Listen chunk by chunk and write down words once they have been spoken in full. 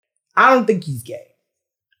I don't think he's gay.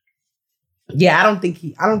 Yeah, I don't think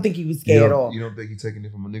he was gay at all. You don't think he's taking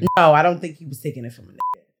it from a nigga? No, I don't think he was taking it from a nigga.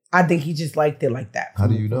 I think he just liked it like that. How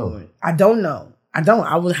do you know? I don't know.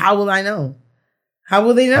 How will I know? How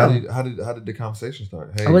will they know? How did the conversation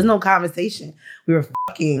start? Hey, there was no conversation. We were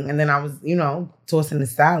fucking, and then I was, tossing the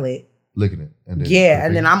salad. Licking it.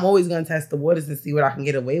 And then I'm always going to test the waters to see what I can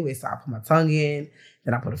get away with. So I put my tongue in,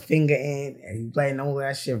 then I put a finger in, and you letting all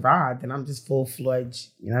that shit ride. Then I'm just full-fledged.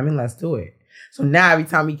 You know what I mean? Let's do it. So now every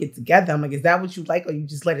time we get together, I'm like, is that what you like, or you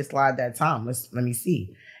just let it slide that time? Let me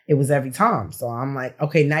see. It was every time. So I'm like,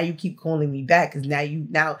 okay, now you keep calling me back because now you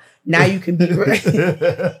can be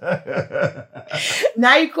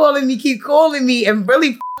now you keep calling me and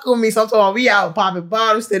really fuck with me. So I'm talking, we out popping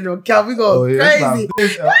bottles, sitting on couch, we going crazy.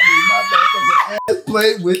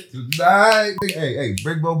 Play with tonight. Hey,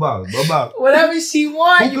 bring more bottles. Whatever she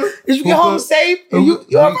want. Did you get home safe? You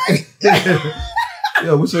all right?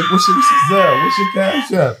 Yo, what's your Zelle? What's your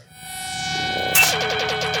cash app?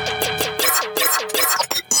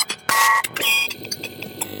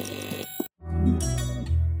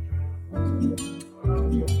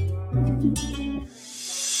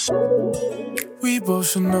 We both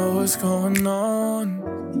should know what's going on.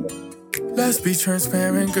 Let's be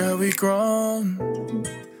transparent, girl, we grown.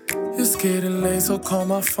 It's getting late, so call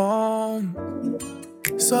my phone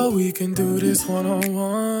so we can do this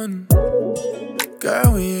one-on-one.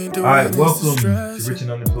 Girl, we ain't doing. Alright, welcome to Rich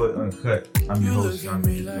and Unemployed Uncut. I'm your host, Sean,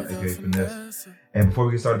 aka Finesse. And before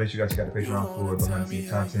we get started, make sure you guys check out the Patreon for behind the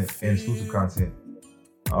scenes content and exclusive content.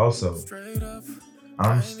 Also,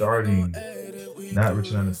 I'm starting not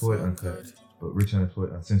Rich and Unemployed Uncut, but Rich and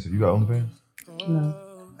Unemployed Uncensored. You got OnlyFans? No.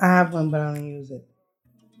 I have one, but I don't use it.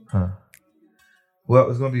 Huh. Well,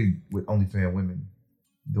 it's going to be with OnlyFans women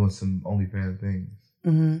doing some OnlyFans things.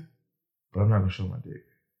 Mm-hmm. But I'm not going to show my dick.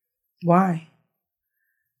 Why?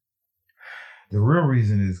 The real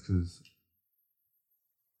reason is because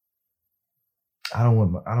I don't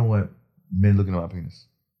want men looking at my penis.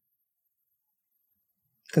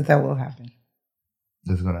 Because that will happen.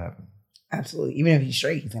 That's going to happen. Absolutely. Even if he's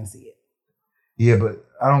straight, he's going to see it. Yeah, but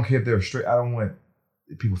I don't care if they're straight. I don't want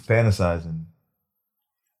people fantasizing.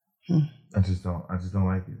 I just don't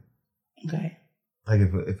like it. Okay. Like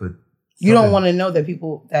if a you don't want to know that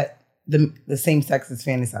people that the same sex is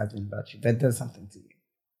fantasizing about you. That does something to you.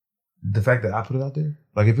 The fact that I put it out there,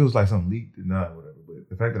 like if it was like something leaked, not whatever. But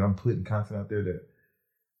the fact that I'm putting content out there that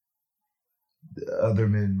the other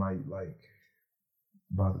men might like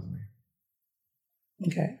bothers me.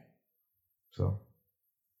 Okay. So,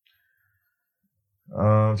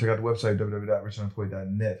 check out the website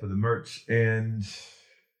www.richunemployed.net for the merch, and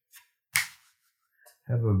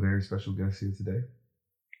have a very special guest here today.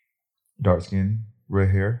 Dark skin, red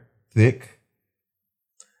hair, thick.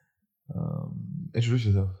 Introduce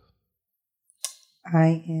yourself.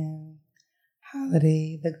 I am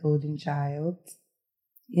Holiday, the golden child.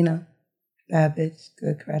 You know, bad bitch,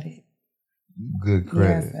 good credit. Good credit.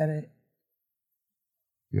 Yeah, I said it.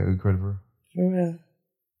 You got good credit for her? For real.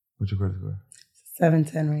 What's your credit score?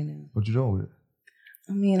 710 right now. What you doing with it?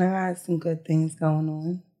 I mean, I got some good things going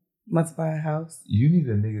on. Must buy a house. You need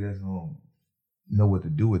a nigga that's gonna know what to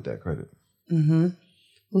do with that credit. Mm-hmm.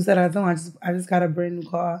 Who said I don't? I just got a brand new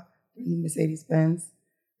car, brand new Mercedes-Benz.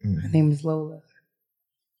 Her name is Lola.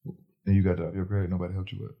 And you got that off your credit? Nobody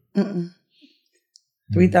helped you with?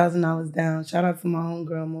 $3,000 down. Shout out to my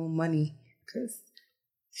homegirl, Mo Money, because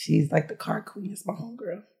she's like the car queen. It's my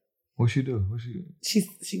homegirl. What she do?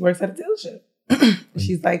 She works at a dealership.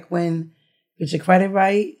 She's like, when get your credit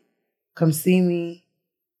right, come see me,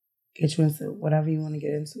 get you into whatever you want to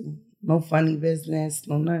get into. No funny business,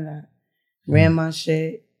 no none of that. Ran my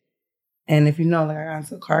shit. And if you know, like I got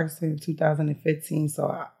into a car accident in 2015,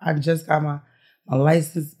 so I just got my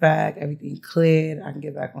license back, everything cleared, I can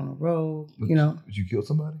get back on the road, you know. Did you kill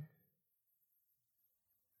somebody?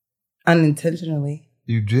 Unintentionally.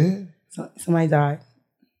 You did? Somebody died.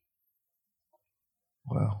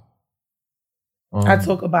 Wow. I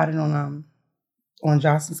talk about it on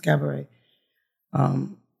Johnson's Cabaret.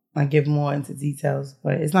 I give more into details,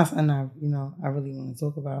 but it's not something I really want to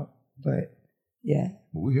talk about. But yeah.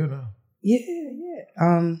 But we're here now. Yeah.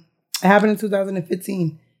 It happened in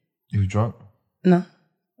 2015. You was drunk? No.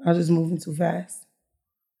 I was just moving too fast.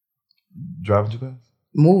 Driving too fast?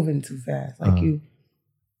 Moving too fast. Like you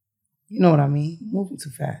know what I mean? Moving too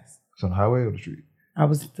fast. It's on the highway or the street? I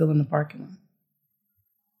was still in the parking lot.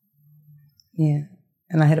 Yeah.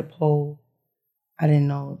 And I hit a pole. I didn't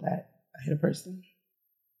know that I hit a person.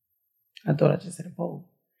 I thought I just hit a pole.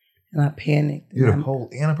 And I panicked. You hit a pole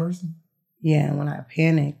and a person? Yeah, and when I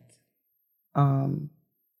panicked and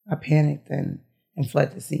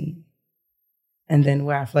fled the scene. And then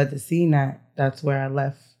where I fled the scene at, that's where I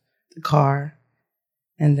left the car.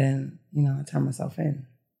 And then, I turned myself in.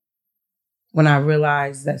 When I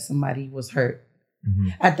realized that somebody was hurt. Mm-hmm.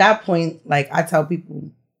 At that point, like I tell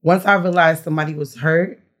people, once I realized somebody was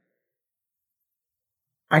hurt,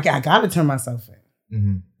 I got to turn myself in.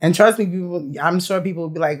 Mm-hmm. And trust me, people, I'm sure people will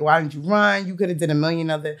be like, why didn't you run? You could have made a million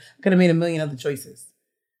other choices.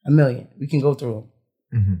 A million. We can go through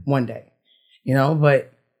them one day,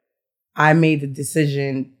 but I made the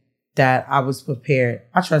decision that I was prepared.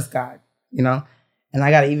 I trust God, and I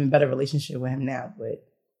got an even better relationship with him now, but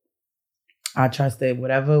I trust that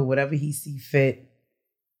whatever he see fit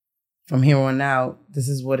from here on out, this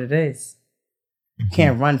is what it is. Mm-hmm. You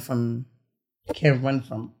can't run from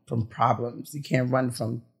problems. You can't run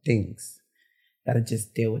from things. Gotta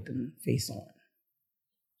just deal with them face on.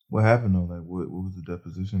 What happened though? Like what was the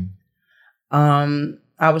deposition?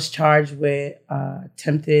 I was charged with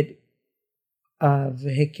attempted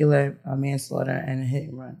vehicular manslaughter and a hit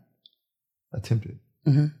and run. Attempted?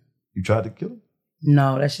 Mm-hmm. You tried to kill him?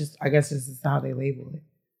 No, I guess this is how they label it.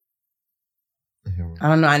 I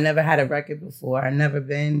don't know. I never had a record before. I've never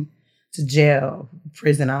been to jail,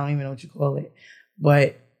 prison. I don't even know what you call it.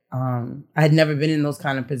 But I had never been in that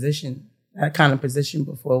kind of position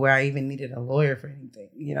before where I even needed a lawyer for anything,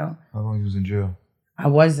 How long you was in jail? I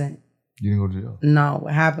wasn't. You didn't go to jail? No.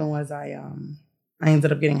 What happened was I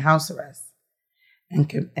ended up getting house arrest and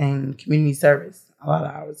community service. A lot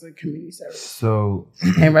of hours of community service. So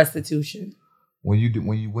and restitution. When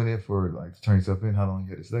you went in for to turn yourself in, how long you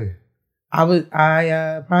had to stay?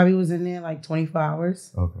 I probably was in there like 24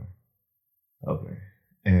 hours. Okay.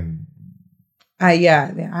 And I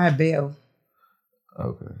had bail.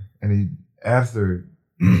 Okay. And then after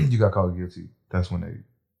you got called guilty, that's when they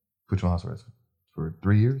put you on house arrest for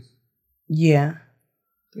 3 years? Yeah.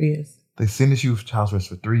 3 years. They sentenced you to house arrest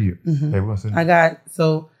for 3 years. Mm-hmm. Everyone sentenced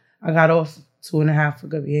you? I got off 2.5 for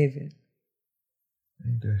good behavior.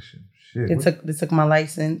 Ain't that shit? They took my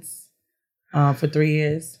license for 3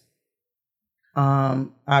 years.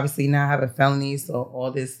 Obviously now I have a felony, so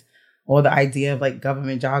all the idea of like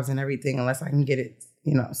government jobs and everything, unless I can get it,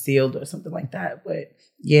 sealed or something like that. But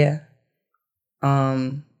yeah,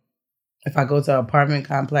 if I go to an apartment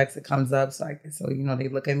complex, it comes up. So they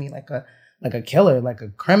look at me like a killer, like a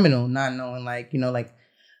criminal, not knowing like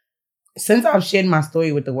since I've shared my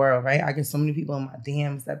story with the world, right? I get so many people in my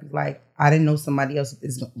DMs that be like, I didn't know somebody else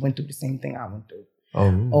went through the same thing I went through,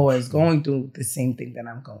 or is going through the same thing that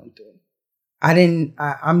I'm going through.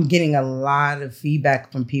 I'm getting a lot of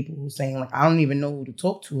feedback from people who saying like, I don't even know who to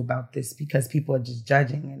talk to about this because people are just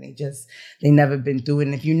judging and they never been through it.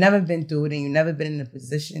 And if you've never been through it and you've never been in that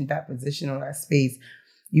position or that space,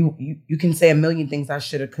 you can say a million things. I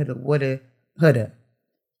shoulda, coulda, woulda, coulda.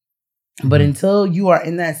 But until you are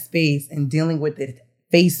in that space and dealing with it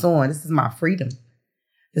face on, this is my freedom.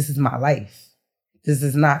 This is my life. This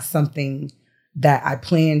is not something that I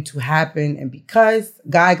planned to happen. And because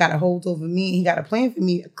God got a hold over me, he got a plan for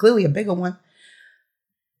me, clearly a bigger one,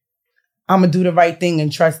 I'm going to do the right thing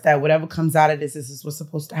and trust that whatever comes out of this is what's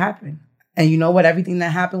supposed to happen. And you know what? Everything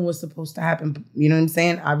that happened was supposed to happen. You know what I'm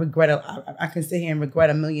saying? I can sit here and regret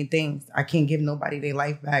a million things. I can't give nobody their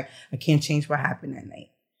life back. I can't change what happened that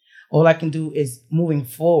night. All I can do is moving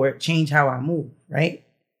forward, change how I move, right?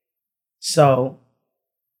 So,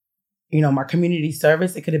 my community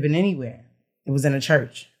service, it could have been anywhere. It was in a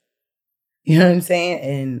church. You know what I'm saying?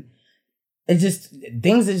 And it just,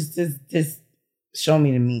 things just show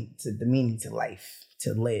me the meaning to life,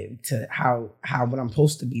 to live, to how what I'm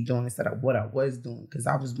supposed to be doing instead of what I was doing. Because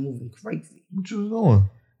I was moving crazy. What you was doing?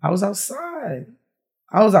 I was outside.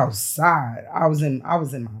 I was in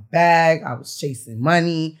my bag. I was chasing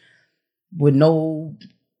money with no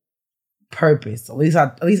purpose. At least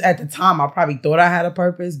at the time, I probably thought I had a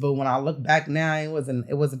purpose. But when I look back now, it wasn't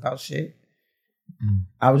about shit.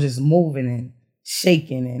 I was just moving and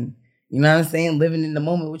shaking and, you know what I'm saying, living in the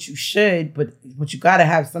moment, which you should, but you got to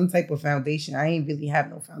have some type of foundation. I ain't really have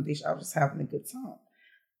no foundation. I was just having a good time,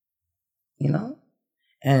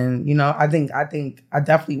 And, I think I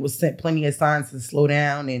definitely was sent plenty of signs to slow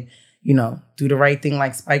down and, do the right thing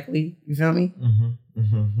like Spike Lee. You feel me? Mm-hmm.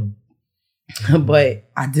 Mm-hmm.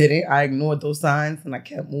 But I didn't. I ignored those signs and I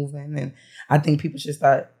kept moving. And I think people should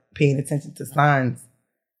start paying attention to signs.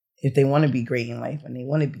 If they want to be great in life and they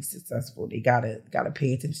want to be successful, they gotta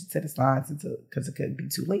pay attention to the signs because it could be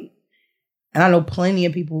too late. And I know plenty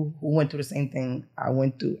of people who went through the same thing I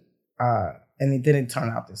went through, and it didn't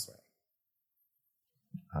turn out this way.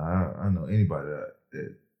 I know anybody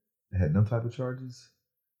that had them type of charges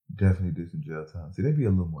definitely did some jail time. See, they'd be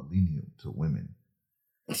a little more lenient to women.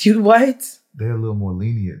 You what? They're a little more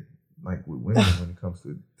lenient like with women when it comes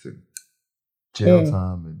to jail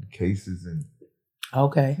time and cases and.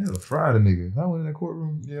 Okay. Yeah, fried a nigga. I went in that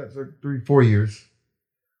courtroom. Yeah, it's like 3-4 years.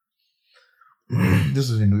 This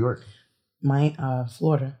was in New York.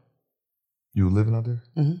 Florida. You were living out there?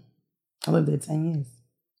 Mm-hmm. I lived there 10 years.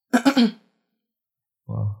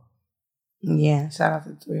 Wow. Yeah, shout out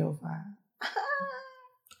to 305.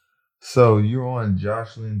 So you're on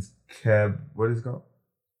Jocelyn's what is it called?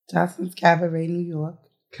 Jocelyn's Cabaret, New York.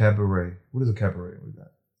 Cabaret. What is a cabaret? What is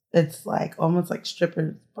that? It's like almost like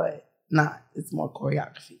strippers, but not. It's more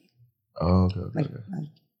choreography. Oh, okay.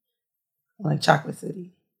 Like Chocolate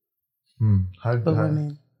City. How'd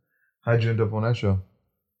you end up on that show?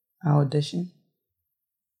 I auditioned.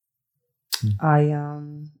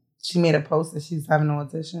 She made a post that she's having an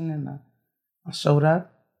audition, and I showed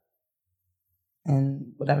up.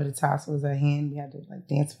 And whatever the task was at hand, we had to like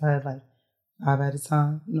dance for her like 5 at a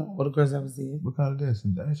time. You know, all the girls that was there. What kind of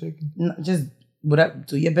dancing? Dance shaking? No, just whatever.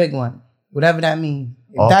 Do your big one. Whatever that means.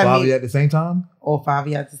 All that 5 of you at the same time? All 5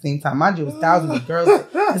 of you at the same time. Mind you, it was thousands of girls.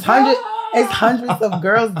 It's hundreds of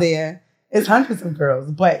girls there. It's hundreds of girls,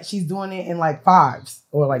 but she's doing it in like 5s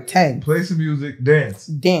or like 10. Play some music, dance.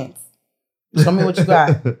 Show me what you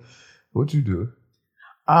got. What you do?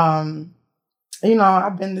 You know,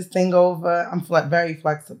 I've been this thing over. I'm very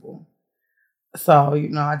flexible. So, you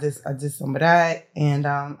know, I did some of that, and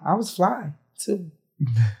I was fly too.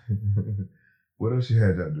 What else you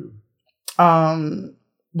had that do?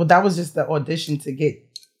 Well, that was just the audition to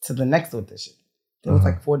get to the next audition. There was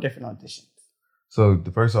like 4 different auditions. So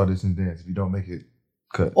the first audition is dance. If you don't make it,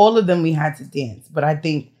 cut. All of them we had to dance, but I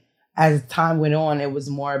think as time went on, it was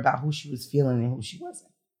more about who she was feeling and who she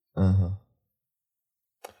wasn't.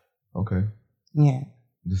 Okay. Yeah.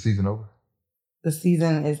 The season over? The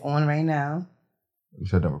season is on right now. You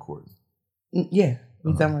said done recording? Yeah,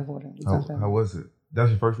 we done recording. How was it? That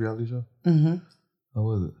was your first reality show? Mm-hmm. How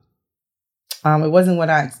was it? It wasn't what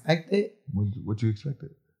I expected. What you expected?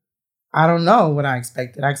 I don't know what I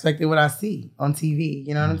expected. I expected what I see on TV.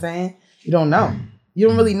 You know what I'm saying? You don't know. You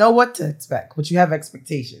don't really know what to expect, but you have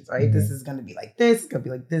expectations, right? Mm-hmm. This is going to be like this. It's going to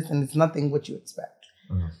be like this. And it's nothing what you expect.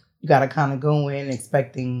 You got to kind of go in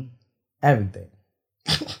expecting everything.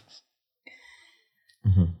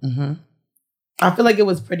 I feel like it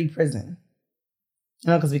was pretty prison. You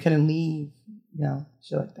know, because we couldn't leave, you know,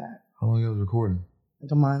 shit like that. How long you was recording?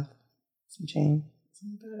 Like a month. Some change.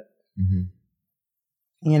 Something like that.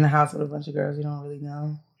 You're in the house with a bunch of girls you don't really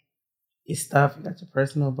know. Your stuff, you got your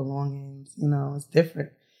personal belongings, you know, it's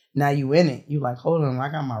different. Now you in it. You like, hold on, I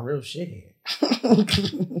got my real shit here.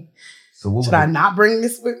 So should I not bring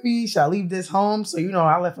this with me? Should I leave this home? So, you know,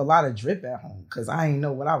 I left a lot of drip at home because I didn't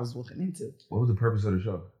know what I was looking into. What was the purpose of the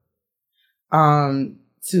show?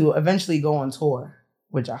 To eventually go on tour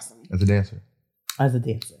with Jocelyn. As a dancer? As a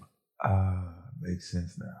dancer. Makes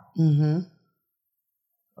sense now.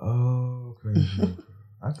 Oh, okay.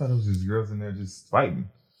 I thought it was just girls in there just fighting.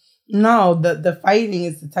 No, the fighting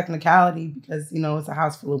is the technicality because, you know, it's a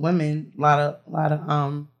house full of women, a lot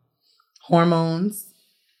of hormones,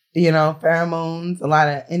 you know, pheromones, a lot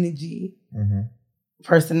of energy,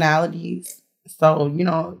 personalities. So, you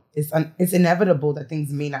know, it's inevitable that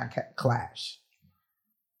things may not clash.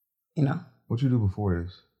 You know. What you do before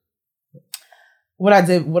this? What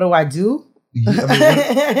do I do? Yeah, I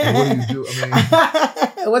mean, what do you do?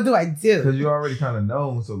 I mean, what do I do? Because you already kind of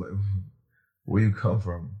know, so like, where you come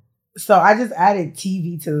from? So I just added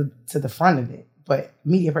TV to the front of it, but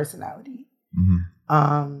media personality.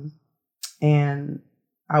 And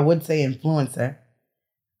I would say influencer.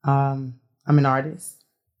 I'm an artist.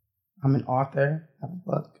 I'm an author. I have a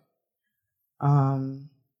book. I'm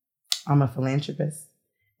a philanthropist,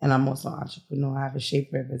 and I'm also an entrepreneur. I have a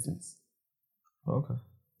shapewear business. Okay.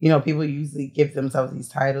 You know, people usually give themselves these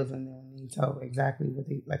titles and then you tell exactly what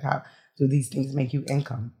they like. How do these things make you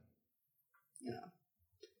income? You know.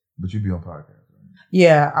 But you be on podcasts, right?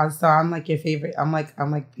 Yeah. So I'm like your favorite. I'm like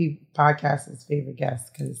podcasters' favorite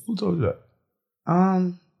guest because. Who told you that?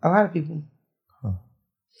 A lot of people. Huh.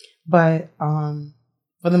 But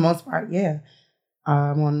for the most part, yeah,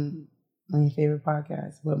 I'm on your favorite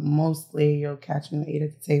podcast. But mostly you'll catch me on 8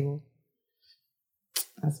 at the Table.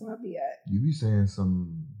 That's where I be at. You be saying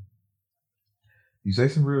you say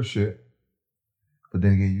some real shit, but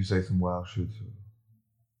then again, you say some wild shit too.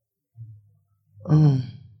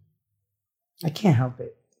 I can't help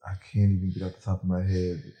it. I can't even get off the top of my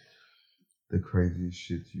head the craziest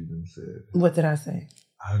shit you've been said. What did I say?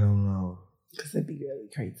 I don't know. Because it'd be really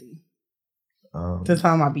crazy. The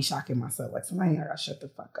time I be shocking myself. Like, somebody I gotta shut the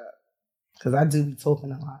fuck up. Because I do be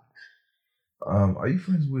talking a lot. Are you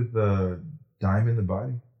friends with Diamond the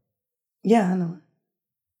Body? Yeah, I know her.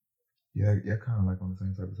 Yeah, kind of like on the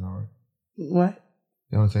same type of time, right? What?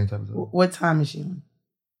 They're on the same type of time. What time is she on?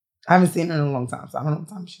 I haven't seen her in a long time, so I don't know what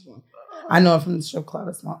time she's on. I know her from the strip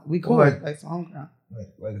club. We cool, like some homegirl.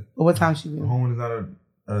 But what time she be on? Home is not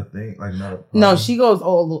a thing, like not a problem. No, she goes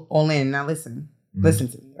all in. Now listen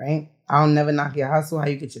to me, right? I'll never knock your hustle, how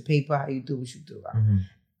you get your paper, how you do what you do.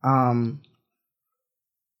 I'm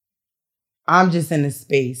just in a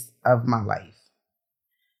space of my life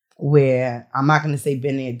where I'm not going to say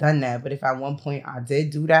been there, done that, but if at one point I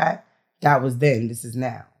did do that, that was then. This is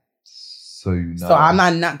now. So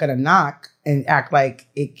I'm not going to knock and act like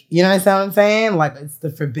it. You know what I'm saying? Like it's the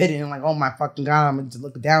forbidden. Like, oh my fucking God, I'm going to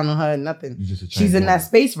look down on her. Nothing. She's in that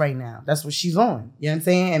space right now. That's what she's on. You know what I'm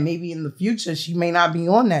saying? And maybe in the future she may not be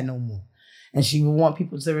on that no more, and she will want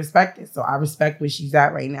people to respect it. So I respect where she's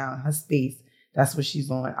at right now in her space. That's what she's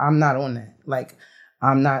on. I'm not on that. Like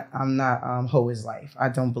I'm not hoe is life. I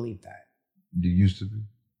don't believe that. You used to be.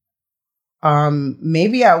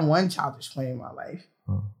 Maybe at one childish point in my life.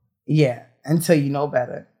 Huh. Yeah. Until you know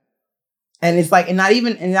better. And it's like, and not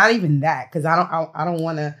even that, because I don't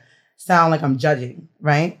want to sound like I'm judging,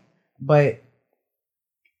 right? But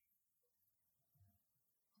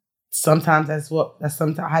sometimes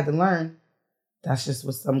sometimes I had to learn. That's just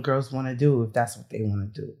what some girls want to do if that's what they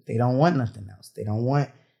want to do. They don't want nothing else. They don't want,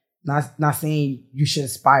 not saying you should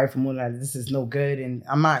aspire for more than that. This is no good. And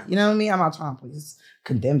I'm not, you know what I mean? I'm not trying to just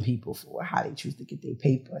condemn people for how they choose to get their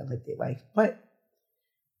paper and live their life. But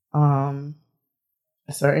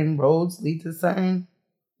certain roads lead to certain,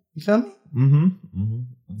 you feel me? Mm-hmm.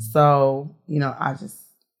 So, I just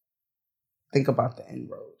think about the end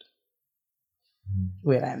road,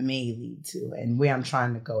 where that may lead to and where I'm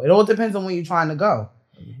trying to go. It all depends on where you're trying to go.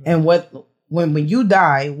 Mm-hmm. And when you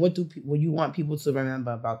die, what you want people to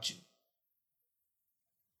remember about you?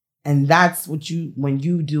 And that's when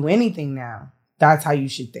you do anything now, that's how you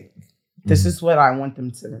should think. This is what I want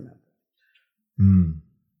them to remember.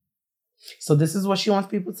 So this is what she wants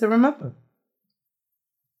people to remember.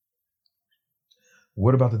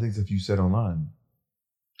 What about the things that you said online?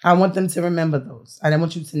 I want them to remember those. I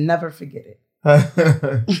want you to never forget it. I'm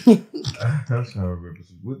trying to remember.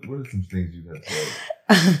 What are some things you have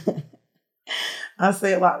said? I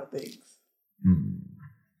say a lot of things.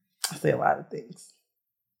 I say a lot of things.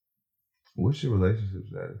 What's your relationship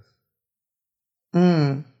status?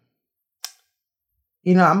 I'm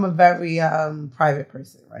a very private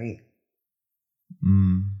person, right?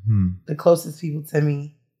 Mm-hmm. The closest people to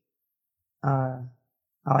me, I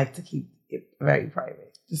like to keep it very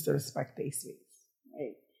private, just to respect their space,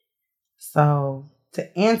 right? So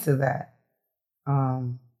to answer that,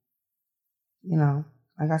 I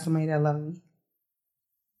got somebody that loves me.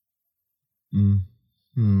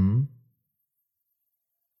 Mm-hmm.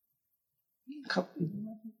 A couple people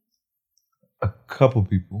love me. A couple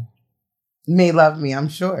people may love me, I'm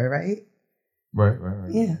sure, right?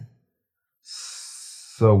 Right. Yeah.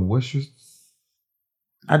 So what's your...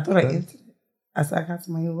 I thought I answered it. I said I got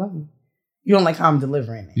somebody who loves me. You don't like how I'm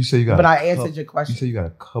delivering it. You say you got... But I answered your question. You say you got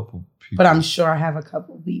a couple people. But I'm sure I have a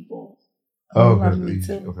couple people who love me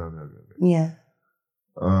too. Okay. Yeah.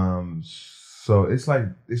 So it's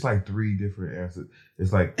like three different answers.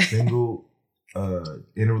 It's like single,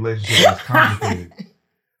 in a relationship that's complicated,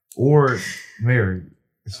 or married.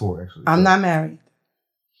 It's four actually. I'm not married.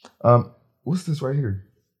 What's this right here?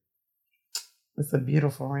 It's a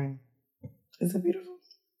beautiful ring. Is it beautiful?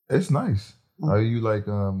 It's nice. Are you like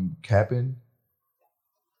capping?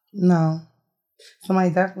 No.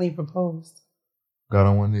 Somebody definitely proposed. Got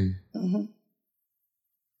on one knee. Mm-hmm.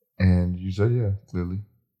 And you said yeah, clearly.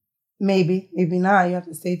 Maybe not. You have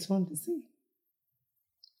to stay tuned to see.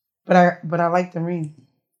 But I like the ring.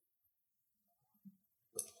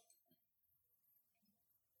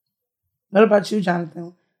 What about you,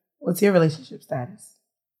 Jonathan? What's your relationship status?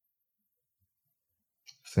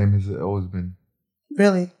 Same as it always been.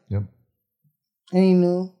 Really? Yep. Any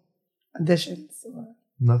new additions? Or?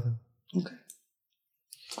 Nothing. Okay.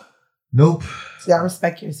 Nope. See, I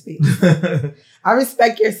respect your space. I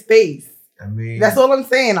respect your space. I mean... That's all I'm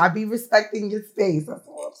saying. I be respecting your space. That's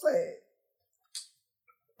all I'm saying.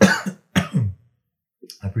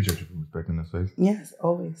 I appreciate you for respecting that space. Yes,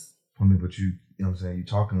 always. I mean, but you know what I'm saying? You're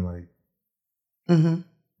talking like... Mm-hmm.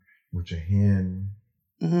 With your hand...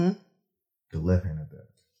 Mm-hmm. The left hand at that.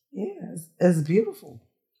 Yeah, it's beautiful.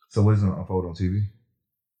 So what is it going to unfold on TV?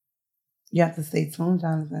 You have to stay tuned,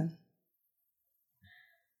 Jonathan.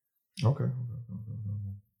 Okay.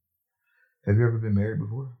 Have you ever been married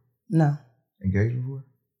before? No. Engaged before?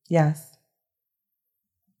 Yes.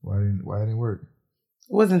 Why didn't it work?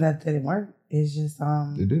 It wasn't that it didn't work. It's just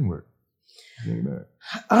It didn't work. You didn't get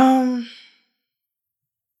married.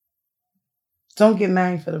 don't get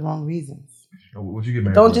married for the wrong reasons. What you get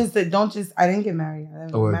married? Don't just. I didn't get married. I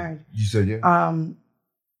didn't get married. You said yeah.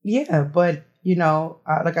 Yeah, but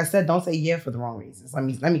like I said, don't say yeah for the wrong reasons.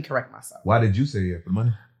 Let me correct myself. Why did you say yeah for the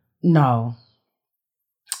money? No.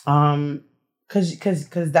 Because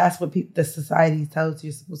that's what the society tells you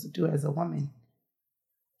you're supposed to do as a woman,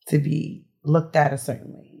 to be looked at a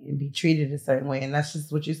certain way and be treated a certain way, and that's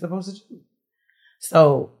just what you're supposed to do.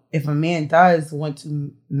 So if a man does want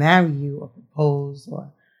to marry you or propose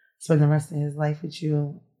or spend the rest of his life with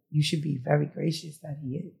you, you should be very gracious that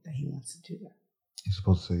he wants to do that. You're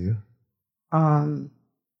supposed to say yeah.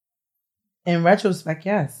 In retrospect,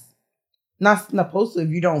 yes. Not supposed to if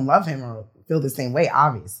you don't love him or feel the same way,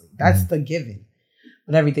 obviously. That's the given.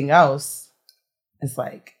 But everything else, it's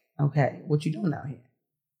like, okay, what you doing out here?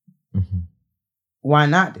 Mm-hmm. Why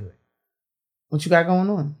not do it? What you got going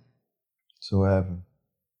on? So what happened?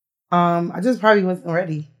 I just probably wasn't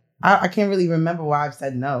ready. I can't really remember why I've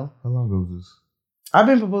said no. How long ago was this? I've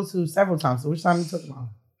been proposed to several times. So which time you talking about?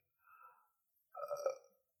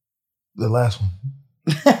 The last one.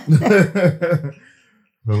 The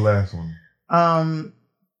last one.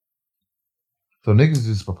 So niggas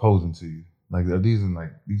just proposing to you. Like, are these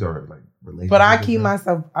these are like relationships? But I keep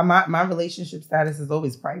myself, my relationship status is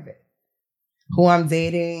always private. Who I'm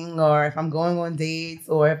dating, or if I'm going on dates,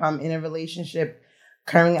 or if I'm in a relationship.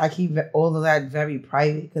 Currently, I keep all of that very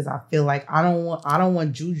private because I feel like I don't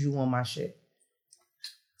want juju on my shit.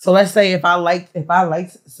 So let's say if I liked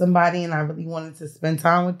somebody and I really wanted to spend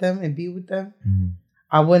time with them and be with them,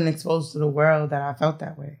 I wouldn't expose to the world that I felt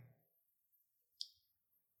that way.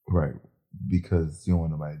 Right. Because you don't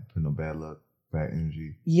want nobody to put no bad luck, bad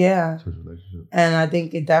energy. Yeah. Towards a relationship. And I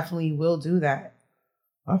think it definitely will do that.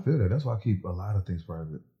 I feel that. That's why I keep a lot of things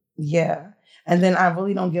private. Yeah. And then I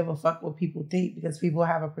really don't give a fuck what people think, because people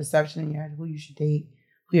have a perception in your head who you should date,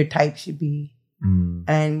 who your type should be.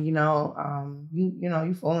 And you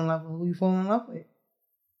fall in love with who you fall in love with.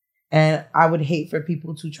 And I would hate for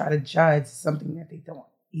people to try to judge something that they don't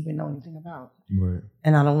even know anything about. Right.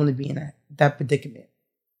 And I don't want to be in that predicament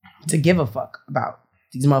to give a fuck about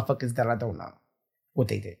these motherfuckers that I don't know what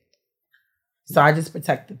they did. So I just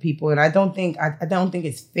protect the people, and I don't think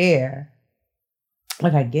it's fair.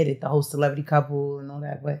 Like, I get it, the whole celebrity couple and all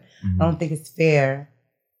that, but I don't think it's fair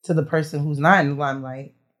to the person who's not in the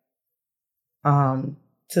limelight to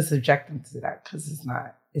subject them to that, because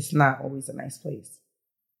it's not always a nice place.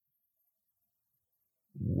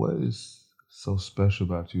 What is so special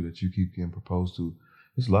about you that you keep getting proposed to?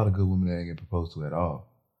 There's a lot of good women that ain't getting proposed to at all.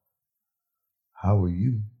 How are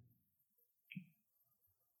you?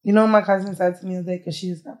 You know what my cousin said to me the other day, because she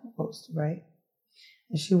just got proposed to, right?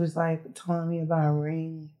 And she was like telling me about a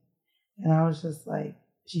ring. And I was just like,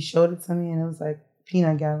 she showed it to me and it was like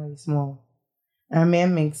peanut gallery small. And her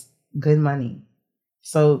man makes good money.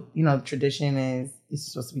 So, tradition is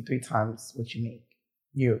it's supposed to be 3 times what you make.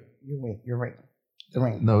 Your ring. The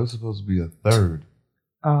ring. No, it's supposed to be a third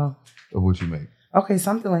of what you make. Okay,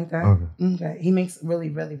 something like that. Okay. He makes really,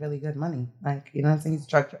 really, really good money. Like, you know what I'm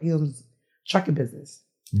saying? He owns trucking business.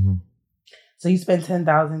 Mm-hmm. So you spend $10,000,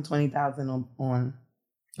 $20,000 on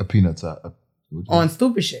a peanut top on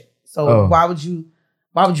stupid shit. So why would you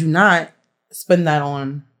not spend that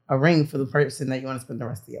on a ring for the person that you want to spend the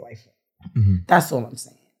rest of your life with? Mm-hmm. That's all I'm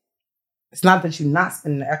saying. It's not that you're not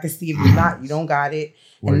spending it. I can see if you're not, you don't got it,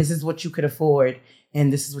 and this is what you could afford,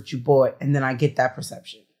 and this is what you bought, and then I get that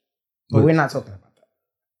perception. But we're not talking about that.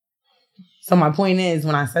 So my point is,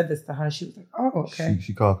 when I said this to her, she was like, "Oh, okay."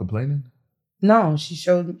 She called complaining? No, she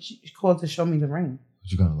called to show me the ring.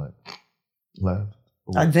 But you kind of like laughed?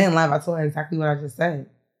 I didn't laugh. I told her exactly what I just said.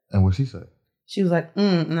 And what she said? She was like,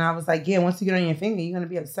 and I was like, yeah, once you get on your finger, you're going to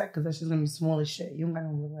be upset because that's just going to be small as shit. You don't got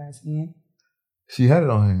no little ass hand. She had it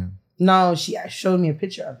on hand? No, she showed me a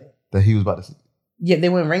picture of it. That he was about to see? Yeah, they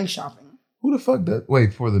went ring shopping. Who the fuck does?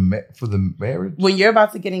 Wait, for the marriage? When you're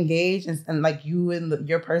about to get engaged and like you and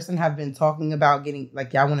your person have been talking about getting,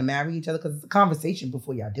 like, y'all want to marry each other, because it's a conversation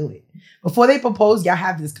before y'all do it. Before they propose, y'all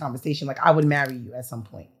have this conversation, like, I would marry you at some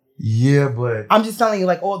point. Yeah, but I'm just telling you,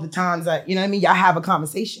 like, all the times that, you know what I mean? Y'all have a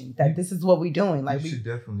conversation that this is what we're doing. Like, you should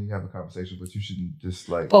definitely have a conversation, but you shouldn't just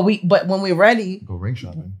like. But when we're ready, go ring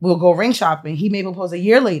shopping. We'll go ring shopping. He may propose a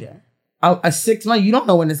year later, a 6 month. You don't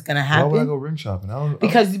know when it's gonna happen. Why would I go ring shopping?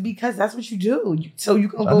 Because that's what you do. So you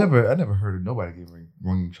can go. I never heard of nobody get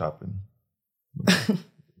ring shopping.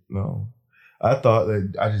 No. I thought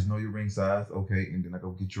that I just know your ring size, okay, and then I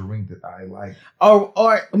go get your ring that I like.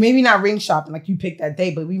 Or maybe not ring shopping, like you pick that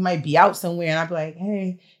day, but we might be out somewhere and I'd be like,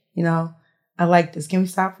 hey, I like this. Can we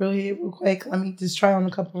stop real quick? Let me just try on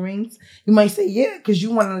a couple rings. You might say, yeah, because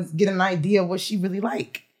you want to get an idea of what she really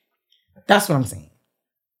like. That's what I'm saying.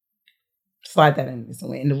 Slide that in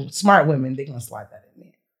somewhere. And the smart women, they're going to slide that in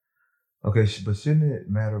there. Okay, but shouldn't it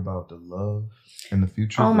matter about the love in the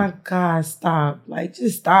future? Oh my God, stop. Like,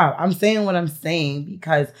 just stop. I'm saying what I'm saying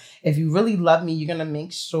because if you really love me, you're going to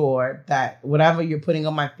make sure that whatever you're putting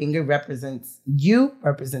on my finger represents you,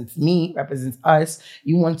 represents me, represents us.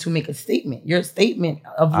 You want to make a statement. Your statement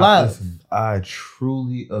of love. Listen, I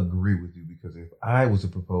truly agree with you because if I was to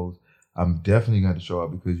propose, I'm definitely going to show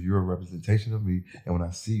up because you're a representation of me. And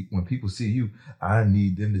when people see you, I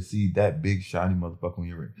need them to see that big shiny motherfucker on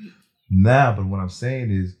your ring. Now, but what I'm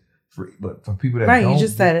saying is, for people that right, don't, you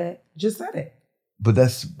just said it. Just said it. But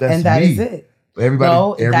that's and that me. is it.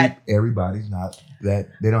 Everybody's not that.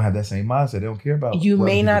 They don't have that same mindset. They don't care about. You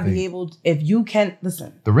may not be able to, if you can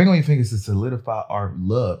listen. The ring on your finger is to solidify our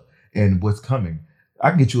love and what's coming. I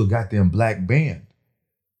can get you a goddamn black band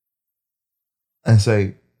and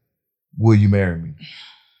say, "Will you marry me?"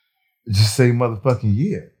 Just say motherfucking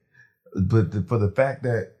yeah. But for the fact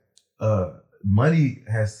that money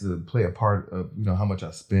has to play a part of, how much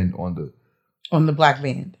I spend on the black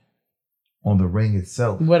band, on the ring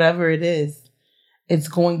itself, whatever it is, it's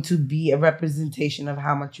going to be a representation of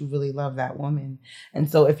how much you really love that woman. And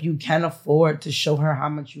so if you can afford to show her how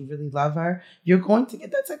much you really love her, you're going to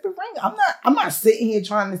get that type of ring. I'm not sitting here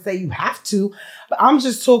trying to say you have to, but I'm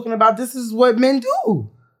just talking about this is what men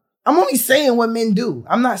do. I'm only saying what men do.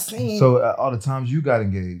 I'm not saying. So all the times you got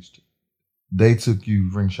engaged, they took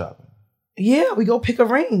you ring shopping. Yeah, we go pick a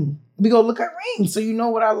ring. We go look at rings. So you know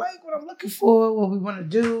what I like, what I'm looking for, what we want to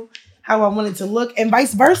do, how I want it to look, and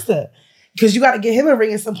vice versa. Because you got to get him a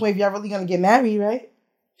ring at some point if y'all really going to get married, right?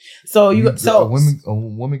 So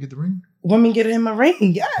women get the ring? Women get him a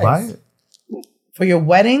ring, yes. Buy it? For your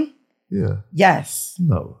wedding? Yeah. Yes.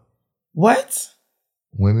 No. What?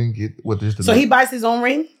 Women get So he buys his own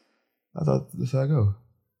ring? I thought that's how I go.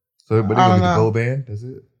 So, but they go get the gold band. That's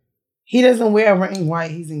it. He doesn't wear a ring while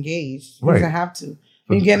he's engaged. He doesn't have to.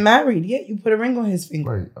 When you get married, yeah, you put a ring on his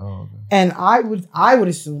finger. Right. Oh, okay. And I would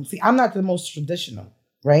assume. See, I'm not the most traditional,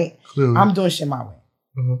 right? Clearly. I'm doing shit my way.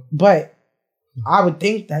 Mm-hmm. But I would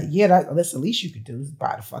think that that's the least you could do is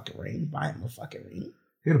buy the fucking ring, buy him a fucking ring.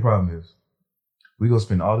 Here the problem is, we gonna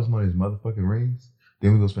spend all this money on these motherfucking rings.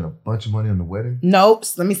 Then we gonna spend a bunch of money on the wedding. Nope.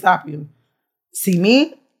 Let me stop you. See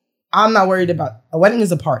me. I'm not worried about a wedding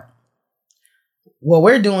is a party. What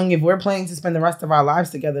we're doing, if we're planning to spend the rest of our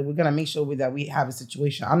lives together, we're going to make sure that we have a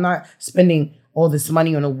situation. I'm not spending all this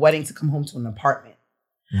money on a wedding to come home to an apartment.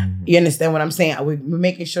 Mm-hmm. You understand what I'm saying? We're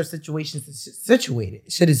making sure situations is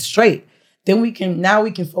situated. Shit is straight. Then we can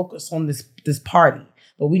focus on this party.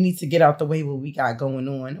 But we need to get out the way what we got going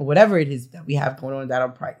on or whatever it is that we have going on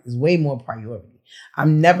that is way more priority.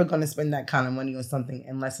 I'm never going to spend that kind of money on something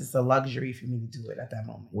unless it's a luxury for me to do it at that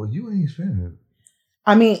moment. Well, you ain't spending it.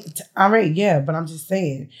 I mean, all right, yeah, but I'm just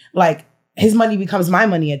saying, like, his money becomes my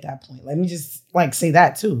money at that point. Let me just, say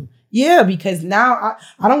that, too. Yeah, because now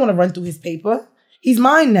I don't want to run through his paper. He's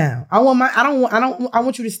mine now. I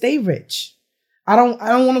want you to stay rich. I don't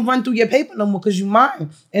want to run through your paper no more because you're mine.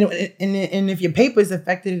 And if your paper is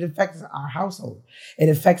affected, it affects our household. It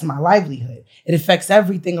affects my livelihood. It affects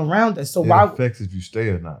everything around us. So it affects if you stay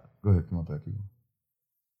or not. Go ahead, come on back here.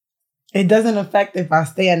 It doesn't affect if I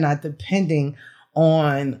stay or not, depending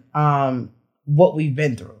on what we've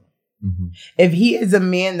been through. Mm-hmm. If he is a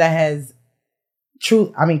man that has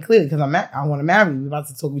clearly, because I want to marry.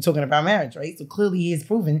 We're talking about marriage, right? So clearly he has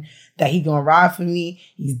proven that he's gonna ride for me.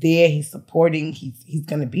 He's there. He's supporting. He's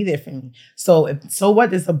gonna be there for me. So what?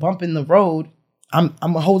 There's a bump in the road. I'm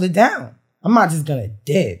gonna hold it down. I'm not just gonna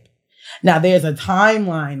dip. Now there's a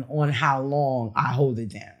timeline on how long I hold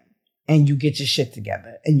it down, and you get your shit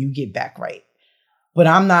together and you get back right. But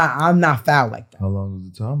I'm not foul like that. How long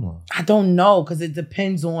is the timeline? I don't know, because it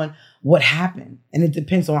depends on what happened. And it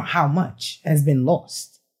depends on how much has been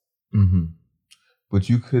lost. Mm-hmm. But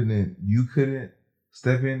you couldn't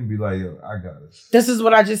step in and be like, yo, I got this. This is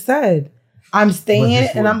what I just said. I'm staying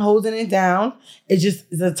and I'm holding it down.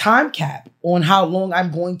 It's a time cap on how long I'm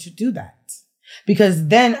going to do that. Because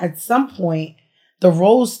then at some point, the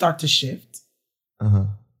roles start to shift. Uh-huh.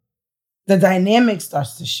 The dynamic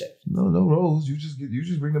starts to shift. No roles. You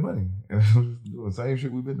just bring the money. Doing the same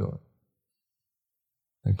shit we've been doing.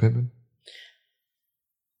 Like pimping.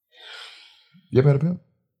 You ever had a pimp?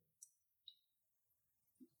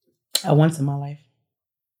 Once in my life.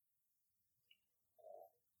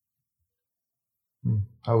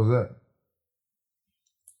 How was that?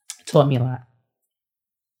 Taught me a lot.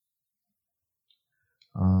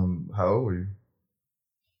 How old were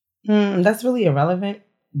you? That's really irrelevant,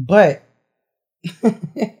 but were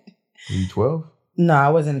you 12? No, I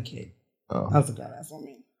wasn't a kid. Oh. I was a grown ass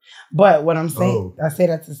woman. But what I'm saying, I say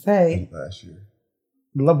that to say. Last year.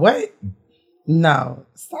 What? No.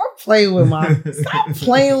 Stop playing with my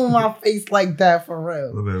face like that for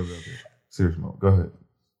real. A little bit. Serious mode. Go ahead.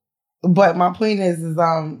 But my point is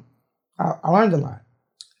I learned a lot.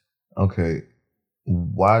 Okay.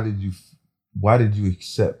 Why did you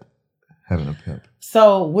accept having a pimp?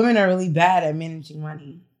 So women are really bad at managing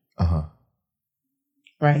money. Uh-huh.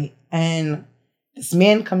 Right? And this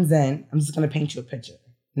man comes in. I'm just going to paint you a picture.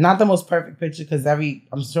 Not the most perfect picture because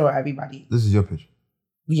I'm sure everybody. This is your picture?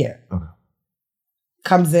 Yeah. Okay.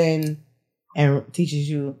 Comes in and teaches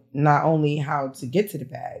you not only how to get to the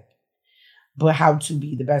bag, but how to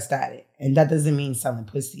be the best at it. And that doesn't mean selling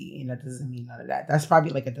pussy. And that doesn't mean none of that. That's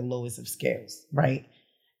probably like at the lowest of scales, right?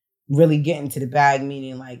 Really getting to the bag,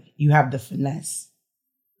 meaning like you have the finesse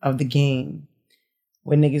of the game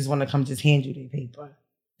when niggas want to come just hand you their paper.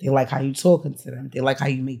 They like how you talking to them. They like how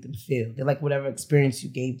you make them feel. They like whatever experience you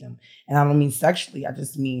gave them. And I don't mean sexually. I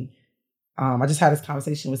just mean, I just had this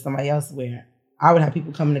conversation with somebody else where I would have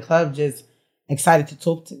people come in the club just excited to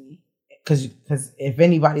talk to me. Because if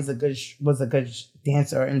anybody's was a good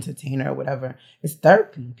dancer or entertainer or whatever, it's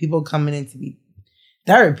therapy. People coming in to be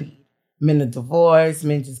therapy. Men are divorced.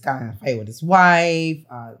 Men just got in a fight with his wife.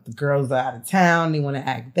 The girls are out of town. They want to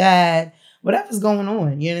act bad. Whatever's going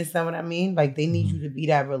on. You understand what I mean? Like, they need you to be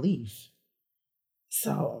that relief.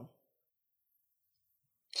 So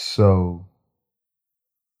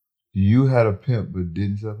you had a pimp but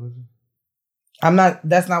didn't sell pussy?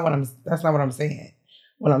 That's not what I'm saying.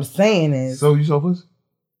 What I'm saying is, so you sold pussy?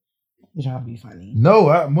 You're trying to be funny. No,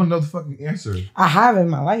 I want another fucking answer. I have in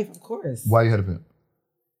my life, of course. Why you had a pimp?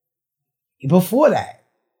 Before that.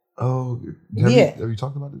 Oh, have you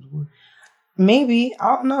talked about this before? Maybe.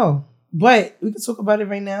 I don't know. But we can talk about it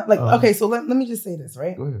right now. Like, okay, so let me just say this,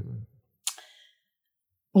 right? Go ahead.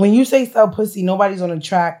 When you say sell pussy, nobody's on a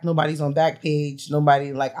track, nobody's on Backpage,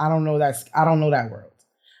 nobody like I don't know that world.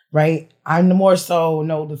 Right? I more so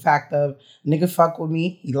know the fact of nigga fuck with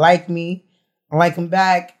me, he like me, I like him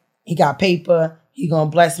back, he got paper, he gonna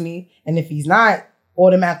bless me. And if he's not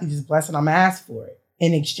automatically just blessing, I'm gonna ask for it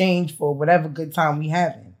in exchange for whatever good time we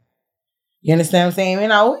having. You understand what I'm saying? It may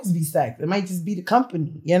not always be sex. It might just be the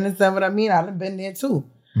company. You understand what I mean? I've been there too.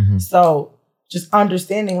 Mm-hmm. So just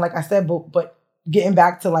understanding, like I said, but getting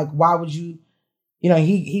back to like, why would you,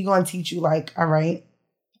 he gonna teach you like, all right,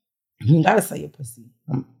 you gotta sell your pussy.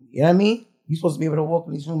 You know what I mean? You're supposed to be able to walk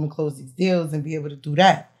in these rooms and close these deals and be able to do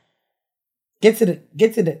that.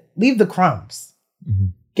 Leave the crumbs. Mm-hmm.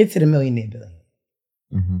 Get to the millionaire billionaire.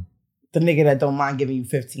 Mm-hmm. The nigga that don't mind giving you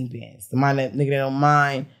 15 bands. The nigga that don't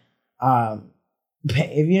mind,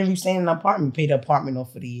 if you stay in an apartment, pay the apartment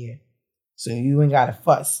off for the year. So you ain't got to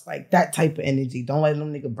fuss. Like that type of energy. Don't let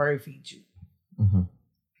them nigga bird feed you.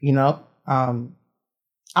 Mm-hmm.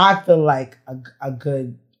 I feel like a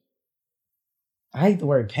good, I hate the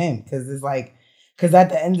word pimp because it's like, because at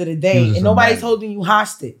the end of the day, and nobody's holding you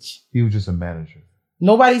hostage. He was just a manager.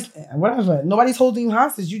 Nobody's holding you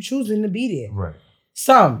hostage. You choosing to be there. Right.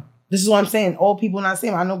 This is what I'm saying. All people not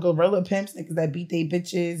saying. I know gorilla pimps, niggas that beat their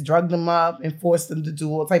bitches, drug them up, and forced them to do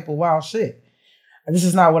all type of wild shit. This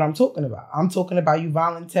is not what I'm talking about. I'm talking about you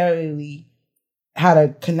voluntarily had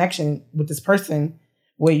a connection with this person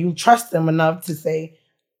where you trust them enough to say,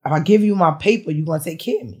 if I give you my paper, you're going to take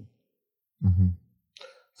care of me. Mm-hmm.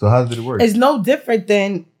 So how did it work? It's no different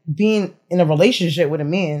than being in a relationship with a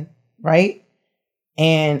man, right?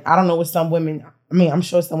 And I don't know what some women, I'm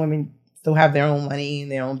sure some women still have their own money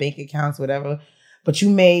and their own bank accounts, whatever. But you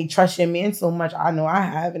may trust your man so much. I know I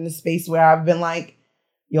have in a space where I've been like,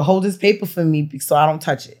 you hold this paper for me so I don't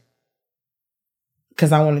touch it.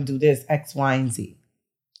 Because I want to do this, X, Y, and Z.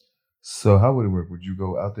 So how would it work? Would you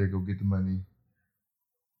go out there, go get the money,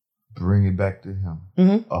 bring it back to him?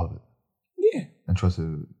 Mm-hmm. All of it? Yeah. And trust it?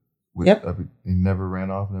 Yep. He never ran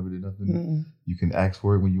off, never did nothing? Mm-hmm. You can ask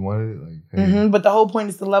for it when you wanted it? Like, hey. Mm-hmm. But the whole point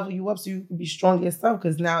is to level you up so you can be strong yourself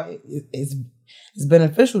because now it's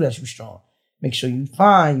beneficial that you're strong. Make sure you're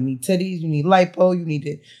fine. You need titties, you need lipo, you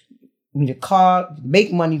need a car,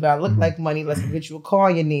 make money, you gotta look like money. Let's get you a car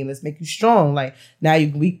in your name. Let's make you strong. Like now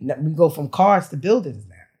we go from cars to buildings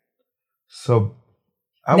now. So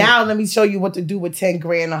let me show you what to do with 10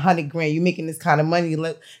 grand, 100 grand. You making this kind of money.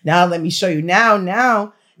 Now let me show you.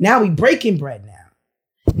 Now we breaking bread now.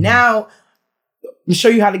 Now I'm show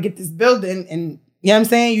you how to get this building and you know what I'm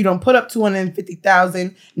saying? You don't put up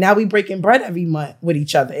 250,000. Now we breaking bread every month with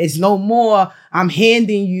each other. It's no more I'm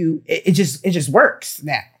handing you. It just works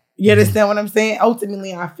now. You understand what I'm saying?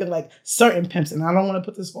 Ultimately, I feel like certain pimps, and I don't want to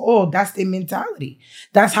put this for all, that's their mentality.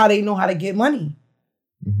 That's how they know how to get money.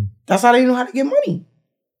 Mm-hmm. That's how they know how to get money.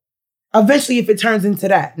 Eventually, if it turns into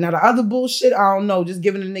that. Now, the other bullshit, I don't know. Just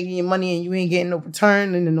giving a nigga your money and you ain't getting no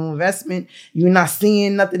return and no investment. You're not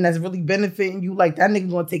seeing nothing that's really benefiting you. Like, that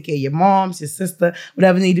nigga gonna take care of your moms, your sister,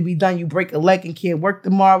 whatever need to be done. You break a leg and can't work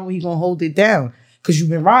tomorrow, he gonna hold it down because you've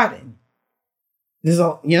been riding. This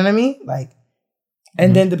all, you know what I mean? Like,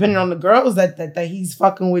 and then depending on the girls that he's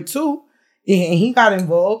fucking with too, and he got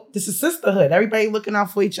involved, this is sisterhood. Everybody looking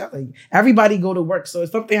out for each other. Everybody go to work. So if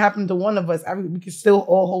something happened to one of us, we can still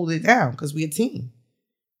all hold it down because we're a team.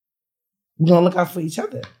 We're going to look out for each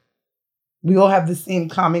other. We all have the same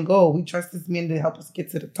common goal. We trust this man to help us get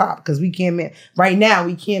to the top because we can't, right now,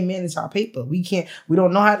 we can't manage our paper. We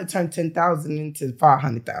don't know how to turn 10,000 into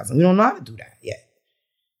 500,000. We don't know how to do that yet.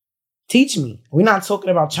 Teach me. We're not talking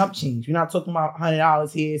about chump change. We're not talking about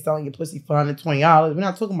 $100 here, selling your pussy for $120. We're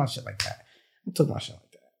not talking about shit like that. I'm talking about shit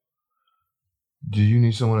like that. Do you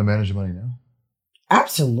need someone to manage your money now?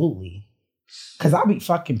 Absolutely. Because I'll be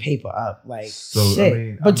fucking paper up. Like, so,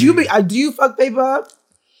 shit. Do you fuck paper up?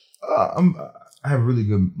 I have really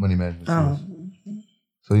good money management skills.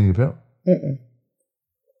 So you need a pimp?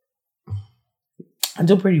 I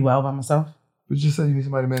do pretty well by myself. But you just said you need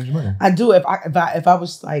somebody to manage your money. I do. If I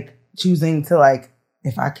was like choosing to like,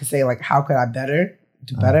 if I could say like, how could I do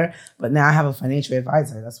better? But now I have a financial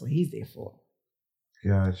advisor. That's what he's there for.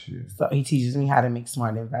 Gotcha. So he teaches me how to make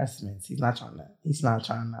smart investments. He's not trying to,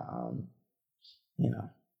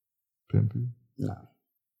 Pimp you? No.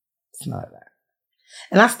 It's not that.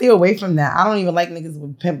 And I stay away from that. I don't even like niggas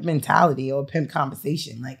with pimp mentality or pimp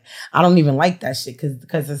conversation. Like, I don't even like that shit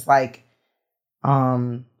because it's like,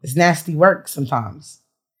 it's nasty work sometimes.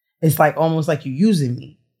 It's like almost like you're using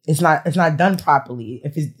me. It's not done properly.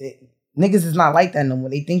 Niggas is not like that no more.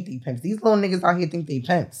 They think they pimps. These little niggas out here think they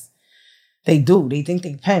pimps. They do. They think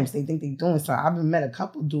they pimps. They think they doing something. I've met a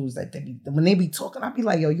couple dudes that when they be talking, I be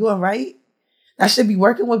like, yo, you all right? I should be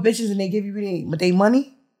working with bitches and they give you their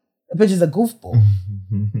money. The bitch is a goofball.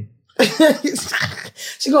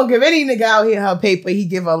 She gonna give any nigga out here her paper, he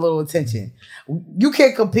give her a little attention. You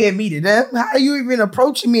can't compare me to them. How are you even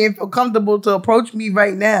approaching me and feel comfortable to approach me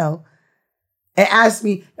right now and ask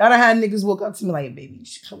me? I done had niggas walk up to me like, baby, you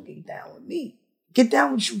should come get down with me. Get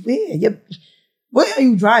down with you where? Where are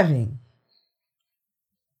you driving?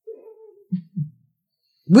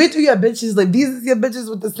 Where do your bitches live? These is your bitches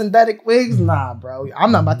with the synthetic wigs? Nah, bro.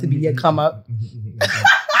 I'm not about to be your come up.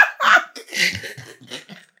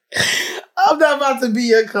 I'm not about to be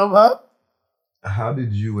your come up. How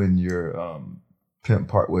did you and your pimp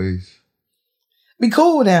part ways? Be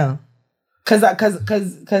cool now. Cause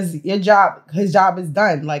his job is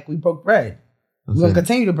done. Like, we broke bread. We're gonna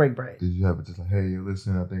continue to break bread. Did you have it just like, hey,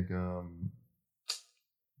 listen, I think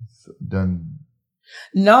it's done?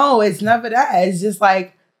 No, it's never that. It's just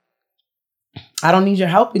like, I don't need your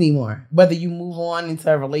help anymore. Whether you move on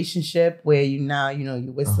into a relationship where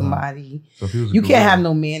you're with somebody. So you can't have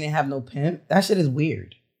no man and have no pimp. That shit is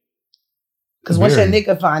weird. Because once your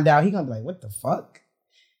nigga find out, he gonna be like, what the fuck?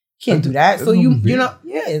 Can't do that. So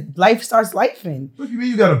life starts lifing. What do you mean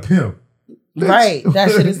you got a pimp? Bitch. Right.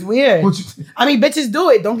 That shit is weird. I mean, bitches do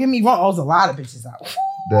it. Don't get me wrong. There's a lot of bitches out.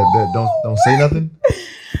 That don't say nothing?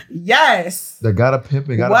 Yes. That got a pimp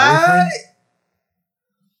and got a boyfriend?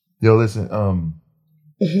 Yo, listen,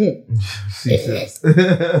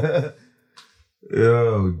 C6.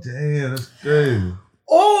 Yo, damn, that's crazy.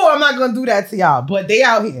 Oh, I'm not gonna do that to y'all, but they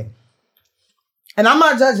out here. And I'm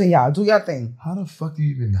not judging y'all. Do your thing. How the fuck do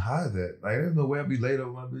you even hide that? Like, there's no way I'd be laid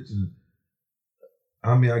over my bitch.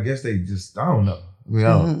 I mean, I guess they just, I don't know. I mean, I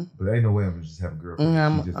don't, but there ain't no way I'm just have a girlfriend.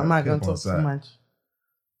 I'm not gonna talk too much.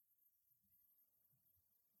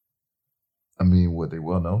 I mean, what, they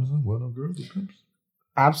well-known? Well-known girls or pimps?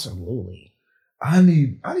 Absolutely. I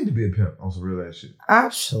need to be a pimp on some real ass shit.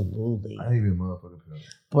 Absolutely. I need to be a motherfucking pimp.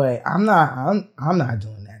 But I'm not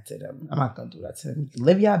doing that to them. I'm not gonna do that to them.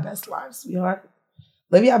 Live your best life, sweetheart.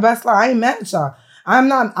 Live your best life. I ain't mad at y'all.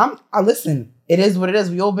 Listen, it is what it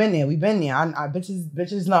is. We all been there. We been there.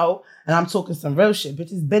 Bitches know. And I'm talking some real shit.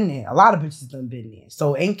 Bitches been there. A lot of bitches done been there.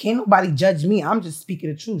 So can't nobody judge me. I'm just speaking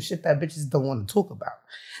the truth. Shit that bitches don't want to talk about.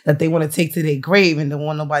 That they want to take to their grave and don't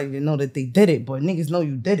want nobody to know that they did it. But niggas know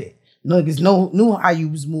you did it. Niggas knew how you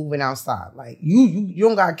was moving outside. Like, you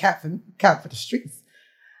don't got a cat for the streets.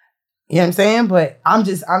 You know what I'm saying? But I'm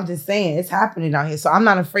just saying it's happening out here. So I'm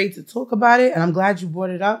not afraid to talk about it. And I'm glad you brought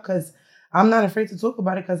it up because I'm not afraid to talk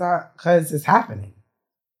about it because it's happening.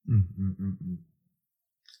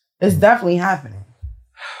 It's definitely happening.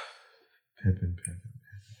 Pimping.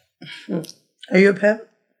 Are you a pimp?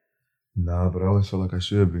 Nah, but I always feel like I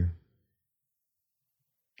should be.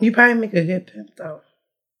 You probably make a good pimp though.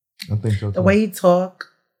 I think so too. The way you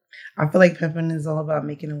talk, I feel like pimping is all about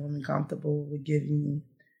making a woman comfortable with giving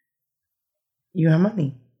you her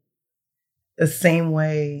money. The same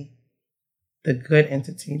way the good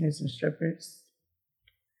entertainers and strippers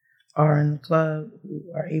are in the club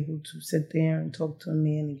who are able to sit there and talk to a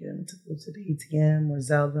man and get him to go to the ATM or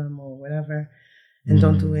sell them or whatever and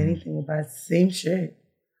don't do anything about it. Same shit.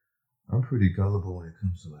 I'm pretty gullible when it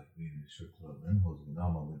comes to like being in a strip club. I'm holding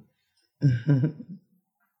down my limit.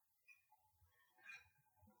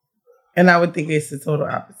 And I would think it's the total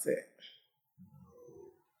opposite.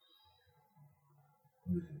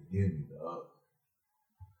 Give me the up.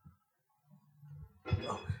 Okay.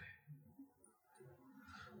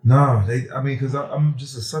 No, because I'm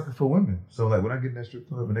just a sucker for women. So like when I get in that strip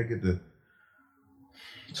club and they get the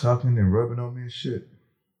talking and rubbing on me and shit.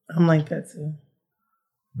 I'm like that too.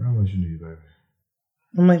 How much you need, baby?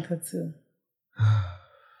 I'm like that too.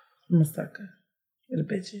 I'm a sucker for the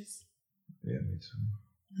bitches. Yeah, me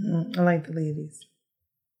too. I like the ladies.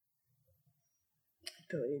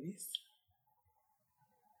 The ladies.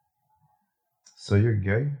 So you're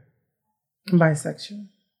gay? I'm bisexual.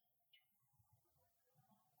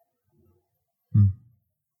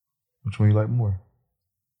 Which one you like more?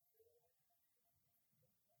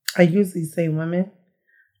 I usually say women,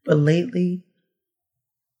 but lately,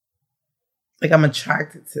 like I'm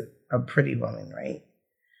attracted to a pretty woman, right?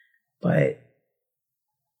 But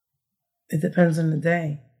it depends on the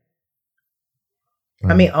day.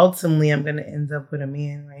 I mean, ultimately, I'm going to end up with a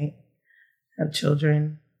man, right? Have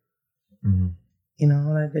children, you know,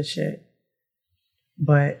 all that good shit.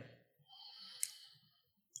 But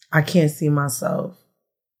I can't see myself.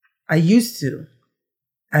 I used to,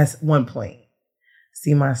 at one point,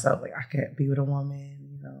 see myself like I can't be with a woman.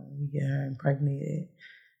 You know, we get her impregnated.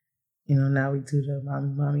 You know, now we do the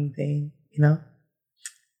mommy thing, you know?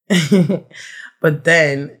 But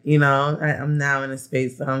then, you know, I'm now in a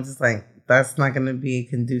space that I'm just like, that's not going to be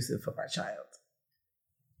conducive for our child.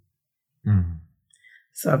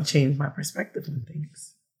 So I've changed my perspective on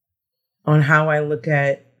things, on how I look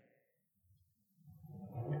at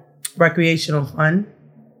recreational fun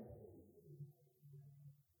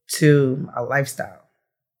to a lifestyle.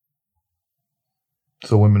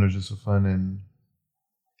 So women are just for fun and...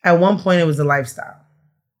 At one point, it was a lifestyle.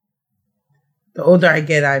 The older I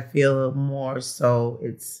get, I feel more so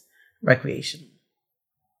it's recreational.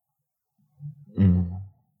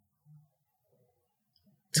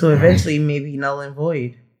 To eventually maybe null and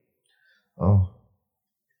void. Oh.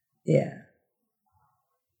 Yeah.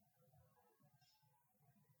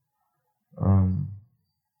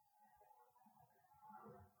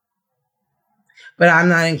 But I'm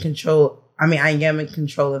not in control. I mean, I am in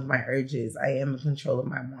control of my urges. I am in control of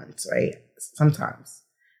my wants, right? Sometimes.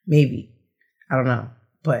 Maybe. I don't know.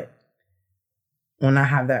 But when I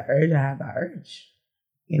have that urge, I have that urge.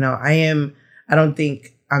 You know, I don't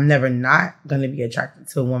think I'm never not going to be attracted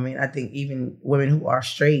to a woman. I think even women who are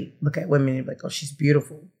straight look at women and be like, oh, she's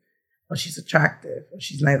beautiful. Oh, she's attractive. Oh,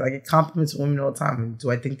 she's nice. I get compliments from women all the time. And do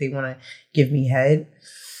I think they want to give me head?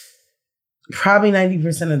 Probably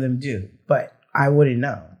 90% of them do. But I wouldn't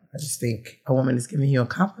know. I just think a woman is giving you a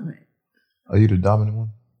compliment. Are you the dominant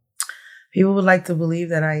one? People would like to believe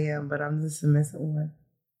that I am, but I'm the submissive one.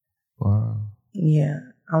 Wow. Yeah.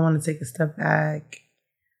 I want to take a step back.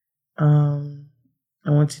 I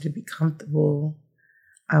want you to be comfortable.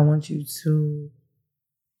 I want you to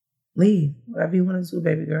lead. Whatever you want to do,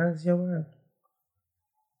 baby girl, it's your world.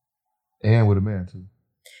 And with a man, too.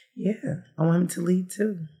 Yeah. I want him to lead,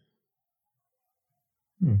 too.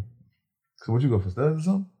 So would you go for studs or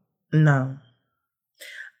something? No.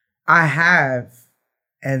 I have,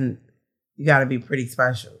 and you got to be pretty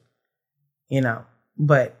special, you know.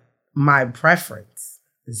 But my preference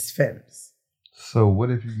is femmes. So what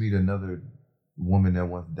if you meet another woman that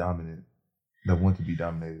wants to be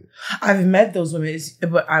dominated? I've met those women,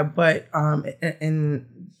 and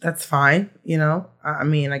that's fine, you know. I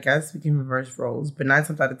mean, I guess we can reverse roles, but 9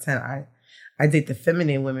 times out of 10, I date the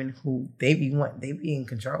feminine women who they be in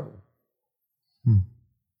control.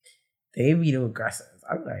 They be the aggressors.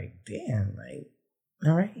 I'm like, damn, like,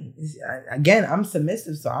 all right. Again, I'm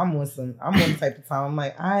submissive, so I'm one type of time. I'm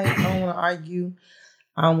like, I don't want to argue.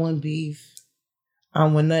 I don't want beef. I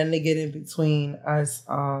don't want nothing to get in between us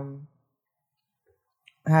having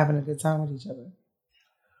a good time with each other.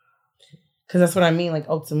 Because that's what I mean. Like,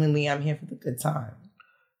 ultimately, I'm here for the good time.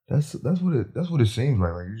 That's what it seems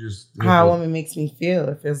like. Like, you just... How a woman makes me feel.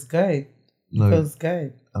 It feels good. It feels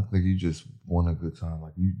good. I think you just want a good time.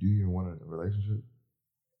 Like, do you even want a relationship?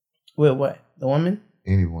 With what? The woman?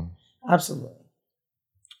 Anyone. Absolutely.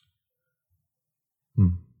 I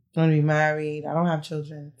want to be married. I don't have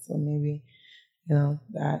children, so maybe You know,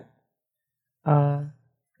 that.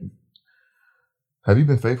 Have you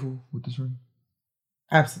been faithful with this ring?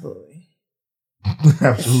 Absolutely.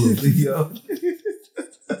 Absolutely, yo.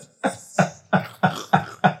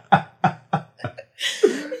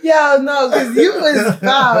 Yo, no, because you was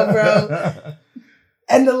foul, bro.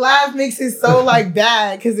 And the laugh makes it so like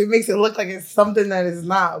bad because it makes it look like it's something that it's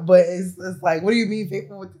not. But it's like, what do you mean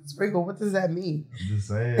faithful with this ring? What does that mean? I'm just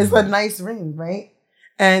saying. It's a nice ring, right?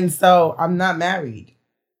 And so I'm not married.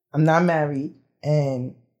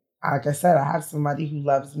 And like I said, I have somebody who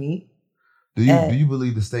loves me. Do you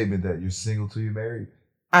believe the statement that you're single till you're married?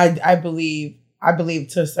 I believe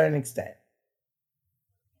to a certain extent.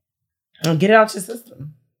 Get it out your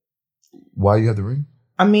system. Why you have the ring?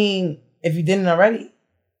 I mean, if you didn't already,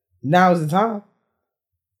 now is the time.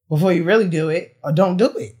 Before you really do it, or don't do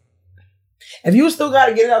it. If you still got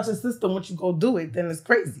to get it out your system once you go do it, then it's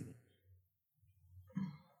crazy.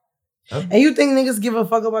 And you think niggas give a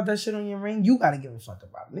fuck about that shit on your ring? You got to give a fuck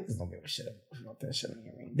about it. Niggas don't give a shit about that shit on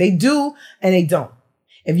your ring. They do, and they don't.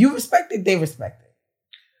 If you respect it, they respect it.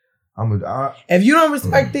 If you don't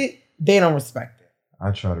respect it, they don't respect it.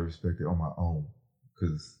 I try to respect it on my own.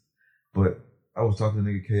 But I was talking to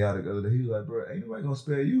nigga Chaotic the other day. He was like, bro, ain't nobody gonna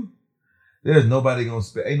spare you. There's nobody gonna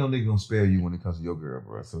spare. Ain't no nigga gonna spare you when it comes to your girl,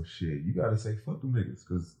 bro. So shit, you gotta say fuck them niggas,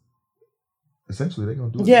 because essentially they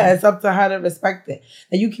gonna do it. Yeah, it's up to her to respect it.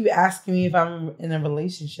 And you keep asking me if I'm in a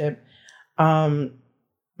relationship. Mind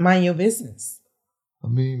your business. I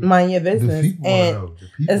mean, mind your business, and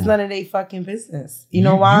it's none of their fucking business. You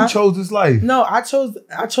know why? You chose this life. No, I chose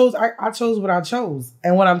what I chose,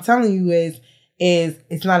 and what I'm telling you is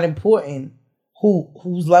it's not important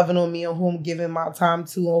who's loving on me or who I'm giving my time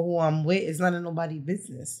to or who I'm with. It's none of nobody's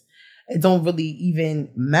business. It don't really even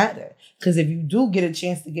matter, because if you do get a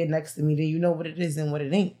chance to get next to me, then you know what it is and what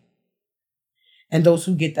it ain't. And those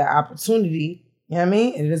who get that opportunity, you know what I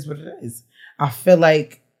mean? It is what it is. I feel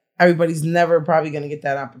like everybody's never probably going to get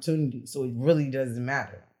that opportunity. So it really doesn't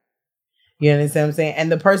matter. You understand what I'm saying?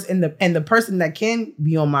 And the person that can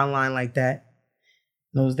be on my line like that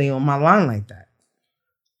knows they on my line like that.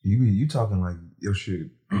 You talking like your shit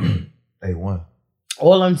A1.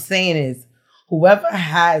 All I'm saying is, whoever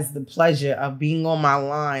has the pleasure of being on my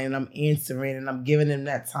line and I'm answering and I'm giving them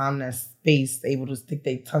that time, that space, able to stick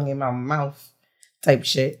their tongue in my mouth type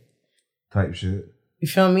shit. You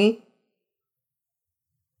feel me?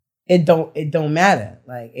 It don't matter.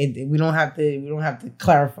 Like we don't have to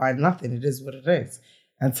clarify nothing. It is what it is.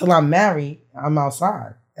 Until I'm married, I'm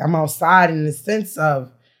outside. I'm outside in the sense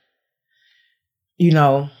of, you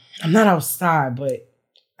know, I'm not outside, but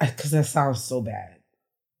because that sounds so bad.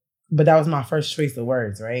 But that was my first choice of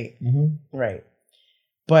words, right? Mm-hmm. Right.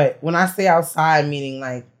 But when I say outside, meaning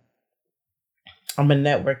like I'm a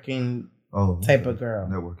networking type of girl.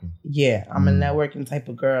 Networking. Yeah, I'm a networking type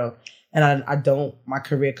of girl. And I don't, my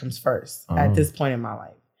career comes first at this point in my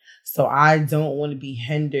life. So I don't want to be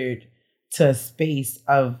hindered to a space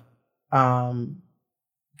of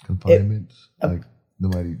confinement. Like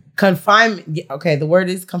nobody. Confinement. Yeah, okay, the word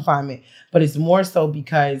is confinement. But it's more so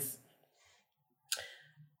because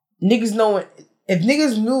niggas know, if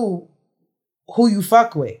niggas knew who you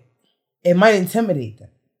fuck with, it might intimidate them.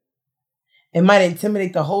 It might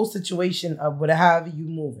intimidate the whole situation of whatever you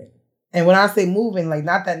moving. And when I say moving, like,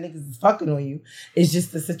 not that niggas is fucking on you. It's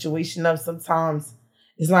just the situation of sometimes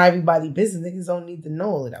it's not everybody's business. Niggas don't need to know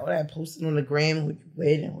all of that. All that posting on the gram, who you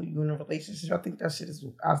with and who you in a relationship. I think that shit is,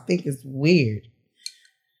 I think it's weird.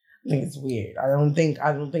 I think it's weird. I don't think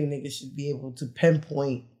niggas should be able to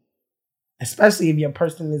pinpoint, especially if your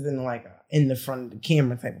person is in like in the front of the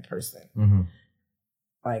camera type of person. Mm-hmm.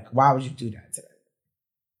 Like, why would you do that to them?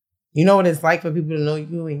 You know what it's like for people to know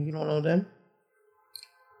you and you don't know them?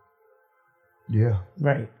 Yeah.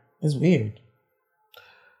 Right. It's weird.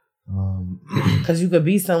 Because you could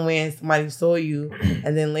be somewhere and somebody saw you,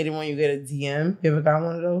 and then later on you get a DM. You ever got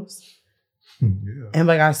one of those? Yeah. And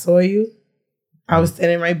like, I saw you. I was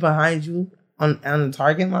standing right behind you on the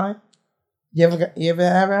target line. You ever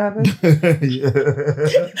happen? Yeah.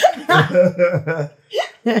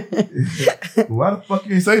 Why the fuck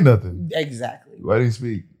you ain't say nothing? Exactly. Why didn't you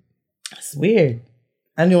speak? It's weird.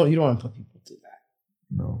 I know you don't want to put people through that.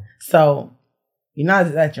 No. So you're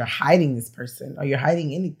not that you're hiding this person or you're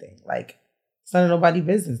hiding anything. Like, it's none of nobody's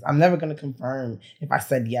business. I'm never gonna confirm if I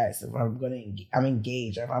said yes, if I'm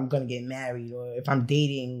engaged, or if I'm gonna get married, or if I'm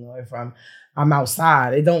dating, or if I'm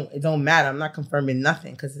outside. It don't matter. I'm not confirming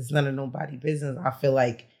nothing because it's none of nobody's business. I feel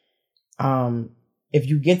like if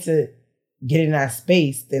you get in that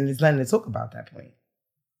space, then there's nothing to talk about at that point.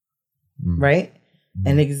 Right?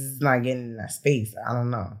 And niggas is not getting in that space. I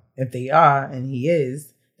don't know. If they are, and he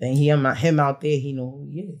is, then him out there, he know who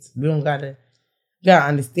he is. We don't gotta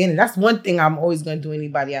understand it. That's one thing I'm always gonna do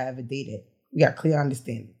anybody I ever dated. We got clear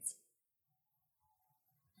understandings.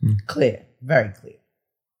 Clear. Very clear.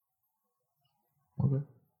 Okay.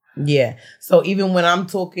 Yeah. So even when I'm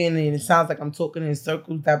talking and it sounds like I'm talking in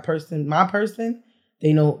circles, that person, my person,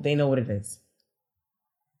 they know what it is.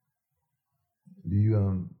 Do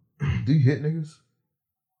you hit niggas?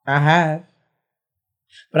 I have.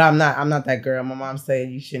 But I'm not that girl. My mom said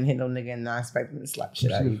you shouldn't hit no nigga and not expect him to slap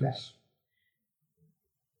shit out of you back.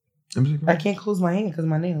 I can't close my hand because of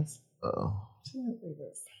my nails. Uh-oh.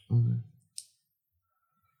 Okay.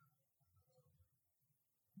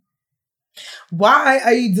 Why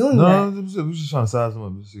are you doing that? No, we just trying to size him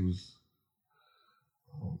up to see what's.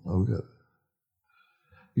 Oh, we got.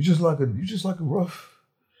 You just like a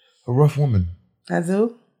rough woman. I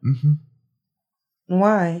do. Mm-hmm.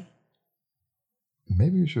 Why?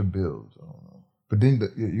 Maybe it's your build. I don't know. But then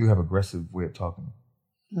you have aggressive way of talking.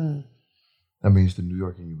 I mean, it's the New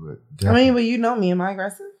York in you, but definitely. I mean, but you know me. Am I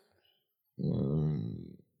aggressive?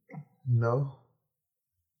 No.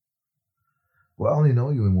 Well, I only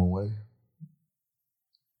know you in one way.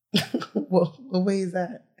 What way is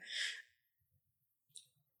that?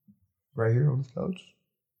 Right here on this couch.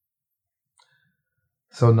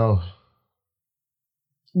 So no.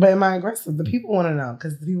 But am I aggressive? The people want to know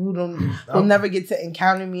because the people will never get to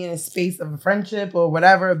encounter me in a space of a friendship or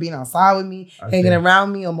whatever, being outside with me, hanging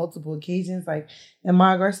around me on multiple occasions. Like, am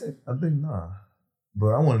I aggressive? I think nah.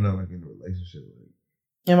 But I want to know, like, in a relationship, like,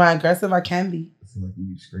 am I aggressive? I can be. It seems like you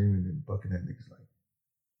be screaming and bucking at niggas like,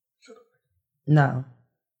 shut up. No.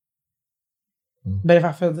 But if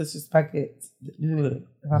I feel disrespected,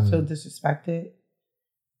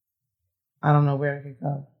 I don't know where I could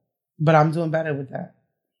go. But I'm doing better with that.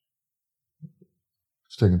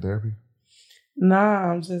 Just taking therapy?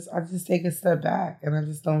 Nah, I just take a step back and I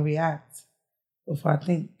just don't react before I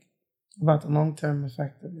think about the long-term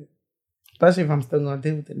effect of it. Especially if I'm still going to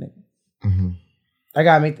deal with the nigga. Mm-hmm. I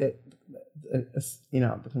got to make the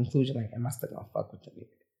conclusion, like, am I still going to fuck with the nigga?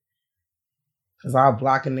 Because I'll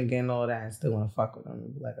block a nigga and all that and still want to fuck with him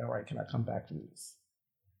and be like, all right, can I come back from this?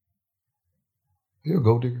 You a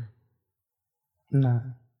gold digger? Nah.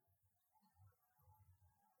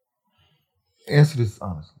 Answer this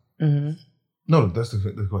honestly. Mm-hmm. No, that's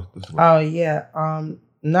the question. Oh, yeah.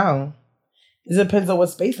 No. It depends on what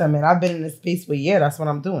space I'm in. I've been in a space where, yeah, that's what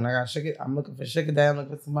I'm doing. I'm looking for sugar daddy. I'm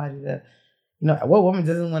looking for somebody to, what woman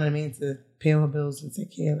doesn't want a man to pay her bills and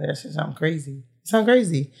take care of that? That shit sound crazy. It sound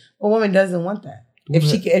crazy. What woman doesn't want that?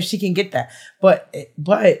 If she can get that. But a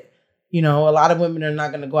lot of women are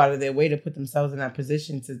not going to go out of their way to put themselves in that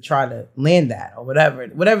position to try to land that or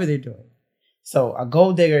whatever they're doing. So a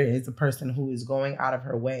gold digger is a person who is going out of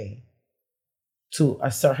her way to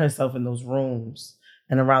assert herself in those rooms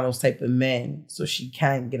and around those type of men so she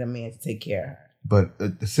can get a man to take care of her. But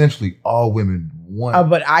essentially all women want...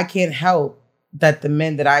 but I can't help that the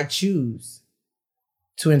men that I choose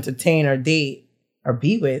to entertain or date or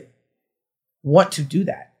be with want to do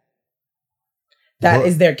that. That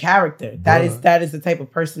is their character. That is the type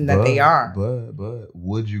of person that they are. But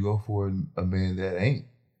would you go for a man that ain't?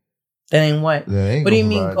 That ain't what? What do you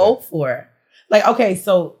mean go for? Like, okay,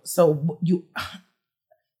 so you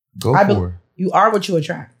go for. You are what you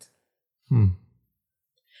attract.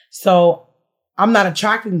 So I'm not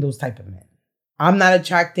attracting those type of men. I'm not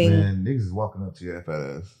attracting. Man, niggas is walking up to your fat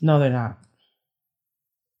ass. No, they're not.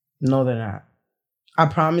 No, they're not. I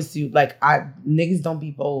promise you, like, niggas don't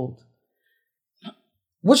be bold.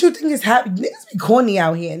 What you think is happening? Niggas be corny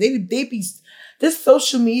out here, and they be. This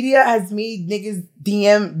social media has made niggas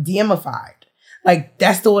DMified. Like,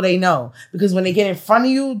 that's all they know. Because when they get in front of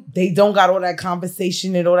you, they don't got all that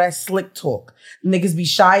conversation and all that slick talk. Niggas be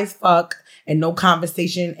shy as fuck and no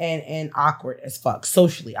conversation and awkward as fuck.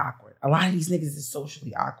 Socially awkward. A lot of these niggas is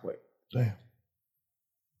socially awkward. Damn.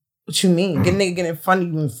 What you mean? Get a nigga get in front of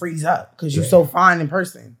you and freeze up because you're so fine in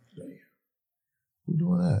person. Damn. Who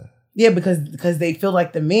doing that? Yeah, because they feel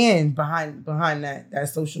like the man behind that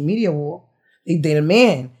social media wall. They the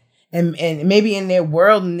man. And maybe in their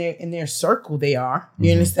world, in their circle, they are.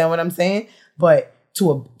 You understand what I'm saying? But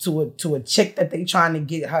to a chick that they trying to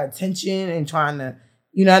get her attention and trying to,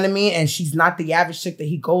 you know what I mean? And she's not the average chick that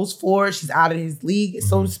he goes for. She's out of his league,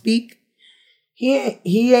 so to speak. He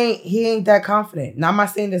ain't that confident. Now I'm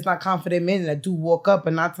not saying there's not confident men that do walk up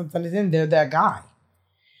and not sometimes they're that guy.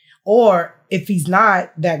 Or if he's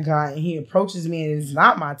not that guy and he approaches me and is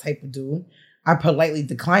not my type of dude, I politely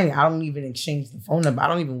decline it. I don't even exchange the phone number. I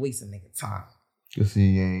don't even waste a nigga time. Because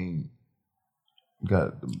he ain't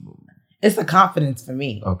got the... It's a confidence for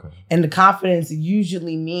me. Okay. And the confidence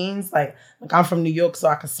usually means like I'm from New York, so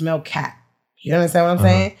I can smell cat. You understand what I'm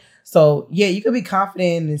saying? So yeah, you could be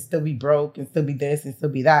confident and still be broke and still be this and still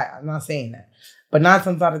be that. I'm not saying that. But 9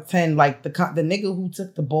 times out of 10, like the nigga who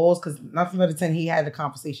took the balls, because 9 times out of 10, he had a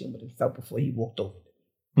conversation with himself before he walked over it.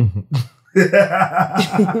 Look,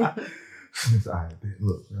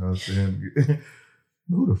 you know what I'm saying?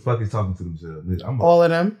 Who the fuck is talking to themselves? All of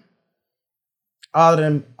them.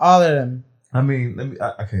 I mean,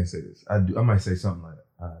 I can't say this. I might say something like,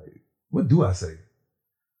 what do I say?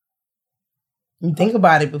 You think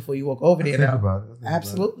about it before you walk over there. Think about it.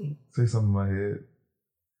 Absolutely. Say something in my head.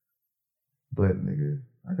 But nigga,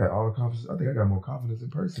 I got all the confidence. I think I got more confidence in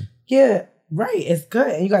person. Yeah, right. It's good.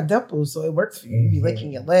 And you got dimples, so it works for you. You be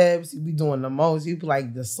licking your lips. You be doing the most. You be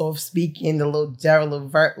like the soft speaking, the little Gerald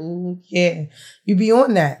Levert. Ooh, yeah. You be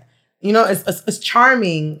on that. You know, it's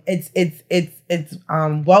charming. It's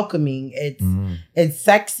welcoming. It's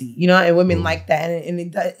sexy. You know, and women like that.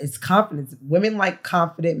 And it's confidence. Women like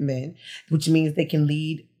confident men, which means they can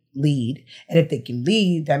lead. And if they can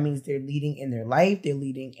lead, that means they're leading in their life, they're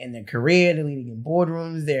leading in their career, they're leading in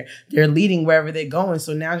boardrooms, they're leading wherever they're going.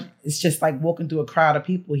 So now it's just like walking through a crowd of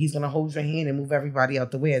people. He's gonna hold your hand and move everybody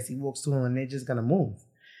out the way as he walks through them, and they're just gonna move.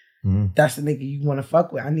 That's the nigga you want to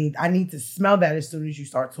fuck with. I need to smell that as soon as you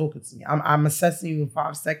start talking to me. I'm assessing you in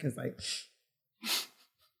 5 seconds, like,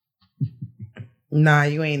 nah,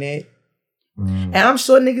 you ain't it. And I'm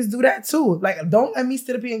sure niggas do that too. Like, don't let me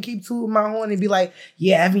sit up here and keep tooting my horn and be like,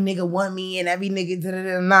 yeah, every nigga want me and every nigga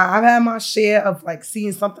da-da-da. Nah, I've had my share of like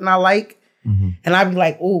seeing something I like and I'd be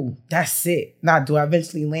like, oh, that's it. Now, do I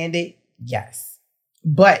eventually land it? Yes.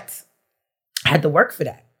 But I had to work for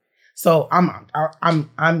that. So I'm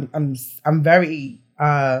very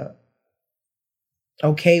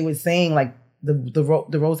okay with saying like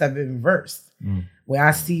the roles have been reversed. Where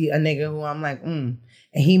I see a nigga who I'm like, and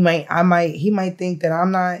he might think that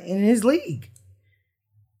I'm not in his league.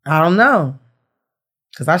 I don't know.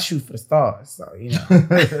 Cause I shoot for the stars, so you know.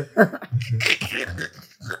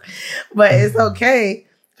 But it's okay,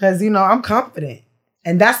 cause you know I'm confident,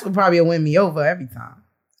 and that's what probably will win me over every time.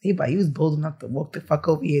 He was bold enough to walk the fuck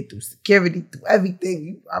over here through security, through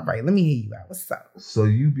everything. All right, let me hear you out. What's up? So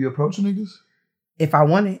you be approaching niggas? If I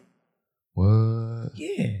want it. What?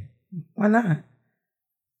 Yeah. Why not?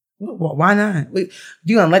 Why not?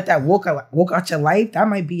 You gonna let that walk out your life? That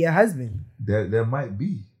might be your husband. That might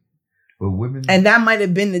be. But women, and that might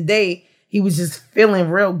have been the day he was just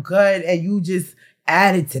feeling real good, and you just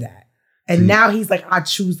added to that. And now he's like, I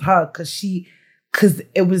choose her because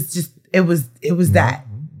it was that.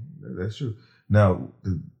 That's true. Now,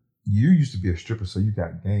 you used to be a stripper, so you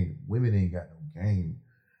got game. Women ain't got no game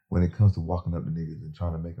when it comes to walking up to niggas and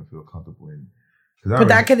trying to make them feel comfortable. But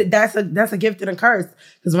that's a gift and a curse.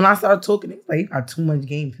 Because when I started talking, it's like, you got too much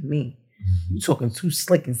game for me. You talking too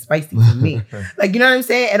slick and spicy for me. Like, you know what I'm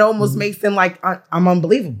saying? It almost makes them like, I'm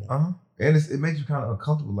unbelievable. And it makes you kind of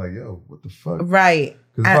uncomfortable. Like, yo, what the fuck? Right.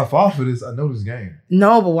 Because if I fall for this, I know this game.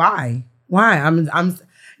 No, but why? Why?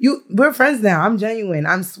 We're friends now. I'm genuine.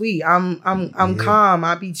 I'm sweet. I'm calm.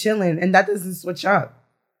 I be chilling. And that doesn't switch up.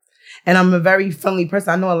 And I'm a very friendly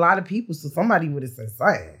person. I know a lot of people, so somebody would have said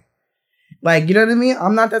something. Like, you know what I mean?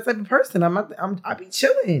 I'm not that type of person. I be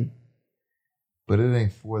chilling. But it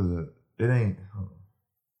ain't for the...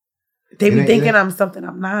 They be thinking I'm something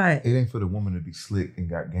I'm not. It ain't for the woman to be slick and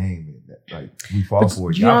got game. Like, we fall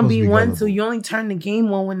for it. You don't be one to... You only turn the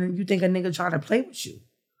game on when you think a nigga trying to play with you.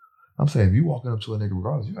 I'm saying, if you walking up to a nigga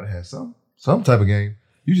regardless, you gotta have some type of game.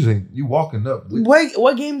 You just ain't... You walking up...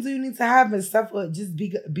 What games do you need to have and stuff? Or just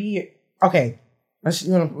be... Okay.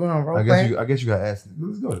 You want to role play? I guess you gotta ask.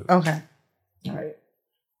 Let's go to it. Okay. All right.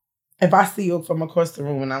 If I see you from across the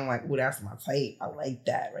room and I'm like, oh, that's my type. I like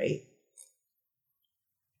that, right?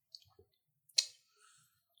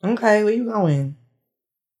 Okay, where you going?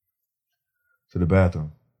 To the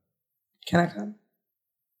bathroom. Can I come?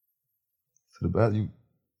 To the bathroom?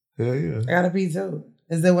 Hell yeah. I gotta pee too.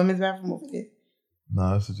 Is there a women's bathroom over there?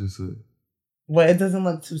 No, that's just it. Well, it doesn't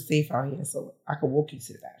look too safe out here, so I could walk you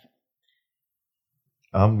to the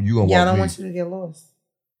bathroom. You gonna walk I don't me. want you to get lost.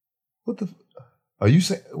 What the... Are you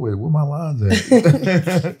saying... Wait, where my lines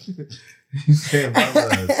at? You saying my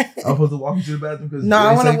lines. I'm supposed to walk you to the bathroom? Because no,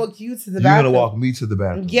 I want to walk you to the bathroom. You're going to walk me to the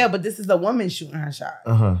bathroom. Yeah, but this is a woman shooting her shot.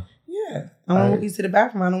 Yeah. I want to walk you to the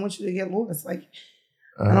bathroom. I don't want you to get lost. Like,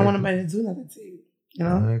 I don't want nobody to do nothing to you. You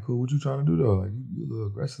know? All right, cool. What you trying to do, though? Like, you a little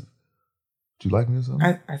aggressive. Do you like me or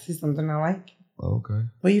something? I see something I like. Oh, okay.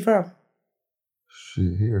 Where you from?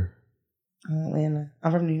 Shit, here. Atlanta.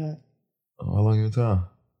 I'm from New York. Oh, how long you in town?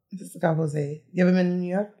 Just a couple of days. You ever been to New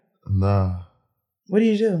York? Nah. What do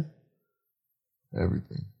you do?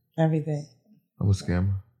 Everything. Everything. I'm a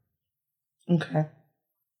scammer. Okay.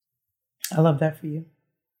 I love that for you.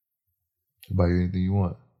 Buy you anything you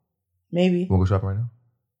want. Maybe. You want to go shopping right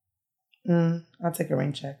now? I'll take a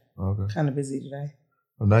rain check. Okay. Kind of busy today.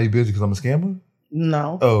 Oh, now you busy because I'm a scammer?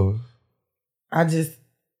 No. Oh. This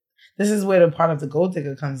is where the part of the gold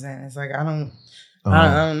digger comes in. It's like, I'm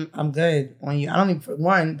good on you. I don't even, for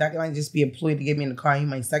one, that might just be a ploy to get me in the car. You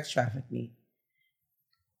might sex traffic me.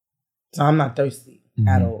 So I'm not thirsty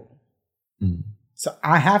at all. Mm-hmm. So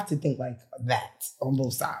I have to think like that on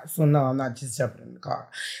both sides. So no, I'm not just jumping in the car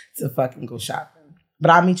to fucking go shopping.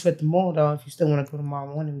 But I'll meet you at the mall though. If you still want to go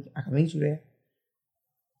tomorrow morning, I can meet you there.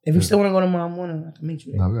 If you still want to go tomorrow morning, I can meet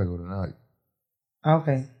you there. No, we gotta go tonight.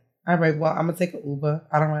 Okay. All right. Well, I'm gonna take an Uber.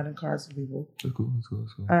 I don't ride in cars with people. That's cool.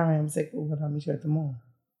 All right. I'm gonna take an Uber and I'll meet you at the mall.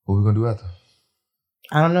 What are we gonna do after?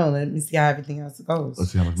 I don't know. Let me see how everything else goes.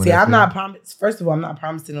 Let's see how much money. I'm not promised. First of all, I'm not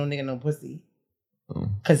promising no nigga no pussy.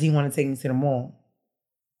 Because he want to take me to the mall.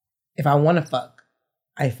 If I want to fuck,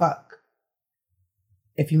 I fuck.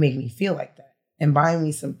 If you make me feel like that. And buying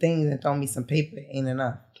me some things and throwing me some paper ain't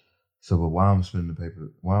enough. So, but why I'm spending the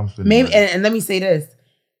paper? Why I'm spending maybe? And let me say this: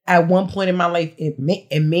 at one point in my life, it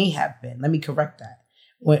may have been. Let me correct that.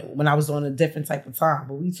 When I was on a different type of time,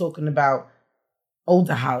 but we talking about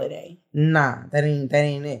older holiday. Nah, that ain't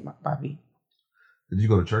it, my Bobby. Did you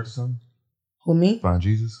go to church or something? Who, me? Find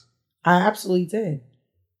Jesus? I absolutely did.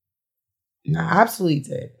 Yeah. I absolutely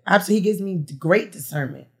did. Absolutely, he gives me great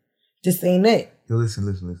discernment. Just ain't it. Yo,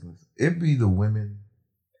 listen. It be the women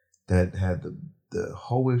that had the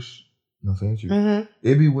hoish. No offense, you. Mm-hmm.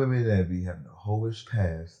 It be women that be having the hoish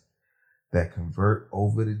past that convert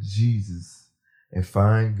over to Jesus and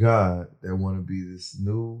find God that want to be this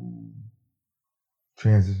new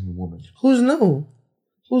transition woman. Who's new?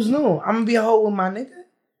 I'm gonna be a hoe with my nigga.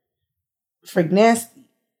 Freak nasty.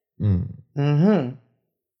 Mm-hmm.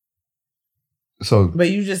 So, but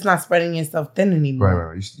you just not spreading yourself thin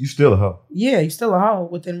anymore. Right. You still a hoe. Yeah, you still a hoe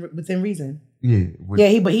within reason. Yeah.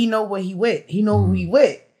 But he know what he with. He know who he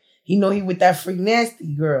with. He know he with that freak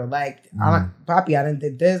nasty girl. Like, Poppy, I done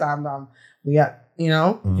did this. We got,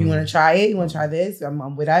 if you want to try it, you want to try this.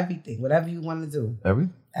 I'm with everything. Whatever you want to do.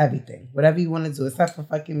 Everything. Whatever you want to do, except for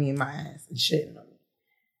fucking me in my ass and shitting on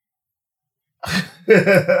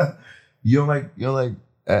me. You don't like.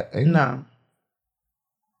 No.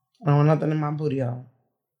 I don't want nothing in my booty hole.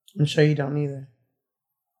 I'm sure you don't either.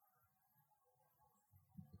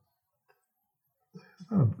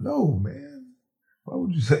 No, man. Why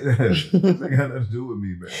would you say that? That got nothing to do with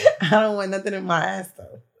me, man. I don't want nothing in my ass,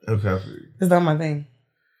 though. Okay. It's not my thing.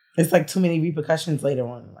 It's like too many repercussions later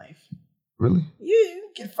on in life. Really? Yeah,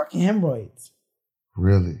 you get fucking hemorrhoids.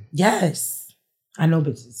 Really? Yes. I know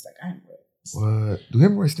bitches that got hemorrhoids. What? Do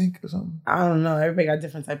hemorrhoids stink or something? I don't know. Everybody got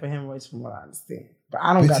different type of hemorrhoids from what I understand. But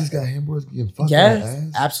I don't bitches got hemorrhoids getting fucked in the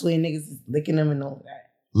ass? Absolutely. Niggas is licking them and all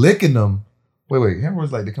that. Licking them? Wait.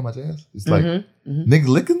 Hemorrhoids like they come out your ass? It's like niggas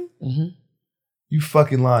licking? Mm-hmm. You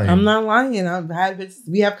fucking lying. I'm not lying. I've had bitches.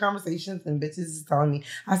 We have conversations and bitches is telling me.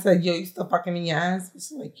 I said, yo, you still fucking in your ass?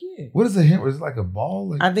 She's like, yeah. What is a hemorrhoid? Is it like a ball?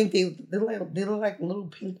 Like... I think they look like little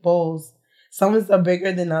pink balls. Some are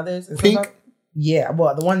bigger than others. Pink? Yeah.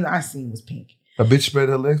 Well, the one that I seen was pink. A bitch spread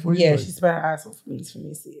her legs for you? Yeah, she spread her asshole for me to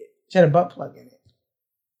see it. She had a butt plug in it.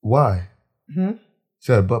 Why?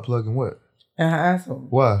 She had a butt plug in what? In her asshole.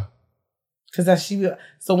 Why? Because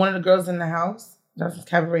so one of the girls in the house, that's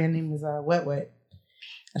cabaret, her name was Wet.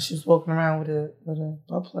 And she was walking around with a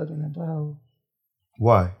butt plug in her butthole.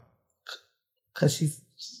 Why? Because she's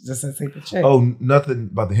just a type of chick. Oh, nothing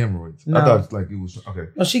about the hemorrhoids. No. I thought it was okay.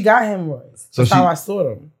 No, she got hemorrhoids. So that's how I saw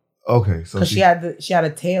them. Okay, so because she had a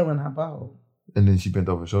tail in her butthole. And then she bent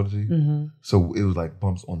over her shoulder to you? Mm-hmm. So it was like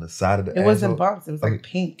bumps on the side of the asshole? It wasn't bumps. It was like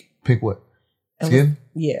pink. Pink what? Skin?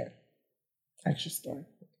 Yeah. Extra skin.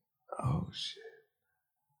 Oh, shit.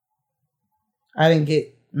 I didn't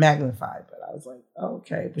get magnified, but I was like, oh,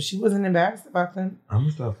 okay. But she wasn't embarrassed about them. I'm going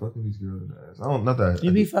to start fucking these girls in the ass. Not that.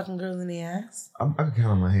 You be fucking girls in the ass? I can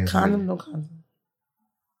count on my hands. Condom, no condom.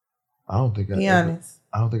 I don't think Be honest.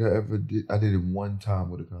 I don't think I ever did. I did it one time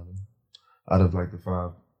with a condom. Out of like the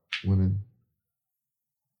 5 women.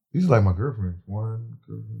 These are like my girlfriends. One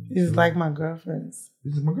girlfriend. These are like my girlfriends.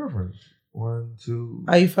 These are my girlfriends. 1, 2.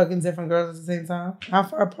 Are you fucking different girls at the same time? How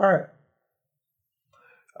far apart?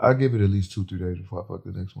 I give it at least 2-3 days before I fuck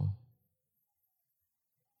the next one.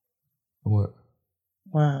 What?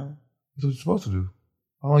 Wow. That's what you're supposed to do.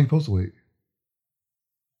 How long are you supposed to wait?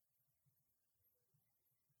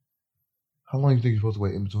 How long do you think you're supposed to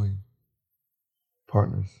wait in between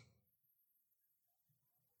partners?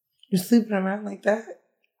 You're sleeping around like that?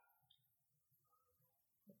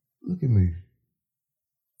 Look at me.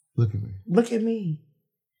 Look at me. Look at me.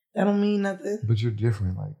 That don't mean nothing. But you're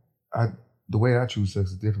different. Like the way I choose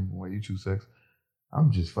sex is different from the way you choose sex.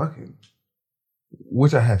 I'm just fucking.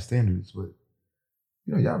 Which I have standards, but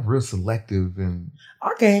you know, y'all real selective and.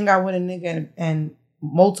 I can hang out with a nigga and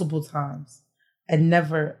multiple times and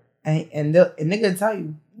never and nigga tell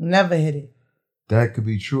you never hit it. That could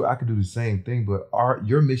be true. I could do the same thing, but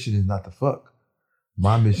your mission is not to fuck.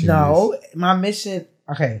 My mission my mission,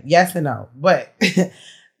 okay, yes and no. But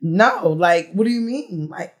no, like, what do you mean?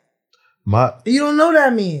 Like, you don't know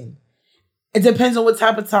that man. It depends on what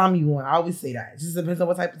type of time you want. I always say that. It just depends on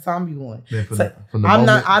what type of time you want.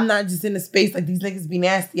 Man, I'm not just in a space like these niggas be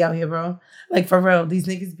nasty out here, bro. Like, for real, these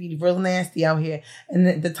niggas be real nasty out here.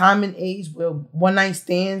 And the time and age where one night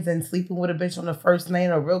stands and sleeping with a bitch on the first night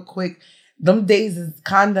or real quick, them days is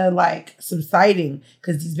kind of like subsiding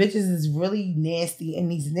because these bitches is really nasty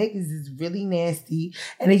and these niggas is really nasty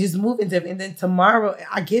and they just move into it. And then tomorrow,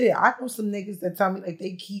 I get it. I know some niggas that tell me like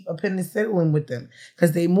they keep a penicillin with them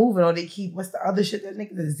because they moving, or they keep, what's the other shit that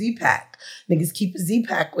niggas, a Z-Pack. Niggas keep a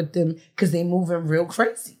Z-Pack with them because they moving real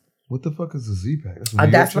crazy. What the fuck is a Z-Pack?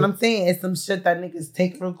 That's what I'm saying. It's some shit that niggas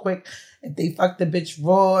take real quick if they fuck the bitch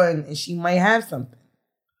raw and she might have something.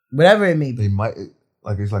 Whatever it may be. They might...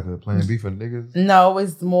 Like it's like a plan B for niggas? No,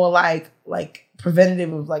 it's more like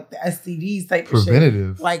preventative of like the STDs type of shit.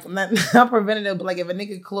 Preventative? Like not preventative, but like if a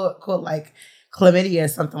nigga caught like chlamydia or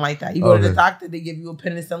something like that, you go to the doctor, they give you a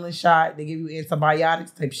penicillin shot, they give you antibiotics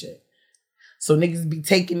type shit. So niggas be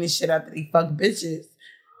taking this shit after they fuck bitches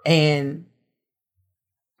and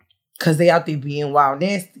cause they out there being wild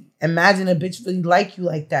nasty. Imagine a bitch really like you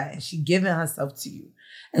like that and she giving herself to you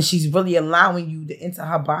and she's really allowing you to enter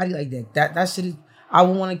her body like that. That shit is, I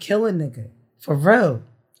would want to kill a nigga. For real.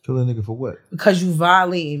 Kill a nigga for what? Because you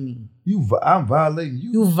violating me. I'm violating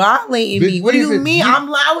you. You violating me. What do you mean? I'm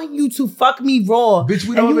allowing you to fuck me raw. Bitch,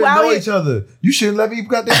 we don't even know each other. You shouldn't let me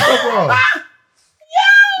got that fuck raw.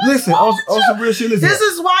 Listen, on some real shit, listen. This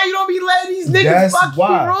is why you don't be letting these niggas fuck you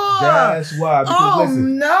raw. That's why. Because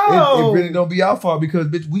listen, no. It really don't be our fault because,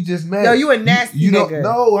 bitch, we just met. Yo, you a nasty nigga.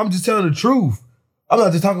 No, I'm just telling the truth. I'm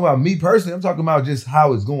not just talking about me personally. I'm talking about just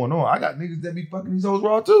how it's going on. I got niggas that be fucking these hoes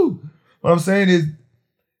raw too. What I'm saying is,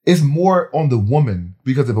 it's more on the woman.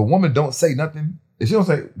 Because if a woman don't say nothing, if she don't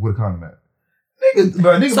say, where the condom at?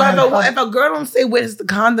 Niggas, so if a girl don't say, where's the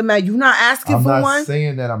condom at, you not asking for one? I'm not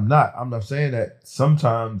saying that I'm not. I'm not saying that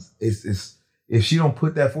sometimes it's if she don't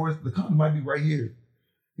put that forth, the condom might be right here.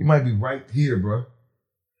 It might be right here, bro.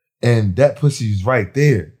 And that pussy is right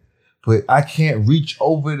there. But I can't reach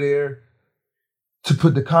over there to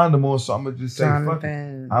put the condom on, so I'm gonna just say fuck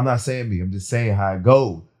it. I'm not saying me. I'm just saying how it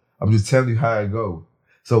goes. I'm just telling you how it goes.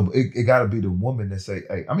 So it gotta be the woman that say,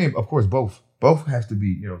 hey, I mean, of course, both have to be,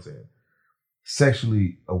 you know what I'm saying,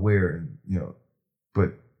 sexually aware and, you know,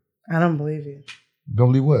 but I don't believe you. Don't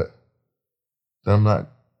believe what? That I'm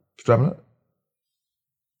not strapping up?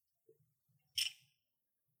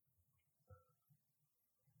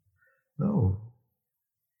 No.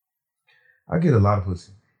 I get a lot of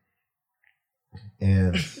pussy.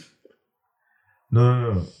 And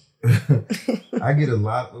no. I get a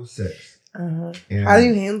lot of sex. Uh-huh. How do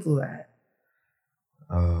you handle that?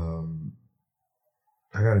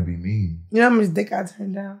 I gotta be mean. You know how much dick I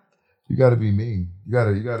turned down? You gotta be mean. You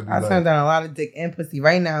gotta be. I turned down a lot of dick and pussy.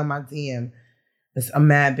 Right now in my DM, there's a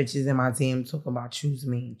mad bitches in my DM talking about choose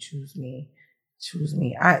me.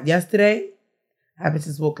 Yesterday, I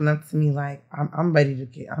bitches walking up to me like I'm ready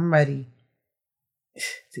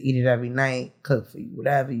to eat it every night, cook for you,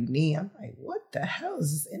 whatever you need. I'm like, what the hell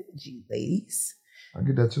is this energy, ladies? I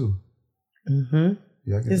get that too. Mm-hmm.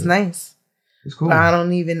 Yeah, I get it's that. Nice. It's cool. But I don't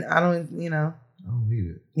need it. I don't need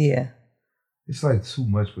it. Yeah. It's like too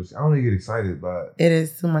much pussy. I don't even get excited by it. It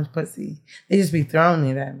is too much pussy. They just be throwing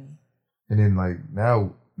it at me. And then like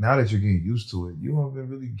now that you're getting used to it, you don't even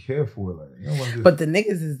really care for it. Like, you don't want to But the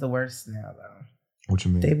niggas is the worst now though. What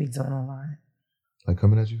you mean? They be doing a lot. Like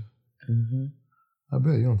coming at you? Mm-hmm. I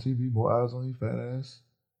bet you on TV, boy, eyes on you, fat ass.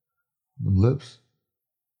 Them lips.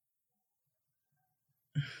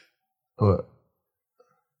 What?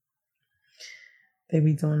 They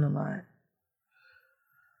be doing a lot.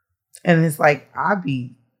 And it's like, I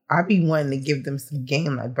be wanting to give them some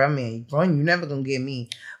game. Like, bro, you're never gonna get me.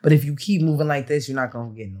 But if you keep moving like this, you're not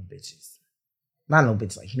gonna get no bitches. Not no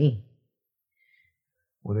bitch like me.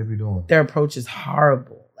 What they be doing? Their approach is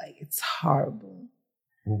horrible. Like, it's horrible.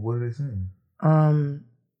 Well, what are they saying?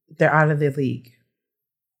 They're out of their league.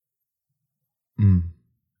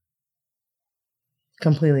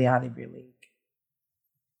 Completely out of your league.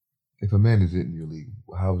 If a man is in your league,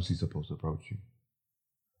 how is he supposed to approach you?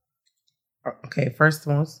 Okay, first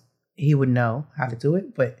of all, he would know how to do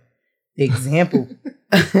it. But the example,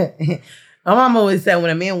 my mama always said, when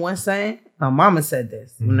a man wants something, my mama said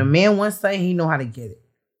this, when a man wants something, he know how to get it.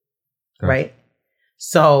 Okay. Right?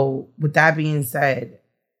 So with that being said,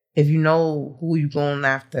 if you know who you're going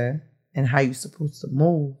after and how you're supposed to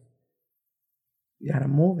move, you gotta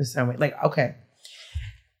move in some way. Like, okay,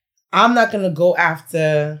 I'm not gonna go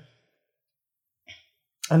after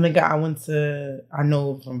a nigga I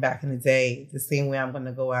know from back in the day, the same way I'm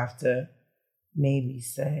gonna go after maybe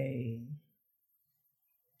say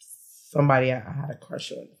somebody I had a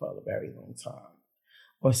crush on for a very long time,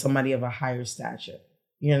 or somebody of a higher stature.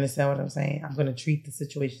 You understand what I'm saying? I'm gonna treat the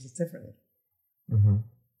situations differently. Mm-hmm.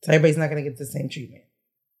 So everybody's not gonna get the same treatment.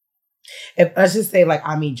 If let's just say like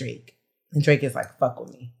I meet Drake, and Drake is like, fuck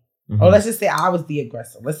with me. Mm-hmm. Or let's just say I was the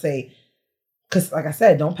aggressor. Let's say, because like I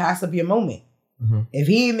said, don't pass up your moment. Mm-hmm. If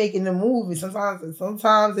he ain't making the move,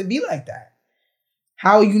 sometimes it be like that.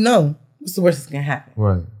 How will you know? What's the worst that's gonna happen?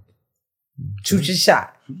 Right. Shoot your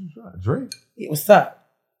shot. Drake. Yeah, what's up?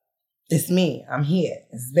 It's me. I'm here.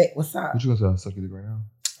 It's Vic. What's up? What you gonna say? I'll suck your dick right now?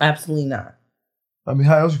 Absolutely not. I mean,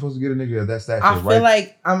 how else you supposed to get a nigga of that stature? I feel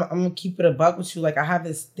like I'm gonna keep it a buck with you. Like I have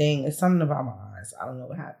this thing. It's something about my eyes. I don't know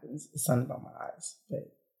what happens. It's something about my eyes,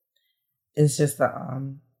 but it's just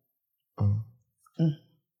a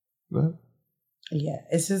What? Yeah,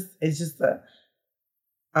 it's just a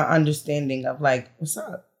understanding of like, what's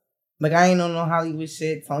up? Like I ain't on no Hollywood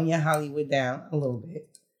shit. Tone your Hollywood down a little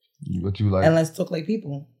bit. What you like? And let's talk like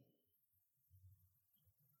people.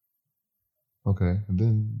 Okay,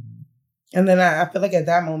 and then I feel like at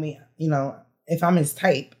that moment, you know, if I'm his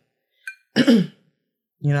type, you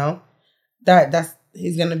know, that's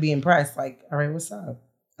he's gonna be impressed. Like, all right, what's up?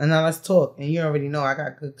 And now let's talk. And you already know I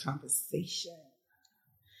got good conversation.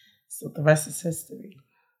 So the rest is history.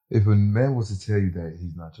 If a man was to tell you that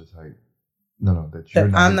he's not your type,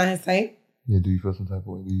 I'm not his type. Yeah, do you feel some type of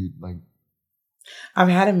way? Do you like? I've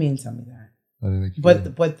had a man tell me that. How did it make you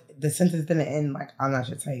feel? But the sentence didn't end like I'm not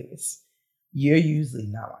your type. It's you're usually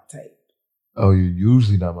not my type. Oh, you're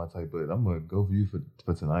usually not my type, but I'm gonna go for you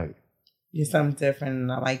for tonight. You're something different,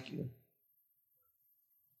 and I like you.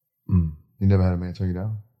 You never had a man turn you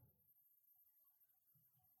down?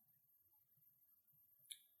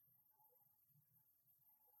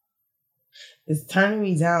 It's turning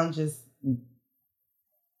me down just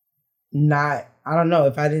not, I don't know.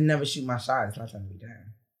 If I didn't never shoot my shot, it's not turning me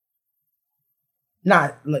down.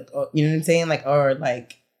 Not like, you know what I'm saying? Like, or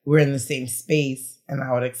like we're in the same space and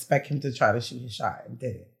I would expect him to try to shoot his shot and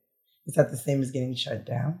did it. Is that the same as getting shut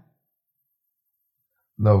down?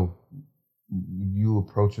 No. You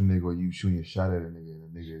approach a nigga or you shooting a shot at a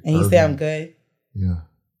nigga. And you say I'm good? Yeah.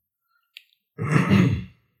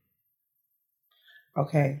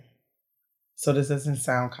 Okay. So this doesn't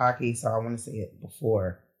sound cocky, so I want to say it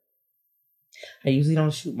before. I usually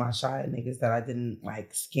don't shoot my shot at niggas that I didn't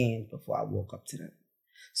like scan before I woke up to them.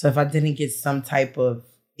 So if I didn't get some type of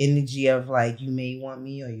energy of like, you may want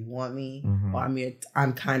me or you want me, or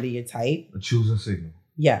I'm kind of your type. A choosing signal.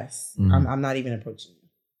 Yes. Mm-hmm. I'm not even approaching you.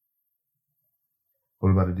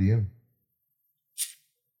 What about a DM?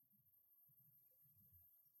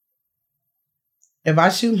 If I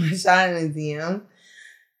shoot my shot in a DM,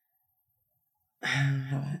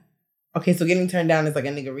 okay, so getting turned down is like a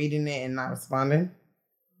nigga reading it and not responding?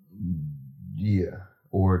 Yeah.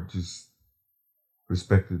 Or just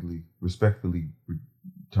respectfully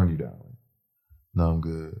turn you down. No, I'm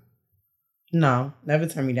good. No, never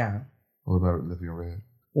turn me down. What about left your red?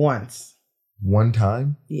 Once. One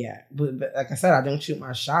time? Yeah. But like I said, I don't shoot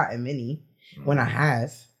my shot at many when I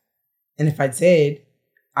have. And if I did,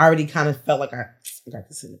 I already kind of felt like I got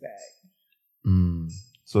this in the bag.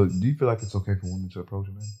 So do you feel like it's okay for women to approach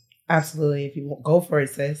a man? Absolutely. If you want, go for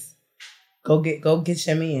it, sis. Go get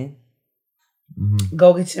your man. Mm-hmm.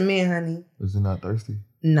 Go get your man, honey. Is it not thirsty?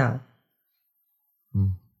 No.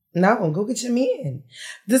 No, go get your man.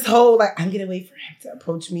 This whole like I'm gonna wait for him to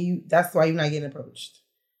approach me. That's why you're not getting approached.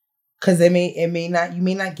 Cause you may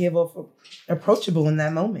not give up approachable in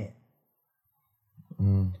that moment.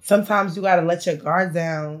 Sometimes you gotta let your guard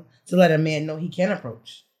down to let a man know he can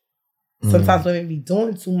approach. Sometimes women be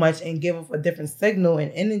doing too much and give off a different signal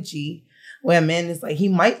and energy where a man is like, he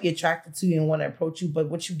might be attracted to you and want to approach you, but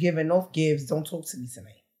what you giving off gives, don't talk to me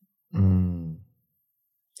tonight.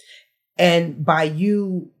 And by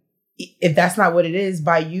you, if that's not what it is,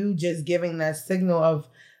 by you just giving that signal of,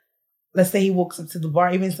 let's say he walks up to the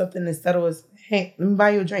bar, even something as subtle as, hey, let me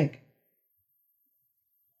buy you a drink.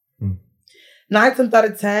 9 times out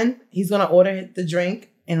of 10, he's going to order the drink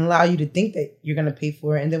and allow you to think that you're going to pay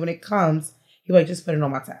for it. And then when it comes, he'll like, just put it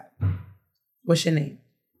on my tab. What's your name?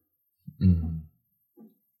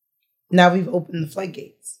 Now we've opened the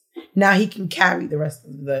floodgates. Now he can carry the rest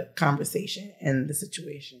of the conversation and the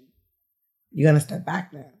situation. You're going to step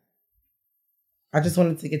back now. I just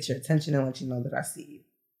wanted to get your attention and let you know that I see you.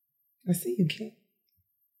 I see you, King.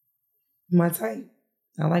 You're my type.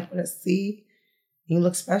 I like what I see. You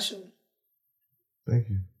look special. Thank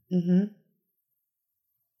you. Mm-hmm.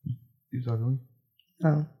 You talking to me?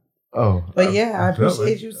 No. Oh. But I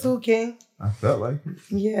appreciate you too, King. I felt like it.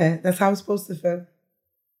 Yeah, that's how it's supposed to feel.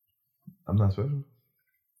 I'm not special.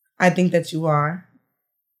 I think that you are.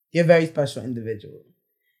 You're a very special individual.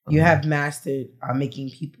 You have mastered making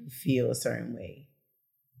people feel a certain way.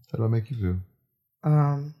 How do I make you feel?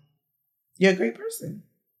 You're a great person.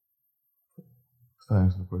 Let's not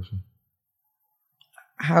answer the question.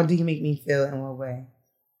 How do you make me feel in what way?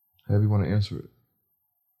 However you want to answer it.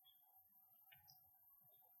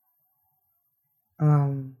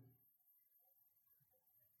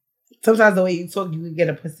 Sometimes the way you talk, you can get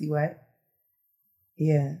a pussy wet.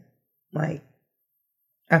 Yeah. Like,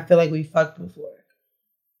 I feel like we fucked before.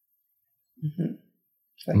 Mm-hmm.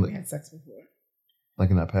 Like we had sex before. Like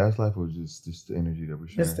in our past life, or just the energy that we're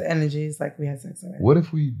sharing? Just the energy. It's like we had sex already. What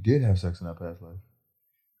if we did have sex in our past life?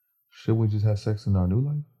 Should we just have sex in our new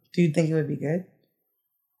life? Do you think it would be good?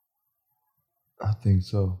 I think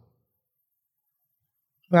so.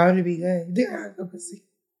 Why would it be good? You think I have a pussy?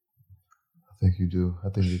 I think you do. I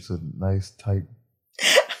think it's a nice, tight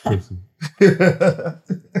pussy.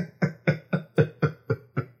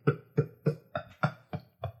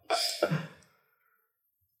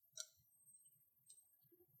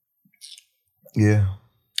 Yeah.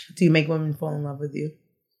 Do you make women fall in love with you?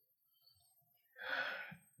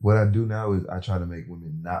 What I do now is I try to make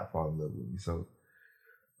women not fall in love with me. So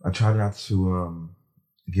I try not to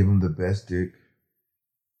give them the best dick.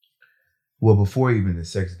 Well, before even the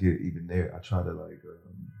sex get even there, I try to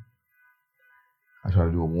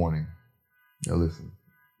do a warning. Now listen,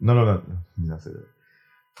 no, let me not say that.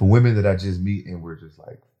 For women that I just meet and we're just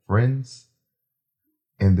like friends,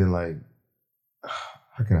 and then like,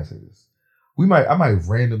 how can I say this? I might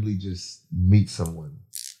randomly just meet someone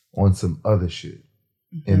on some other shit.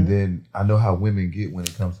 Mm-hmm. And then I know how women get when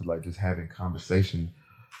it comes to like just having conversation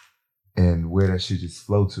and where that shit just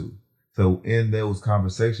flow to. So in those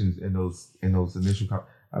conversations, in those initial,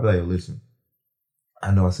 I'd be like, listen,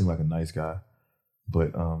 I know I seem like a nice guy,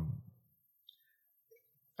 but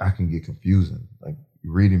I can get confusing. Like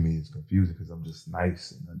reading me is confusing because I'm just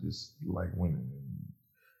nice and I just like women and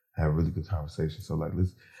have a really good conversation. So like,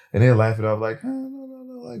 let's, and they'll laugh it off like,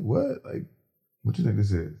 no, like what? Like, what you think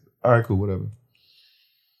this is? All right, cool, whatever.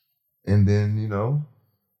 And then,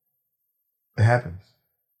 it happens.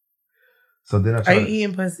 So then I try. Are you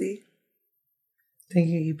eating pussy? Think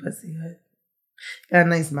you eat pussy good? Got a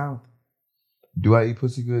nice mouth. Do I eat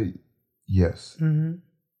pussy good? Yes. Mm-hmm.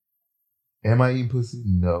 Am I eating pussy?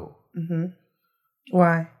 No. Mm-hmm.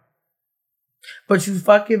 Why? But you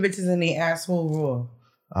fucking bitches in the asshole raw.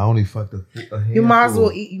 I only fucked a handful. You might as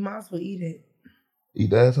well eat. You might as well eat it. Eat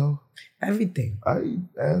the asshole? Everything. I eat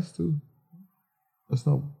ass too. That's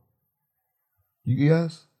no. You eat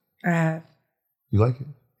ass? I have. You like it?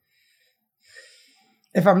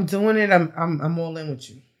 If I'm doing it, I'm all in with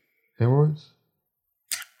you. Hemorrhoids?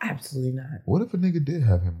 Absolutely not. What if a nigga did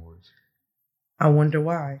have hemorrhoids? I wonder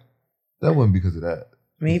why. That wasn't because of that.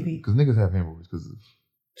 Maybe. Because niggas have hemorrhoids because of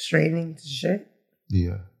straining to shit?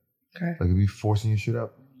 Yeah. Okay. Like if you forcing your shit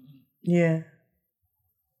out? Yeah.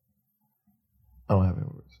 I don't have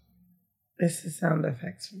hemorrhoids. This is sound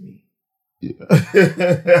effects for me. Yeah.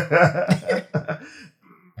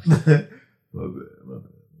 Love it.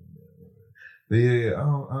 But yeah, I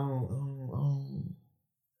don't.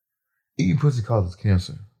 Eating pussy causes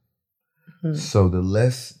cancer. Mm-hmm. So the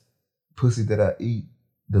less pussy that I eat,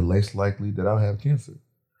 the less likely that I'll have cancer.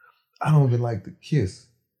 I don't even like to kiss,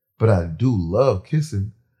 but I do love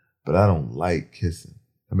kissing, but I don't like kissing.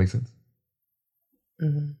 That makes sense?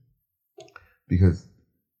 Mm-hmm. Because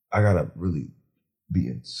I gotta really be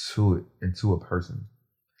into a person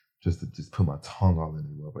just to put my tongue all in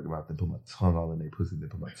their motherfucking mouth, then put my tongue all in their pussy, then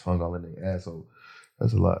put my tongue all in their asshole.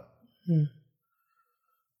 That's a lot. Mm.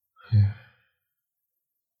 Yeah.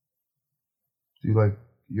 Do you like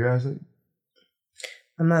your ass ate?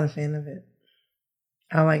 I'm not a fan of it.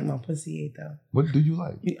 I like my pussy ate though. What do you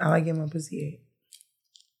like? I like getting my pussy ate.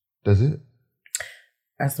 That's it?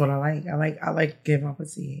 That's what I like. I like getting my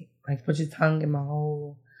pussy ate. Like put your tongue in my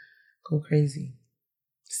hole, go crazy.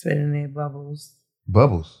 Spit in there, bubbles.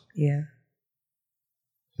 Bubbles? Yeah.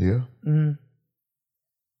 Yeah? Mm-hmm.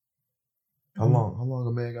 How long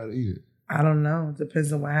a man gotta eat it? I don't know. It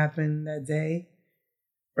depends on what happened that day.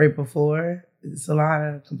 Right before. It's a lot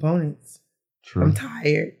of components. True. I'm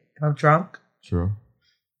tired. If I'm drunk. True.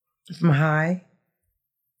 If I'm high.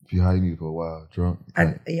 If you're high, you need it for a while. Drunk.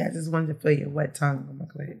 I just wanted to feel your wet tongue on my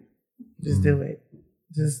clit. Just do it.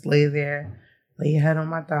 Just lay there. Lay your head on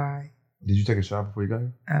my thigh. Did you take a shower before you got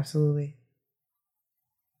here? Absolutely.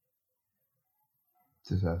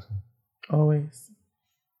 Just asking. Always.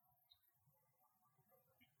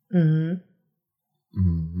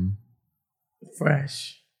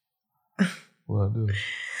 Fresh. What I do?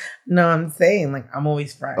 No, I'm saying like I'm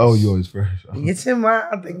always fresh. Oh, you always fresh. Get your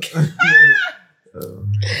mouth.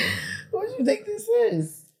 What do you think this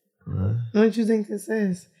is? What do you think this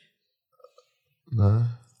is? Nah.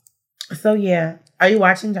 So yeah, are you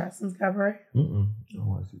watching Johnson's Cabaret? I don't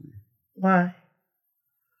watch TV. Why?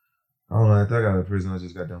 I don't know. After I got out of prison, I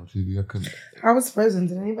just got done with TV. I couldn't. How was prison?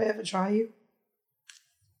 Did anybody ever try you?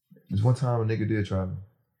 There's one time a nigga did try me.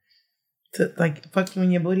 To like fuck you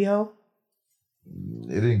in your booty hole?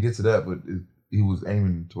 It didn't get to that, but he was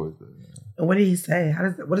aiming towards that. Yeah. And what did he say?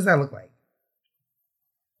 What does that look like?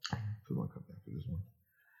 I want to come back for this one.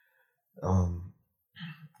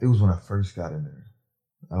 It was when I first got in there.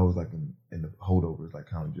 I was like in the holdovers, like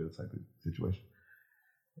county jail type of situation.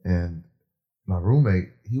 And my roommate,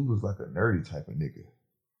 he was like a nerdy type of nigga.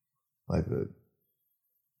 Like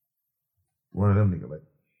one of them niggas, like,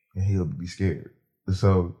 and he'll be scared.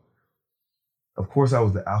 So, of course, I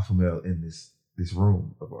was the alpha male in this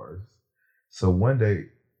room of ours. So one day,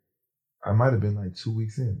 I might have been like 2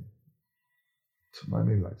 weeks in.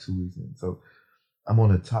 Maybe like 2 weeks in. So I'm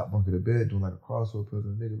on the top bunk of the bed doing like a crossword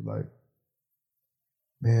puzzle. And the nigga was like,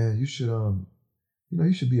 man, you should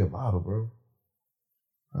you should be a model, bro.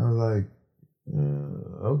 I was like,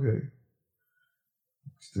 okay.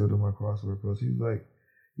 Still doing my crossword puzzle. He was like,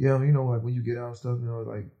 yeah, like when you get out and stuff,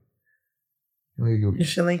 like, you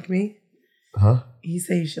should link me? Huh? He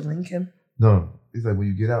said you should link him? No. He's like, when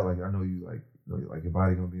you get out, like, I know you, like, like your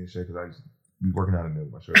body gonna be in shape because I used to be working out in there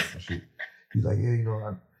with my shirt and shit. He's like, yeah, you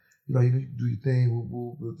do your thing.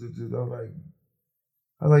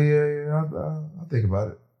 I was like, yeah, I'll think about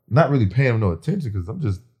it. Not really paying him no attention because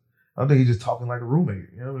I think he's just talking like a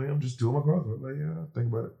roommate. You know what I mean? I'm just doing my crossword. Like, yeah, I'll think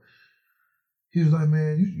about it. He was like,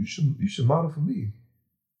 man, you should model for me.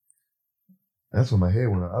 That's when my head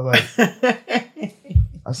went out. I was like,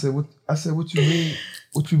 I said, what you mean?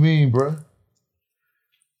 What you mean, bro?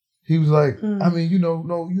 He was like, I mean,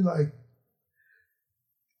 no, you like,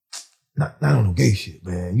 not on no gay shit,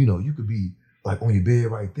 man. You could be like on your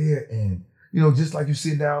bed right there and, just like you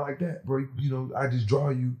sitting down like that, bro. I just draw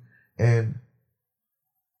you. And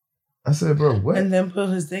I said, bro, what? And then pull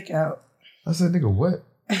his dick out. I said, nigga, what?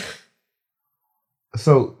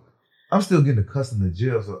 So I'm still getting accustomed to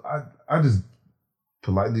jail. So I just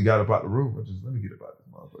politely got up out the room. Let me get up out this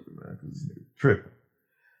motherfucker, man, because this nigga tripping.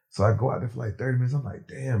 So I go out there for like 30 minutes. I'm like,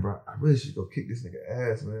 damn, bro, I really should go kick this nigga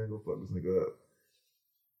ass, man. Go fuck this nigga up.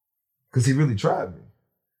 Because he really tried me.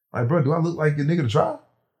 Like, bro, do I look like a nigga to try?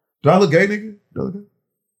 Do I look gay, nigga? Do I look gay?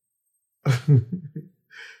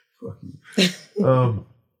 Fuck you.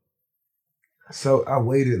 So I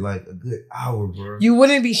waited like a good hour, bro. You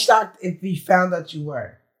wouldn't be shocked if we found out you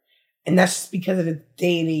were. And that's just because of the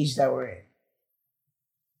day and age that we're in.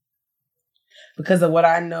 Because of what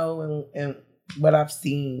I know and what I've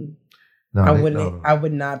seen. No, I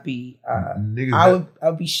would not be I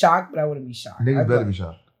would be shocked, but I wouldn't be shocked. Niggas better be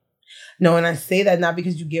shocked. No, and I say that not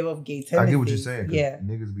because you give up gay tendencies. I get what you're saying. Yeah.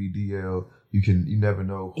 Niggas be DL. You never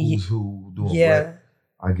know who's who doing what.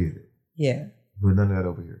 I get it. Yeah. But none of that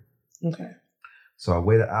over here. Okay. So I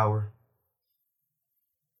wait an hour.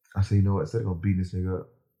 I say, you know what? Instead of gonna beat this nigga up,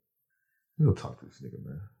 we gonna talk to this nigga,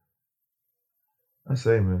 man. I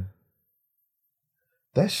say, man,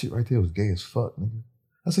 that shit right there was gay as fuck, nigga.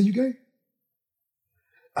 I said, you gay?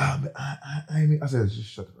 Man, I mean, I said,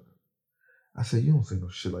 just shut the fuck up. I said, you don't say no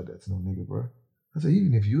shit like that to no nigga, bro. I said,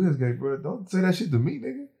 even if you is gay, bro, don't say that shit to me,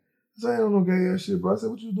 nigga. I said, I don't know gay ass shit, bro. I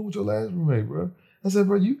said, what you doing with your last roommate, bro? I said,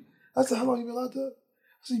 bro, I said, how long you been locked up?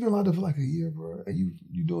 I said, you been locked up for like a year, bro. And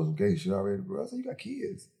you doing some gay shit already, bro. I said, you got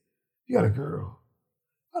kids. You got a girl.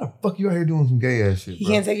 How the fuck you out here doing some gay ass shit, bro? He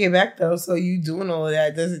can't take it back, though. So you doing all of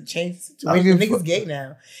that doesn't change the situation. The nigga's gay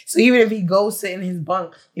now. So even if he goes sit in his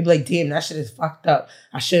bunk, he'd be like, damn, that shit is fucked up.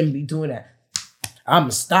 I shouldn't be doing that. I'm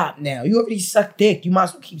going to stop now. You already suck dick. You might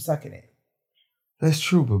as well keep sucking it. That's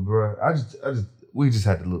true, but bro, we just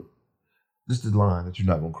had to look. This is the line that you're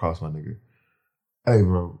not going to cross, my nigga. Hey,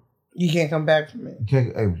 bro. You can't come back from it.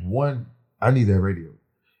 Hey, one, I need that radio.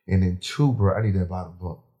 And then two, bro, I need that bottom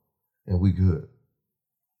bunk. And we good.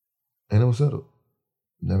 And it was settled.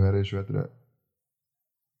 Never had an issue after that.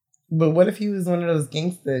 But what if he was one of those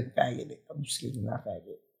gangster faggot? Excuse me, not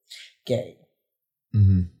faggot. Gay.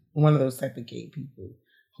 Mm-hmm. One of those type of gay people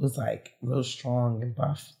was like real strong and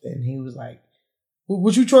buff. And he was like,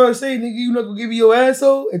 what you trying to say, nigga? You not gonna give me your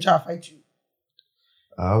asshole and try to fight you?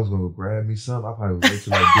 I was gonna grab me something. I probably would wait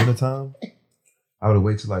till like dinner time. I would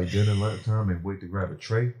wait till like dinner, lunchtime, and wait to grab a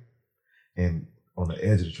tray. And on the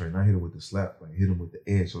edge of the tray, not hit him with the slap, like hit him with the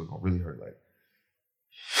edge so it's gonna really hurt. Like,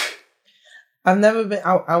 I've never been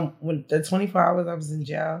out when the 24 hours I was in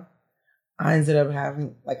jail. I ended up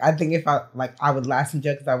having, like, I think if I would last in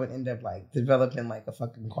jail because I would end up, like, developing, like, a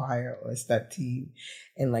fucking choir or a step team.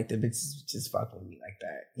 And, like, the bitches would just fuck with me like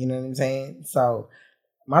that. You know what I'm saying? So,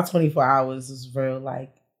 my 24 hours was real,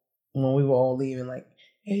 like, when we were all leaving, like,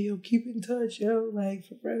 hey, yo, keep in touch, yo. Like,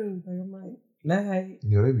 for real. Like, I'm like, night.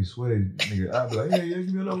 Yo, they be sweaty, nigga. I'd be like, hey,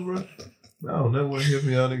 give me a number, bro. I don't never want to hear from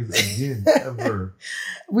y'all niggas again, ever.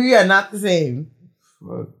 We are not the same.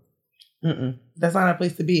 Fuck. That's not a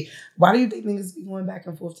place to be. Why do you think niggas be going back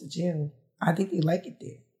and forth to jail? I think they like it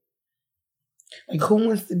there. Like, who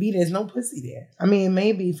wants to be there? There's no pussy there. I mean,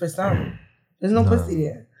 maybe for some. There's no pussy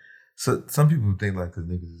there. So some people think like because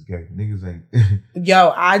niggas is gay. Niggas ain't.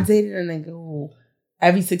 Yo, I dated a nigga who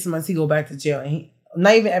every 6 months he go back to jail. And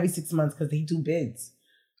not even every 6 months because he do bids.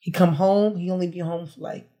 He come home. He only be home for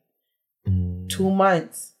like 2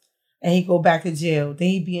 months. And he go back to jail. Then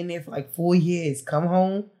he be in there for like 4 years. Come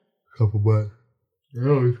home. Couple bucks.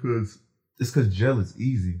 No, it's because jail is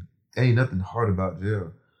easy. Ain't nothing hard about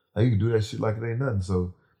jail. Like, you can do that shit like it ain't nothing.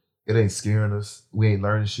 So it ain't scaring us. We ain't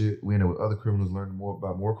learning shit. We ain't there with other criminals learning more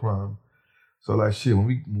about more crime. So like shit,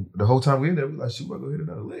 when the whole time we in there, we like shit, we're gonna hit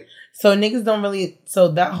another lick. So niggas don't really. So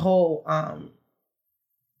that whole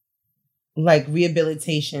like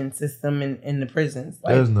rehabilitation system in the prisons,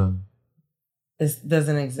 like, there's none. It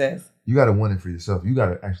doesn't exist. You gotta want it for yourself. You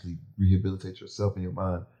gotta actually rehabilitate yourself in your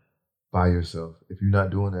mind by yourself. If you're not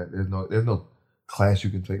doing that, there's no class you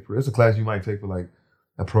can take for it. It's a class you might take for like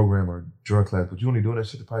a program or a drug class, but you only doing that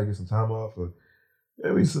shit to probably get some time off or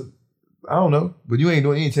maybe some, I don't know. But you ain't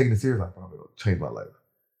taking it serious like, I'm gonna change my life.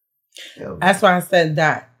 That's why I said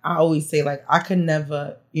that. I always say like I could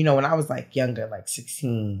never, when I was like younger, like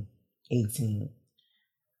 16, 18,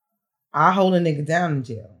 I hold a nigga down in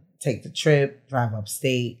jail. Take the trip, drive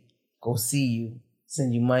upstate, go see you,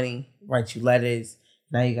 send you money, write you letters.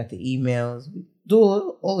 Now you got the emails. Do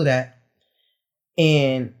all of that.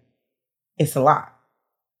 And it's a lot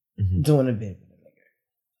doing a bit with a nigga.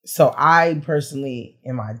 So I personally,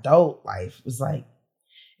 in my adult life, was like,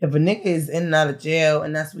 if a nigga is in and out of jail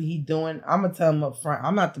and that's what he doing, I'm going to tell him up front,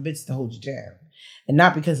 I'm not the bitch to hold you down. And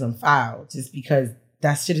not because I'm foul, just because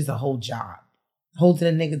that shit is a whole job. Holding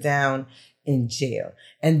a nigga down in jail.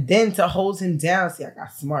 And then to hold him down, see, I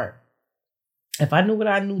got smart. If I knew what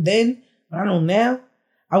I knew then, what I know now,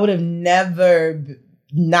 I would have never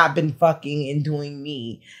not been fucking and doing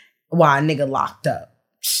me while a nigga locked up.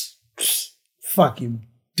 Fucking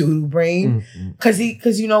doodle brain. Cause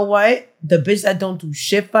you know what? The bitch that don't do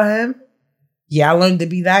shit for him, I learned to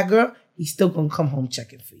be that girl, he's still gonna come home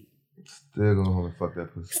checking for you. Still gonna home and fuck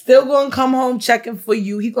that pussy. Still gonna come home checking for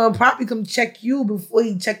you. He gonna probably come check you before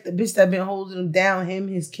he check the bitch that been holding him down, him,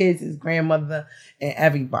 his kids, his grandmother, and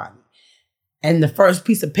everybody. And the first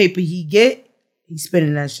piece of paper he get, he's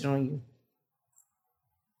spending that shit on you.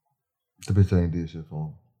 The bitch ain't did shit for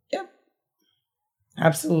him. Yep.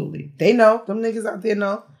 Absolutely. They know. Them niggas out there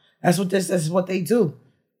know. That's what they do.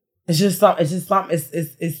 It's just something.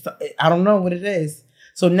 I don't know what it is.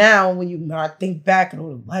 So now when I think back and all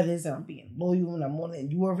the letters and I'm being loyal and I'm on it,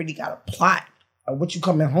 and you already got a plot of what you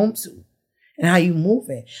coming home to and how you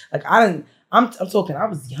moving. Like I'm talking, I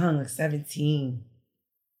was young, like 17.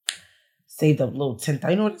 Saved up a little $10,000.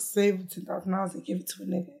 You know what it saved? $10,000 and give it to a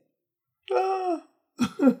nigga.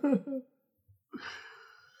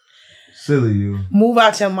 Silly you. Move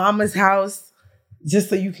out your mama's house just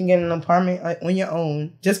so you can get an apartment on your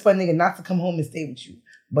own. Just for a nigga not to come home and stay with you.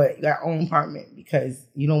 But you got your own apartment because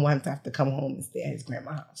you don't want him to have to come home and stay at his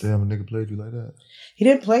grandma's house. Damn, a nigga played you like that. He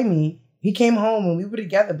didn't play me. He came home and we were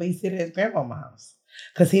together, but he stayed at his grandma's house.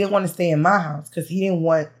 Because he didn't want to stay in my house. Because he didn't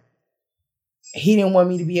want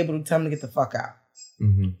me to be able to tell him to get the fuck out.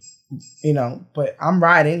 But I'm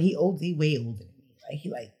riding. He way older than me. Like,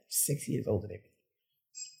 he 6 years older than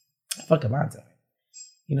me. Fuck am I doing?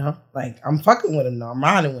 Like, I'm fucking with him now. I'm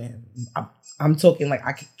riding with him. I'm talking like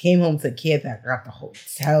I came home to a kid that got the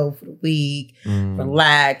hotel for the week,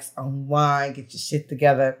 relax, unwind, get your shit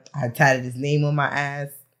together. I had tatted his name on my ass.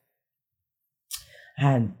 I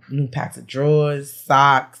had new packs of drawers,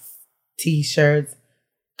 socks, t-shirts,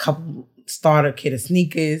 couple starter kit of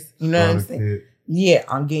sneakers. You know what I'm saying? Yeah,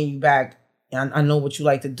 I'm getting you back. I know what you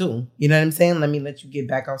like to do. You know what I'm saying? Let you get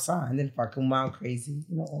back outside and then fucking wild crazy.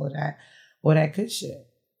 All of that good shit.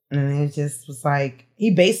 And it just was like,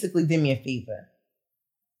 he basically did me a favor.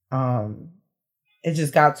 It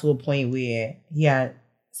just got to a point where he had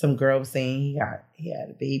some girl was saying he had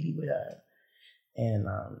a baby with her. And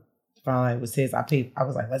finally it was his. I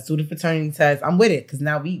was like, let's do the paternity test. I'm with it because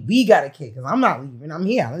now we got a kid because I'm not leaving. I'm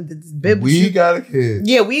here. We got a kid.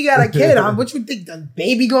 Yeah, we got a kid. What you think? The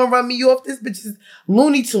baby gonna run me off? This bitch is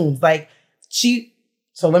Looney Tunes. Like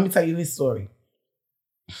so let me tell you his story.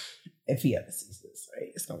 If he ever sees this,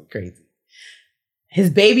 right? It's gonna be crazy. His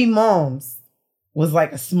baby mom's was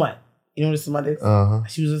like a smut. You know what a smut is? Uh-huh.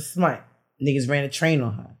 She was a smut. Niggas ran a train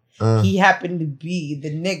on her. He happened to be the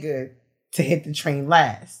nigga to hit the train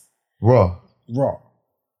last. Raw.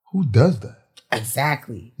 Who does that?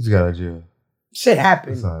 Exactly. He's got out of jail. Shit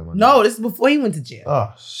happened. No, this is before he went to jail.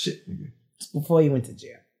 Oh, shit, nigga. It's before he went to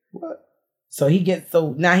jail. What? So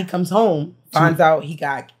now he comes home, finds out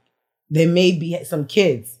there may be some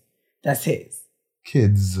kids that's his.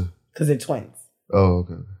 Kids. Because they're twins. Oh,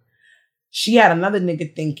 okay. She had another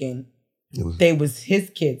nigga thinking they was his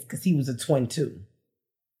kids because he was a twin too.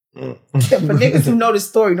 For niggas who know the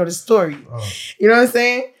story, Oh. You know what I'm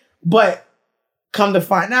saying? But come to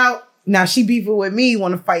find out, now she beefing with me,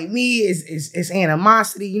 want to fight me. It's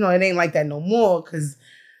animosity. You know, it ain't like that no more because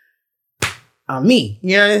I'm me.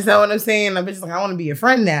 You know what I'm saying? I'm just like, I want to be a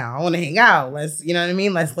friend now. I want to hang out. You know what I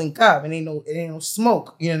mean? Let's link up. It ain't no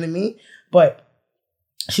smoke. You know what I mean? But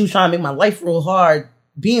she was trying to make my life real hard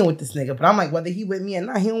being with this nigga. But I'm like, whether he with me or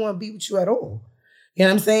not, he don't want to be with you at all. You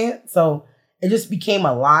know what I'm saying? So it just became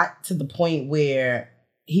a lot to the point where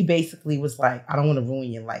he basically was like, I don't want to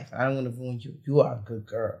ruin your life. I don't want to ruin you. You are a good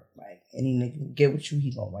girl. Like, any nigga who get with you,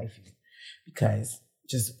 he gonna wife you. Because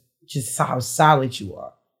just how solid you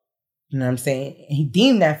are. You know what I'm saying? And he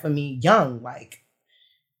deemed that for me young, like,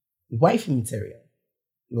 wifey material.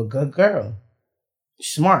 You're a good girl. You're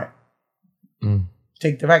smart.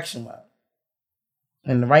 Take direction well.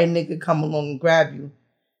 And the right nigga come along and grab you,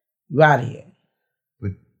 you out of here.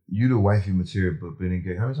 But you the wifey material, but been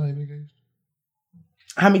engaged. How many times have you been engaged?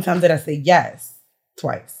 How many times did I say yes?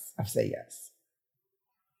 Twice. I've said yes.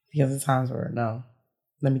 The other times were no.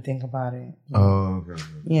 Let me think about it. Oh, okay.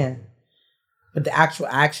 Yeah. But the actual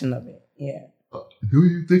action of it, yeah. Do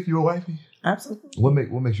you think you're a wifey? Absolutely.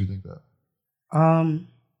 What makes you think that?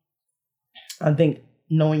 I think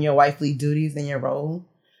knowing your wifely duties and your role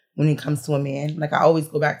when it comes to a man. Like, I always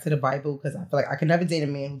go back to the Bible because I feel like I could never date a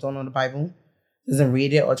man who don't know the Bible, doesn't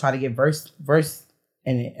read it, or try to get verse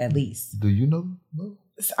in it at least. Do you know? No?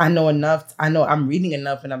 I know enough. I know I'm reading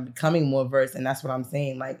enough and I'm becoming more versed, and that's what I'm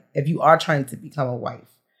saying. Like, if you are trying to become a wife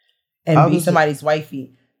and be somebody's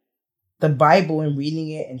wifey, the Bible and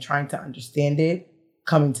reading it and trying to understand it,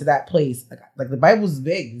 coming to that place, like the Bible's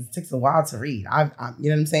big. It takes a while to read. You know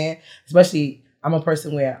what I'm saying? Especially, I'm a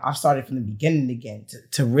person where I've started from the beginning again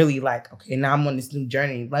to really like, okay, now I'm on this new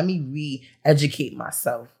journey. Let me re-educate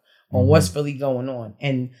myself on what's really going on.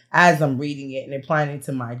 And as I'm reading it and applying it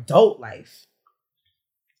to my adult life,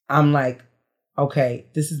 I'm like, okay,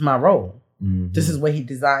 this is my role. This is what he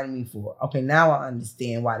designed me for. Okay, now I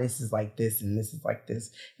understand why this is like this and this is like this.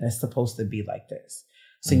 And it's supposed to be like this.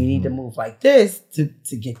 So you need to move like this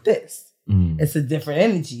to get this. It's a different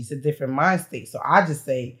energy. It's a different mind state. So I just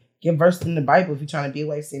say, get versed in the Bible if you're trying to be a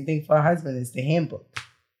wife. Same thing for a husband. It's the handbook.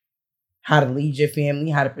 How to lead your family,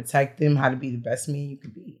 how to protect them, how to be the best man you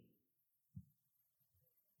could be.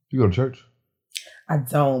 You go to church? I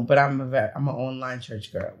don't, but I'm an online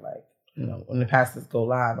church girl. Like, you know, when the pastors go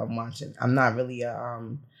live, I'm watching. I'm not really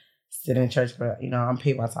a sitting in church, but, you know, I'm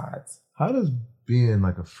paid my tithes. How does being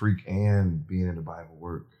like a freak and being in the Bible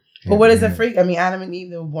work? But what is a freak? I mean, Adam and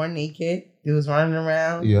Eve, they were born naked. They was running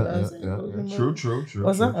around. Yeah. True.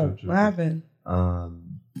 What's up? What happened?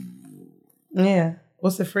 Yeah.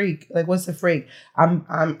 What's a freak? Like, what's a freak?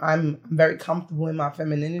 I'm very comfortable in my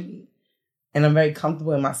femininity, and I'm very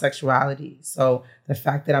comfortable in my sexuality. So the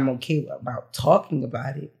fact that I'm okay about talking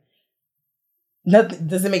about it, nothing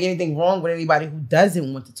doesn't make anything wrong with anybody who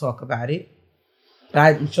doesn't want to talk about it. But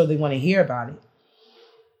I'm sure they want to hear about it.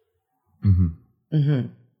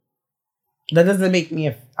 That doesn't make me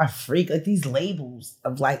a freak. Like, these labels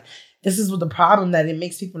of like, this is what the problem, that it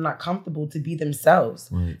makes people not comfortable to be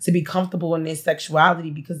themselves, to be comfortable in their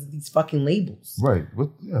sexuality because of these fucking labels. Right. What?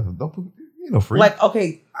 Yeah. Don't put, freak. Like,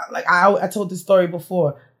 okay, like I told this story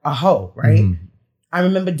before. A hoe, right? I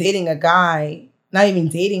remember dating a guy, not even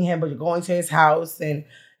dating him, but going to his house and,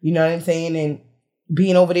 you know what I'm saying, and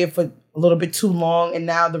being over there for a little bit too long. And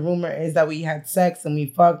now the rumor is that we had sex and we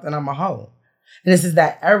fucked and I'm a hoe. And this is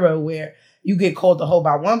that era where you get called a hoe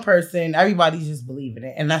by one person, everybody's just believing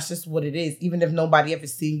it. And that's just what it is, even if nobody ever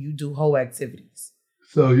seen you do hoe activities.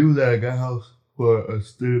 So you was at a guy's house? for a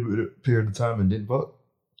extended period of time and didn't fuck?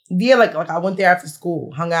 Yeah, like I went there after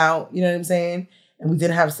school, hung out, you know what I'm saying? And we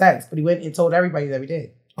didn't have sex, but he went and told everybody that we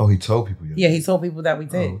did. Oh, he told people. Yeah, he told people that we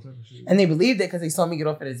did. Oh, and they believed it because they saw me get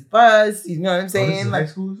off at his bus. You know what I'm saying? This is like, high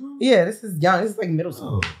school as well? Yeah, this is young. This is like middle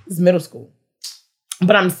school. Oh. This is middle school.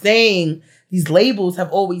 But I'm saying these labels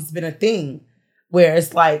have always been a thing where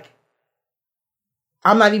it's like,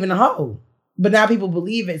 I'm not even a hoe. But now people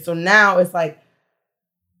believe it. So now it's like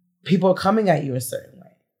people are coming at you a certain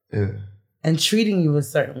way. Yeah. And treating you a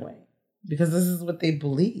certain way. Because this is what they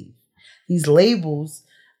believe. These labels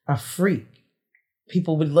are freak.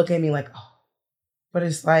 People would look at me like, oh. But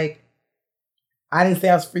it's like, I didn't say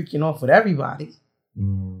I was freaking off with everybody.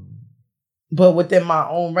 But within my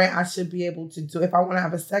own right, I should be able to do. If I want to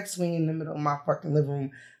have a sex swing in the middle of my fucking living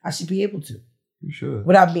room, I should be able to. You should.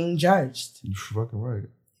 Without being judged. You're fucking right.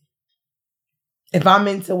 If I'm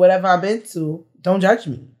into whatever I'm into, don't judge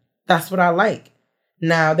me. That's what I like.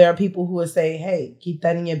 Now, there are people who will say, hey, keep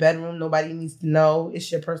that in your bedroom. Nobody needs to know.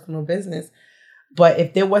 It's your personal business. But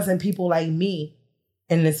if there wasn't people like me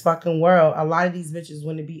in this fucking world, a lot of these bitches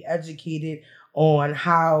wouldn't be educated on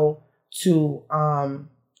how to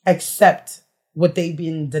accept what they've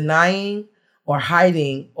been denying or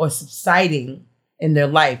hiding or subsiding in their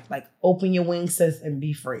life. Like, open your wings, sis, and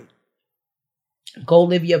be free. Go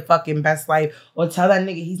live your fucking best life, or tell that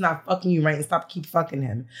nigga he's not fucking you right and keep fucking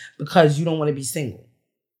him because you don't want to be single.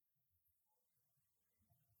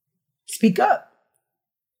 Speak up.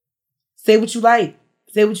 Say what you like.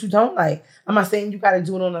 Say what you don't like. I'm not saying you got to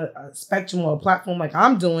do it on a spectrum or a platform like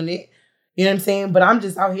I'm doing it. You know what I'm saying? But I'm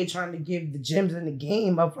just out here trying to give the gems in the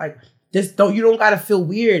game of like, you don't got to feel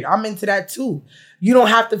weird. I'm into that too. You don't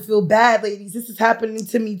have to feel bad, ladies. This is happening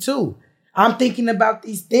to me too. I'm thinking about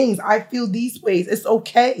these things. I feel these ways. It's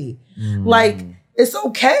okay. Like, it's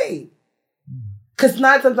okay. Because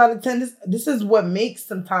 9 times out of 10, this is what makes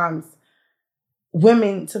sometimes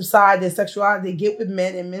women subside their sexuality. They get with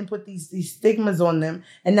men and men put these stigmas on them.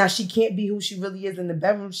 And now she can't be who she really is in the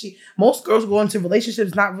bedroom. Most girls go into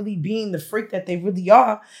relationships not really being the freak that they really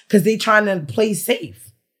are because they trying to play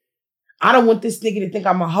safe. I don't want this nigga to think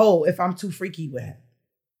I'm a hoe if I'm too freaky with him.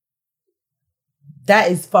 That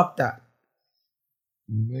is fucked up.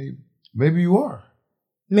 Maybe you are.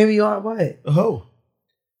 Maybe you are what? A hoe.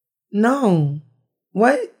 No.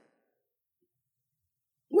 What?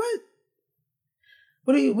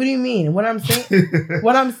 What do you mean? What I'm saying?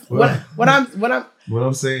 what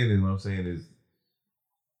I'm saying is,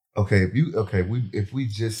 okay. If we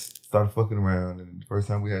just start fucking around and the first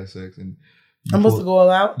time we had sex and I'm supposed to go all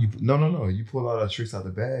out. No. You pull all our tricks out the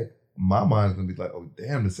bag. My mind's gonna be like, oh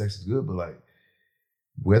damn, the sex is good, but like,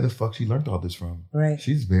 where the fuck she learned all this from? Right.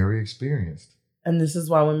 She's very experienced. And this is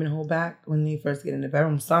why women hold back when they first get in the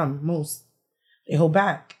bedroom. Most, they hold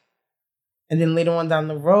back. And then later on down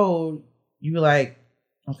the road, you be like,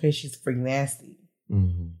 okay, she's freaking nasty.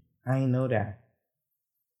 Mm-hmm. I ain't know that.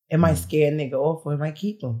 It might scare a nigga off or it might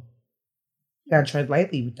keep him. You gotta tread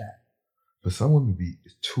lightly with that. But some women be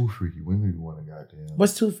too freaky. Women be wanting goddamn.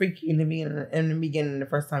 What's too freaky in the beginning, the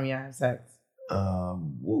first time you have sex?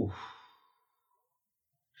 Woof.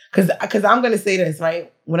 Cause I'm gonna say this,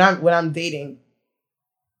 right? When I'm dating,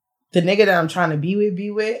 the nigga that I'm trying to be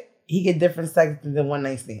with, he get different sex than the one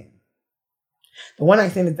night stand. The one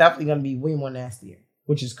night stand is definitely gonna be way more nastier,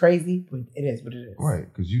 which is crazy, but it is what it is.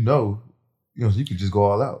 Right, because you know, so you could just go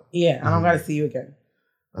all out. Yeah, I don't gotta see you again.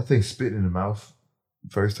 I think spitting in the mouth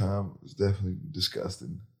first time was definitely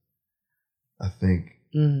disgusting. I think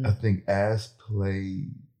ass play.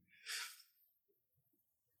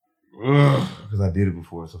 Because I did it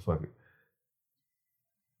before, so fuck it.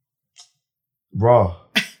 Raw.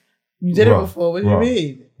 You did it before. What do you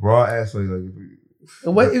mean? Raw ass play. Like,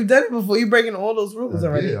 what you've done it before? You're breaking all those rules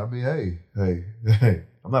already. Yeah, I mean, hey.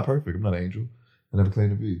 I'm not perfect. I'm not an angel. I never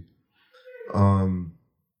claimed to be.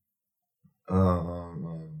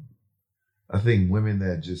 I think women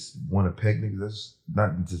that just want to peg niggas, that's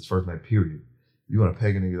not just first night, period. You want to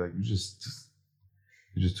peg a nigga, like, you're just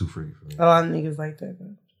too freaky for me. A lot of niggas like that,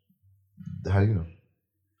 though. How do you know?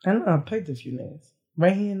 I know. I pegged a few niggas.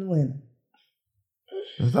 Right here in Atlanta.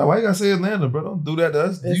 That's not, why you gotta say Atlanta, bro? Don't do that to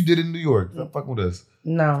us. You did it in New York. Stop fucking with us.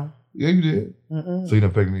 No. Yeah, you did. Mm-mm. So you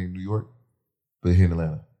done pegged me in New York, but here in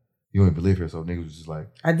Atlanta. You don't even live here, so niggas was just like...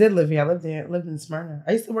 I did live here. I lived there. I lived in Smyrna.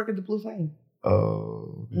 I used to work at the Blue Flame.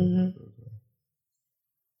 Oh. Okay, mm-hmm. Okay.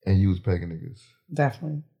 And you was pegging niggas.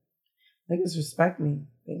 Definitely. Niggas respect me.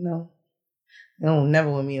 They know. They don't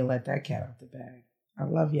never want me to let that cat out the bag. I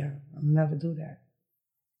love y'all. I'll never do that.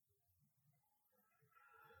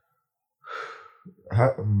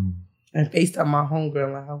 How, and FaceTime my homegirl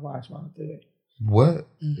and let her watch while I do it. What?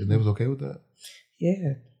 And they was okay with that?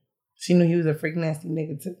 Yeah. She knew he was a freak nasty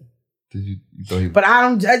nigga too. Did you thought he? But I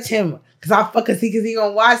don't judge him because he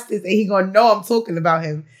gonna watch this and he gonna know I'm talking about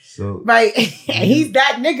him. So right, and he's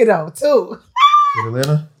that nigga though too. In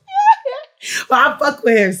Atlanta. But I fuck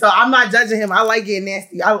with him, so I'm not judging him. I like getting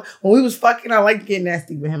nasty. When we was fucking, I like getting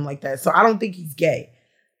nasty with him like that. So I don't think he's gay.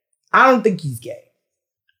 I don't think he's gay.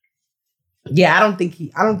 Yeah, I don't think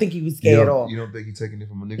he was gay at all. You don't think he's taking it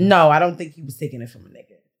from a nigga? No, I don't think he was taking it from a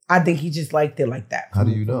nigga. I think he just liked it like that. How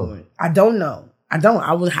do you know? I don't know.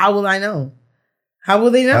 How will I know? How will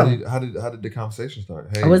they know? How did the conversation start?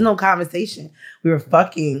 Hey, there was no conversation. We were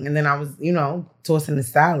fucking, and then I was, tossing the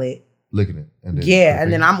salad. Licking it.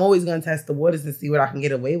 And then I'm always going to test the waters and see what I can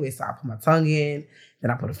get away with. So I put my tongue in,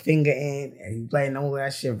 then I put a finger in, and letting all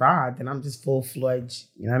that shit ride. Then I'm just full-fledged.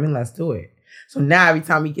 You know what I mean? Let's do it. So now every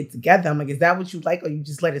time we get together, I'm like, is that what you like, or you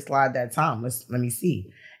just let it slide that time? Let me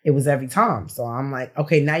see. It was every time. So I'm like,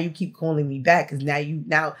 okay, now you keep calling me back because now you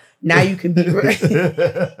can be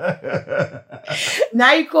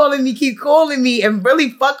now you keep calling me and really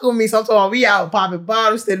fuck with me. So I'm talking, we out popping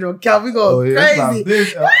bottles, sitting on couch, we going crazy.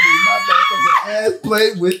 This, my motherfucking ass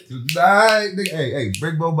play with tonight. Hey,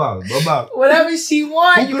 bring more bottles. Whatever she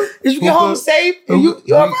want. You get home safe? You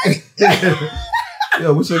all right?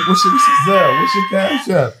 Yo, what's your Zelle? What's your cash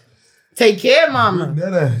app? Take care, mama.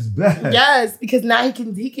 Bring that ass back. Yes, because now he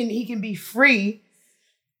can be free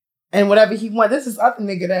and whatever he wants. This is other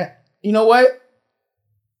nigga that, you know what?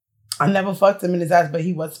 I never fucked him in his ass, but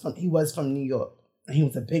he was from New York. And he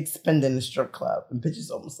was a big spender in the strip club. And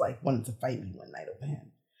bitches almost like wanted to fight me one night over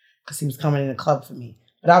him. Because he was coming in the club for me.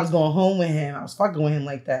 But I was going home with him. I was fucking with him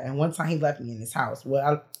like that. And one time he left me in his house.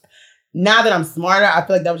 Well, now that I'm smarter, I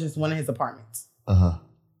feel like that was just one of his apartments. Uh-huh.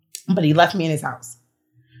 But he left me in his house.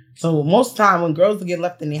 So most time when girls get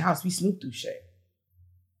left in their house, we snoop through shit.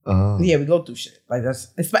 Uh-huh. Yeah, we go through shit. Like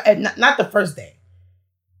it's not the first day,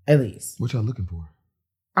 at least. What y'all looking for?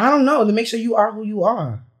 I don't know, to make sure you are who you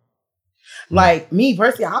are. Like me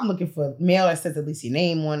personally, I'm looking for mail that says at least your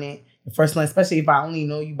name on it. The first one, especially if I only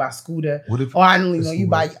know you by Scooter. Or I only know you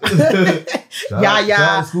by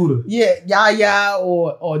Yaya. Scooter. Yeah, Yaya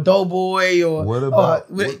or Doughboy or what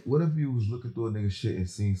if you was looking through a nigga shit and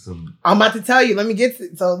seen some? I'm about to tell you. Let me get to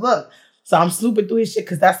it. So look. So I'm snooping through his shit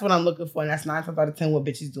because that's what I'm looking for. And that's 9 times out of 10 what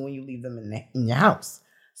bitches do when you leave them in your house.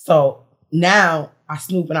 So now I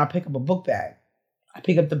snoop and I pick up a book bag. I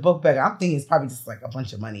pick up the book bag. I'm thinking it's probably just like a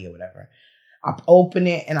bunch of money or whatever. I open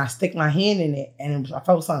it and I stick my hand in it and I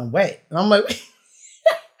felt something wet. And I'm like,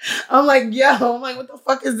 what the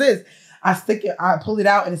fuck is this? I pull it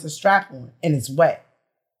out and it's a strap on and it's wet.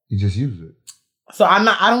 You just use it. So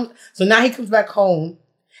so now he comes back home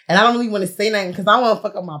and I don't really want to say nothing because I want to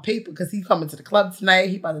fuck up my paper because he coming to the club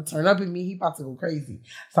tonight. He about to turn up at me. He about to go crazy.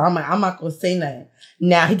 So I'm like, I'm not going to say nothing.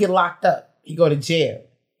 Now he get locked up. He go to jail.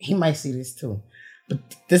 He might see this too. But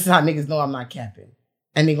this is how niggas know I'm not capping.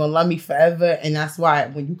 And they're gonna love me forever, and that's why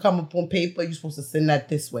when you come up on paper, you're supposed to send that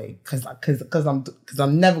this way, cause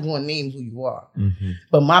I'm never gonna name who you are. Mm-hmm.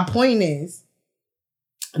 But my point is,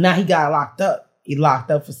 now he got locked up. He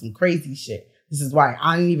locked up for some crazy shit. This is why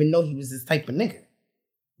I didn't even know he was this type of nigga.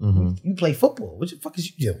 Mm-hmm. You play football. What the fuck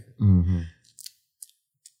is you doing? Mm-hmm.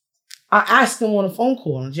 I asked him on a phone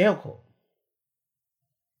call, on a jail call.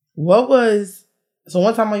 So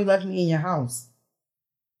one time you left me in your house,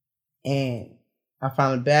 and I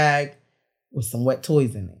found a bag with some wet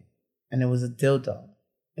toys in it. And it was a dildo.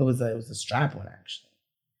 It was a strap-on, actually.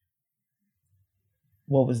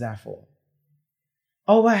 What was that for?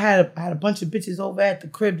 Oh, I had a bunch of bitches over at the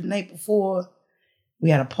crib the night before.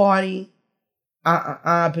 We had a party.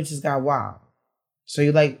 Bitches got wild. So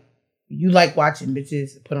you like watching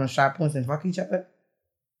bitches put on strap-ons and fuck each other?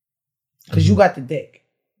 Because you got the dick.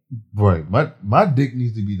 Right. My dick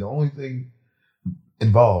needs to be the only thing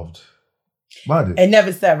involved. It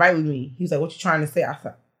never sat right with me. He was like, what you trying to say? I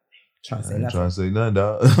thought, trying to say nothing. Trying to say nothing,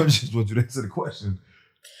 dog. I just want you to answer the question.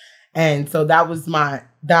 And so that was my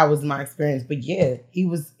experience. But yeah, he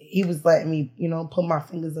was letting me, put my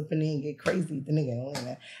fingers up in there and get crazy with the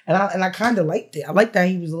nigga. And I kind of liked it. I liked that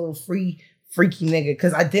he was a little freaky nigga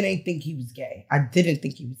because I didn't think he was gay. I didn't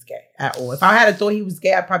think he was gay at all. If I had thought he was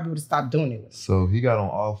gay, I probably would have stopped doing it with him. So he got on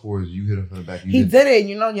all fours. You hit him from the back. He did it.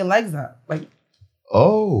 Your legs up. Like.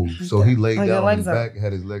 Oh, so he laid down on his back,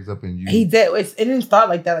 had his legs up, and you. He did. It didn't start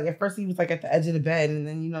like that. Like at first, he was like at the edge of the bed, and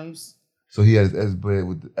then he was. So he had his bed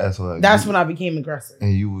with the asshole. Like that's when I became aggressive.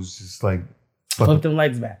 And you was just like, put them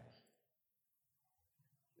legs back,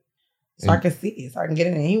 so I could see it, so I can get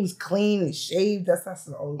in there. He was clean and shaved. That's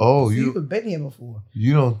you've been here before.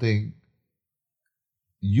 You don't think?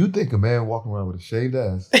 You think a man walking around with a shaved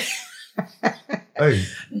ass Hey.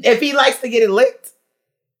 If he likes to get it licked,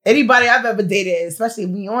 anybody I've ever dated, especially if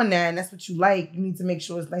we on there and that's what you like, you need to make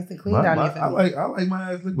sure it's nice and clean down there for me. I like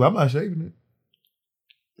my ass licked, but I'm not shaving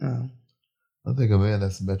it. Oh. I think a man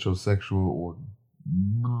that's metrosexual or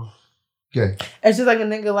gay. It's just like a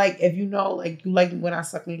nigga, like, if you know, like, you like when I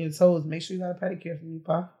suck on your toes, make sure you got a pedicure for me,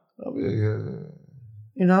 pa. Oh, yeah.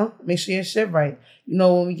 You know, make sure your shit right. You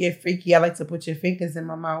know, when we get freaky, I like to put your fingers in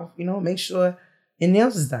my mouth. You know, make sure your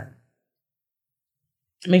nails is done.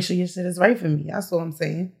 Make sure your shit is right for me. That's all I'm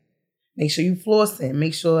saying. Make sure you flossing.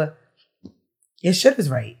 Make sure your shit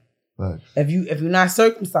is right. Right. If you're not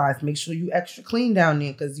circumcised, make sure you extra clean down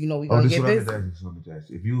there because you know we gonna get busy.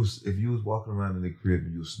 If you was walking around in the crib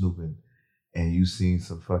and you was snooping and you seen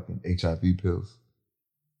some fucking HIV pills.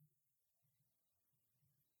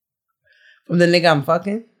 From the nigga I'm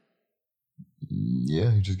fucking?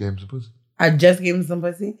 Yeah, you just gave him some pussy. I just gave him some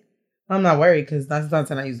pussy? I'm not worried because that's not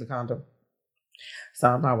the time I use the condom. So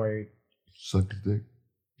I'm not worried. Suck the dick?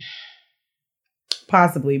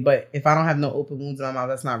 Possibly, but if I don't have no open wounds in my mouth,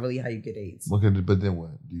 that's not really how you get AIDS. Okay, but then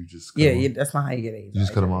what? Do you just cut yeah, that's not how you get AIDS. You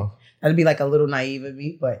just cut them off? That'd be like a little naive of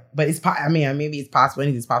me, but it's maybe it's possible.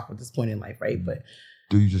 Anything's possible at this point in life, right? Mm-hmm. But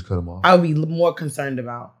do you just cut them off? I would be more concerned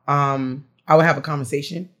about. I would have a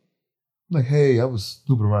conversation. Like, hey, I was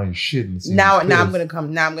snooping around your shit and now I'm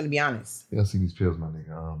gonna be honest. Yeah, I see these pills, my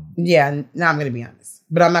nigga. Yeah, now I'm gonna be honest,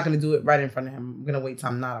 but I'm not gonna do it right in front of him. I'm gonna wait till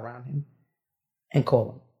I'm not around him and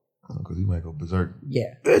call him. Because he might go berserk.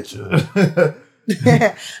 Yeah. Bitch.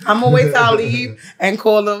 I'm gonna wait till I leave and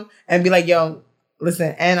call him and be like, yo,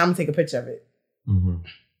 listen, and I'm gonna take a picture of it. Mm-hmm.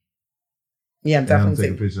 Yeah, I'm definitely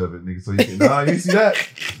taking a picture of it, nigga. So you can, nah, you ain't see that.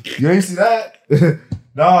 You ain't see that.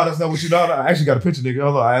 No, that's not what you know. I actually got a picture, nigga.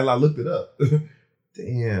 Hold on, I looked it up.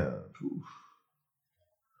 Damn. Oof.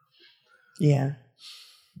 Yeah.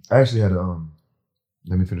 I actually had a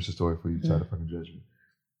let me finish the story before you try to fucking judge me.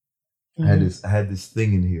 Mm-hmm. I had this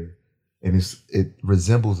thing in here, and it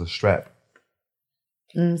resembles a strap.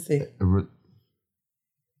 Let me see.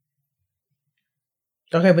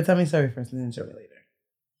 Okay, but tell me sorry first, and then show me later.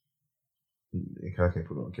 I can't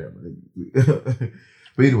put it on camera.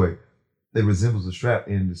 But anyway, it resembles a strap,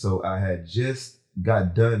 and so I had just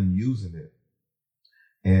got done using it,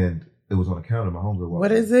 and it was on the counter. My homegirl.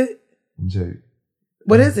 What is it? I'm gonna tell you.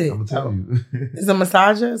 What is it? I'm gonna tell you. It's a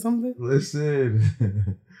massager or something?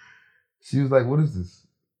 Listen. She was like, "What is this?"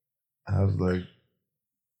 I was like,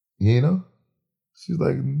 "You know?" She was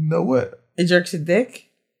like, "No, what?" It jerks your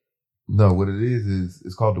dick? No, what it is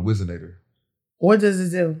it's called the Wizinator. What does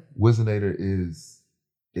it do? Wizinator is...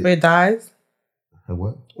 It dies?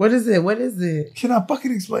 What? What is it? What is it? Can I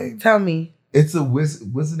fucking explain? Tell me. It's a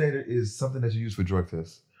Wizinator is something that you use for drug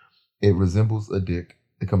tests. It resembles a dick.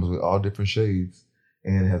 It comes with all different shades,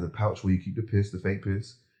 and it has a pouch where you keep the piss, the fake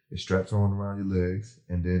piss. It straps on around your legs,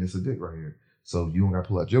 and then it's a dick right here. So you don't got to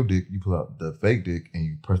pull out your dick. You pull out the fake dick, and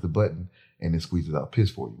you press the button, and it squeezes out piss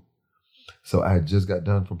for you. So I had just got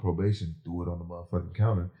done from probation, threw it on the motherfucking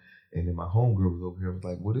counter, and then my homegirl was over here, was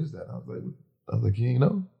like, "What is that?" I was like, "You ain't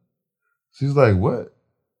know?" She was like, "What?"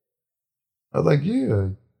 I was like, "Yeah,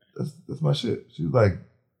 that's my shit." She was like,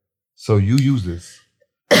 "So you use this?"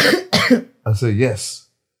 I said, "Yes."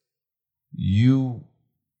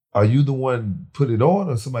 Are you the one put it on,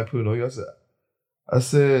 or somebody put it on you? I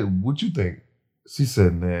said, "What you think?" She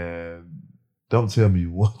said, "Man, don't tell me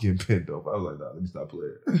you want to get pinned off." I was like, "Nah, let me stop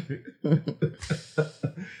playing."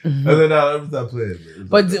 I said, "Nah, let me stop playing." Man.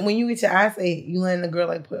 But when you get your ass ate, you letting the girl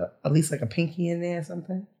like put at least like a pinky in there or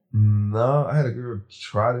something? No, I had a girl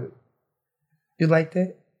tried it. You liked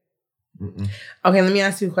it? Mm-mm. Okay, let me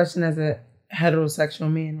ask you a question as a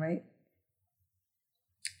heterosexual man, right?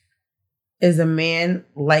 Is a man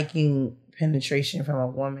liking penetration from a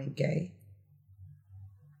woman gay?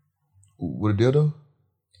 With a dildo?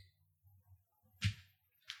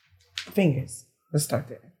 Fingers. Let's start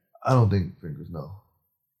there. I don't think fingers, no.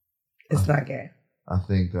 It's not gay. I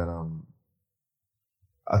think that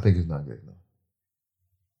I think it's not gay, no.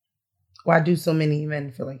 Why do so many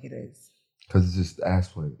men feel like it is? Because it's just ass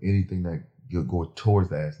play. Anything that you'll go towards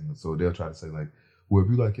the ass. And so they'll try to say like, well, if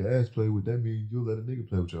you like your ass play with, that means you'll let a nigga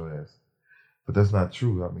play with your ass. But that's not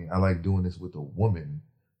true. I mean, I like doing this with a woman.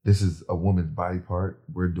 This is a woman's body part.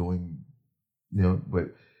 We're doing,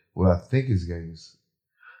 but what I think is gay is,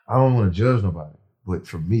 I don't want to judge nobody, but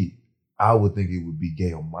for me, I would think it would be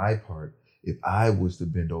gay on my part if I was to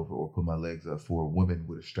bend over or put my legs up for a woman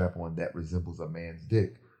with a strap on that resembles a man's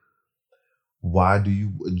dick. Why do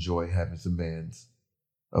you enjoy having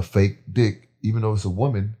a fake dick, even though it's a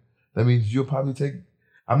woman? That means you'll probably take,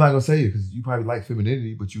 I'm not going to say it because you probably like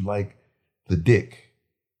femininity, but you like the dick.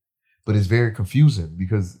 But it's very confusing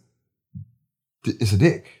because it's a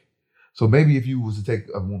dick. So maybe if you was to take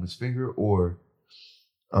a woman's finger or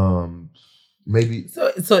maybe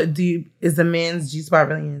So is a man's G spot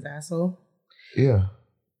really in his asshole? Yeah.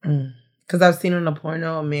 Because I've seen on a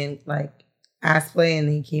porno a man like ass play and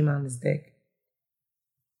he came out his dick.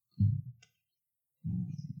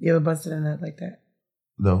 You ever busted a nut like that?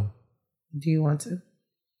 No. Do you want to?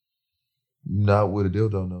 Not with a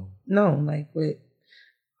dildo, no. No, like with.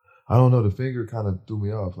 I don't know. The finger kind of threw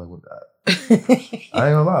me off. Like with that. I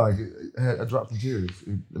ain't gonna lie. Like I dropped some tears.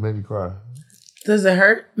 It made me cry. Does it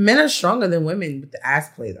hurt? Men are stronger than women with the ass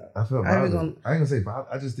play though. I felt violent. I ain't gonna say violent.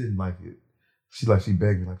 I just didn't like it. She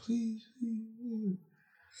begged me like, please.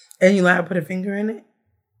 And you let her put a finger in it?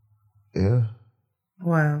 Yeah.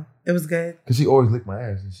 Wow. It was good. Cause she always licked my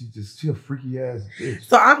ass, and she a freaky ass bitch.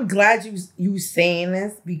 So I'm glad you saying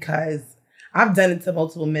this because I've done it to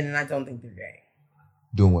multiple men, and I don't think they're gay.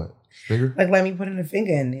 Doing what? Finger? Like let me put in a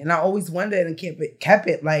finger in it, and I always wondered and kept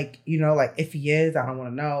it like like if he is, I don't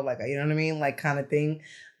want to know, like you know what I mean, like kind of thing.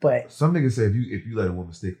 But some niggas say if you let a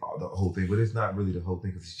woman stick the whole thing, but it's not really the whole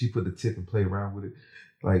thing because she put the tip and play around with it,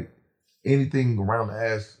 like anything around the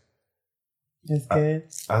ass. It's good.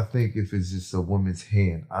 I think if it's just a woman's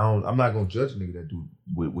hand, I'm not gonna judge a nigga that do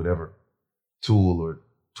with whatever tool or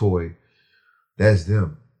toy. That's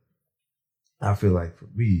them. I feel like for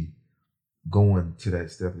me, going to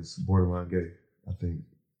that step is borderline gay. I think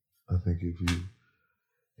if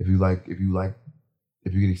you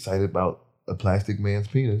get excited about a plastic man's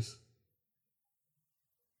penis,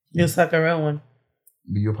 you'll suck a real one.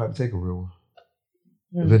 You'll probably take a real one.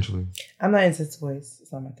 Eventually. I'm not into toys.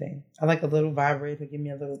 It's not my thing. I like a little vibrator. Give me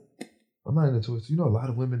a little. I'm not into toys. You know, a lot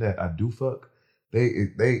of women that I do fuck, they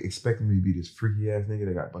expect me to be this freaky ass nigga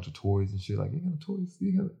that got a bunch of toys and shit. Like, you got no toys?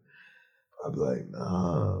 You got? I'd be like,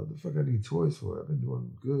 nah, what the fuck I need toys for? I've been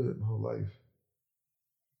doing good my whole life.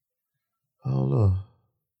 I don't know.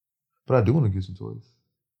 But I do want to get some toys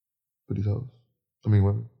for these hoes. I mean,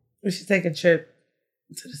 women. We should take a trip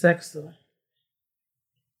to the sex store.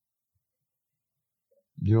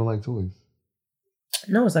 You don't like toys?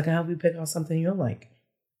 No, it's like I can help you pick out something you don't like.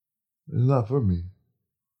 It's not for me.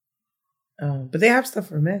 But they have stuff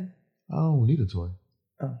for men. I don't need a toy.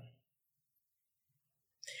 Oh.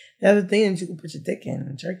 The other thing is you can put your dick in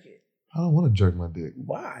and jerk it. I don't want to jerk my dick.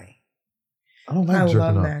 Why? I don't like jerking off.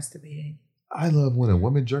 I love masturbating. I love when a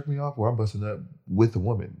woman jerk me off or I'm busting up with a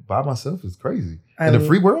woman. By myself is crazy. In the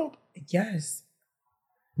free world? Yes.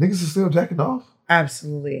 Niggas are still jacking off?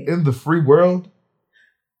 Absolutely. In the free world?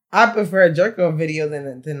 I prefer a jerk off video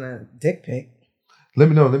than a dick pic. Let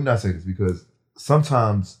me not say this because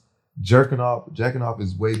sometimes jacking off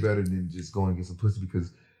is way better than just going to get some pussy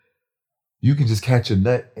because you can just catch a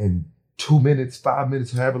nut in 2 minutes, 5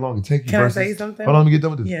 minutes, however long it takes you. Can I say something? Hold on, let me get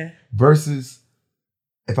done with this. Yeah. Versus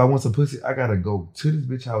if I want some pussy, I gotta go to this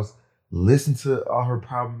bitch house, listen to all her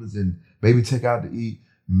problems and maybe take out to eat,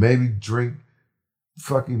 maybe drink,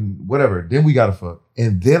 fucking whatever. Then we gotta fuck.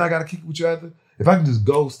 And then I gotta kick it with you after. If I can just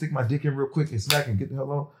go stick my dick in real quick and smack and get the hell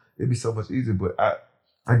on, it'd be so much easier. But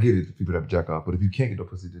I get it, the people that jack off. But if you can't get no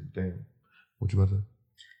pussy, then damn. What you about to say?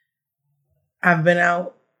 I've been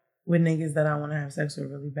out with niggas that I want to have sex with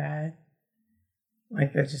really bad.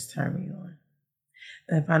 Like that just turn me on.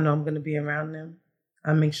 And if I know I'm going to be around them,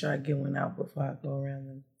 I make sure I get one out before I go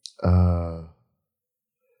around them.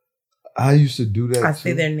 I used to do that I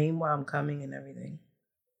say their name while I'm coming and everything.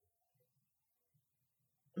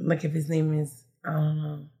 Like if his name is, I don't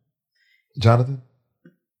know. Jonathan?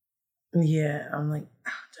 Yeah, I'm like,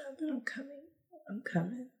 Jonathan, I'm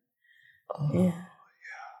coming. Oh, yeah.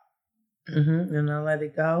 And I let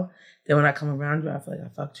it go. Then when I come around you, I feel like I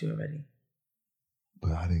fucked you already.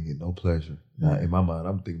 But I didn't get no pleasure. Now, in my mind,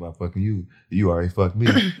 I'm thinking about fucking you. You already fucked me.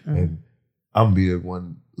 And I'm going to be the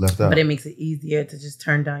one left out. But it makes it easier to just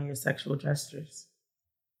turn down your sexual gestures.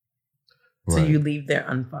 Right. So you leave there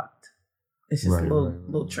unfucked. It's just a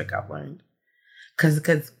little trick I've learned. Because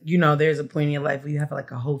there's a point in your life where you have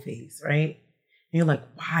like a whole face, right? And you're like,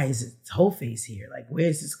 why is this whole face here? Like, where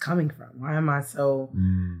is this coming from? Why am I so,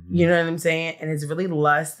 you know what I'm saying? And it's really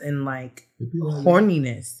lust and like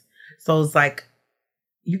horniness. So it's like,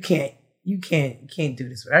 you can't do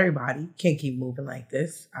this with everybody. You can't keep moving like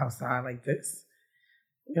this, outside like this.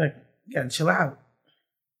 You're like, you gotta chill out.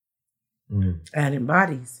 Adding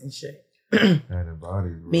bodies and shit. Adding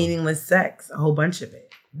bodies. Bro. Meaningless sex, a whole bunch of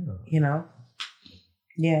it. Yeah.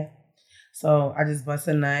 Yeah. So I just bust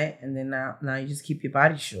a nut, and then now you just keep your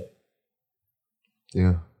body short.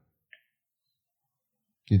 Yeah.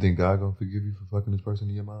 You think God gonna forgive you for fucking this person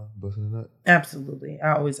in your mind, busting a nut? Absolutely.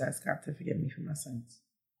 I always ask God to forgive me for my sins.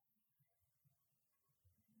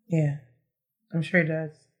 Yeah. I'm sure he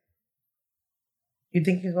does. You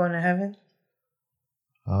think you're going to heaven?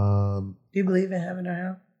 Do you believe in heaven or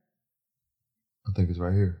hell? I think it's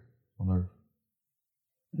right here on earth.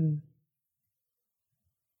 Mm.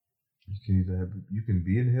 You can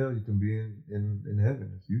be in hell, you can be in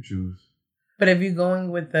heaven if you choose. But if you're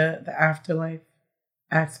going with the afterlife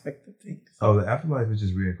aspect of things. Oh, the afterlife is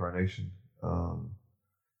just reincarnation. I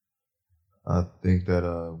think that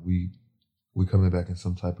we coming back in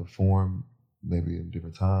some type of form, maybe in a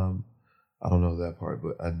different time. I don't know that part,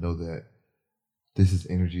 but I know that this is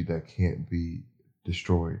energy that can't be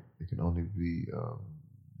destroyed. It can only be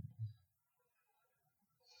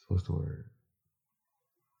what's the word?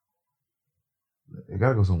 It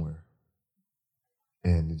gotta go somewhere,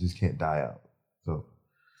 and it just can't die out. So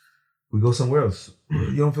we go somewhere else.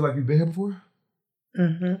 You don't feel like you've been here before?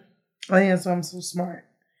 Mm-hmm. I think that's why I'm so smart.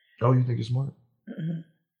 Oh, you think you're smart? Mm-hmm.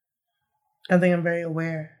 I think I'm very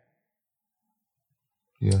aware.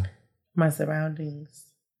 Yeah. My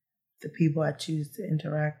surroundings, the people I choose to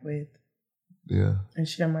interact with. Yeah. And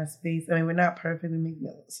share my space. I mean, we're not perfect. We make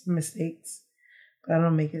some mistakes, but I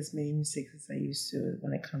don't make as many mistakes as I used to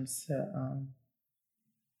when it comes to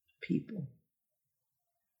people.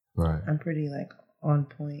 Right. I'm pretty like on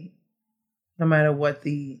point. No matter what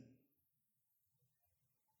the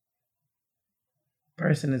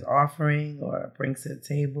person is offering or brings to the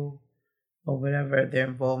table or whatever their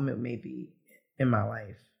involvement may be in my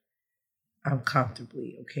life, I'm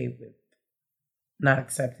comfortably okay with not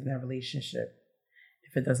accepting that relationship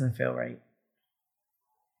if it doesn't feel right.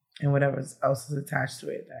 And whatever else is attached to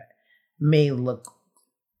it that may look,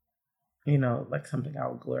 like something I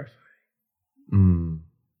would glorify. Mm.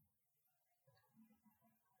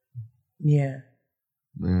 Yeah.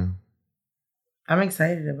 Yeah. I'm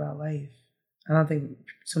excited about life. I don't think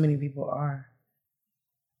too many people are.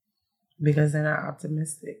 Because they're not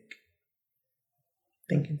optimistic.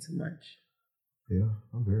 Thinking too much. Yeah,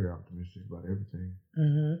 I'm very optimistic about everything.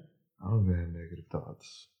 Mm-hmm. I don't even have negative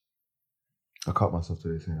thoughts. I caught myself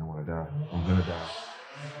today saying I want to die. I'm gonna die.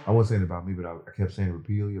 I wasn't saying it about me, but I kept saying it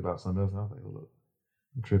repeatedly about something else. And I was like, oh, look,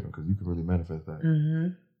 I'm tripping because you can really manifest that.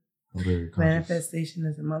 Mm-hmm. I'm very conscious. Manifestation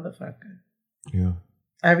is a motherfucker. Yeah.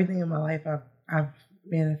 Everything in my life I've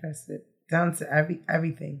manifested down to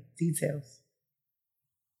everything, details.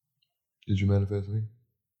 Did you manifest me?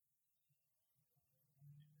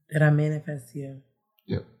 Did I manifest you?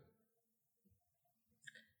 Yep.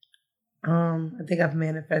 I think I've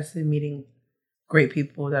manifested meeting great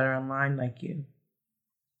people that are aligned like you.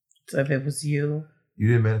 So if it was you. You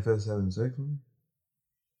didn't manifest having sex with me?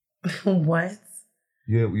 What?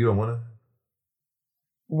 You don't want to?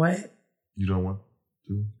 What? You don't want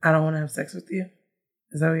to? I don't want to have sex with you?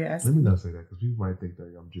 Is that what you're asking? Let me not say that because people might think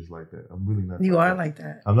that I'm just like that. I'm really not. You are like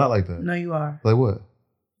that. I'm not like that. No, you are. Like what?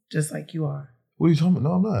 Just like you are. What are you talking about?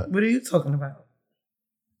 No, I'm not. What are you talking about?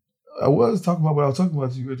 I was talking about what I was talking about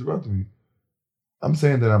until you interrupted me. I'm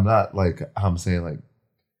saying that I'm not like, I'm saying like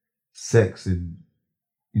sex and,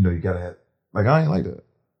 you gotta have, like, I ain't like that.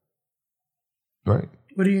 Right?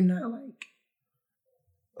 What are you not like?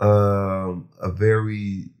 A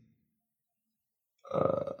very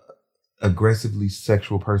aggressively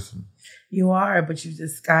sexual person. You are, but you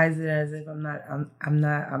disguise it as if I'm not.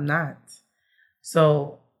 I'm not.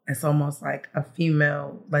 So it's almost like a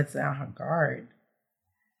female lets down her guard.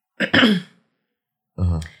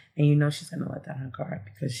 Uh-huh. And she's going to let down her guard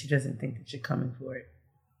because she doesn't think that you're coming for it.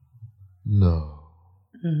 No.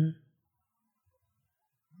 Mm-hmm.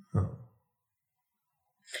 Oh.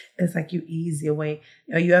 It's like you ease your way.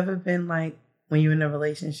 You ever been like when you're in a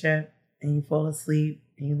relationship and you fall asleep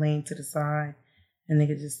and you laying to the side and they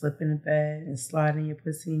could just slip in the bed and slide in your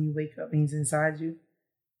pussy and you wake up and he's inside you?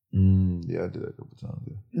 Yeah, I did that a couple times.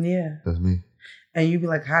 Yeah. That's me. And you'd be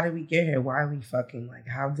like, how did we get here? Why are we fucking? Like,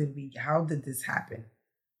 how did this happen?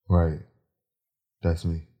 Right. That's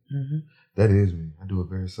me. Mm-hmm. That is me. I do it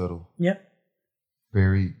very subtle. Yep.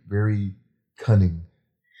 Very, very cunning.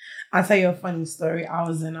 I'll tell you a funny story. I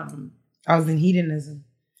was in hedonism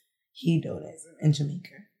in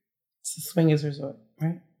Jamaica. It's a swingers resort,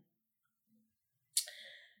 right?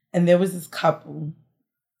 And there was this couple,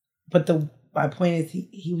 but my point is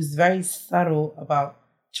he was very subtle about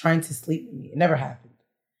trying to sleep with me. It never happened.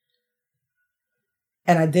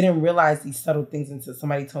 And I didn't realize these subtle things until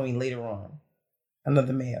somebody told me later on,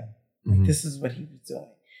 another male. Like, this is what he was doing.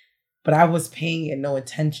 But I was paying it no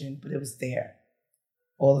attention, but it was there.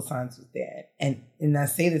 All the signs was there. And I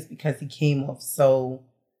say this because he came off so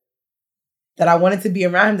that I wanted to be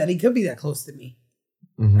around him, that he could be that close to me.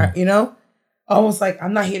 Mm-hmm. Almost like,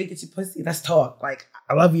 I'm not here to get your pussy. Let's talk. Like,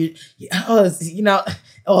 I love you. All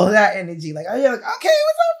that energy. Like, oh, you're like, okay,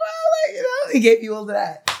 what's up, bro? Like, he gave you all of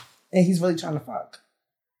that. And he's really trying to fuck.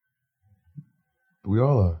 We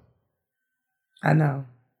all are. I know.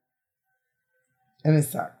 And it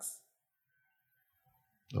sucks.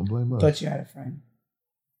 Don't blame us. Thought you had a friend.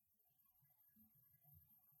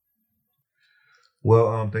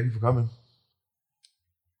 Well, thank you for coming.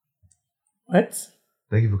 What?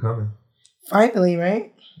 Thank you for coming. Finally,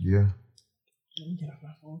 right? Yeah. Let me get off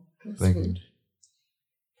my phone. Thank you.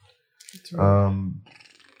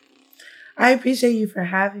 I appreciate you for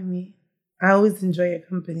having me. I always enjoy your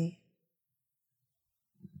company.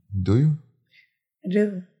 Do you? I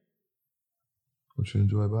do. What you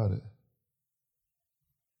enjoy about it?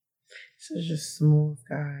 He's just a smooth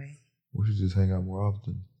guy. We should just hang out more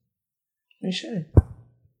often. We should.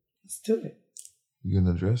 Let's do it. You getting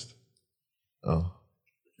undressed? Oh.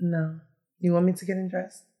 No. You want me to get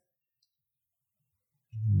undressed?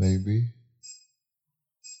 Maybe.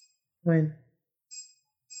 When?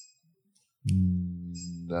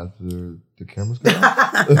 After the cameras cut off?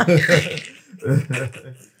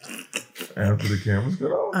 After the cameras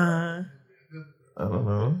cut off? I don't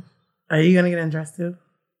know. Are you going to get undressed too?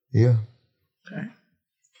 Yeah. Okay.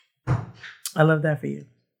 I love that for you.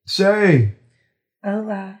 Shay!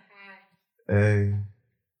 Hola. Hey.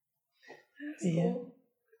 Yeah.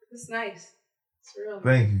 It's nice. It's real.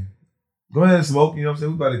 Thank you. Go ahead and smoke. You know what I'm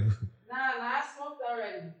saying? We about to. Nah, I smoked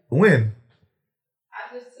already. When?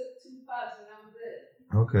 I just took 2 puffs and I'm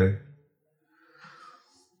good. Okay.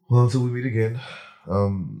 Well, until we meet again.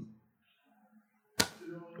 When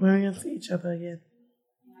are we going to see each other again?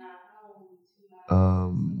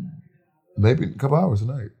 Maybe in a couple hours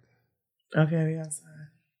tonight. Okay, we outside.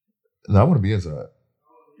 No, I want to be inside.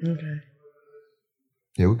 Okay.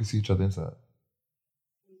 Yeah, we can see each other inside.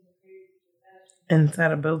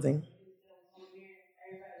 Inside a building.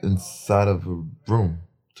 Inside of a room,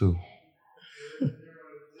 too.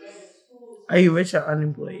 Are you rich or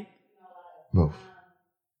unemployed? Both.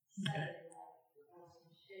 Okay.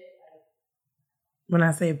 When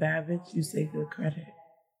I say bad bitch, you say good credit.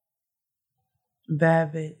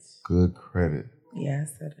 Bad bitch. Good credit. Yeah, I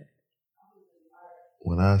said it.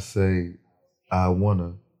 When I say I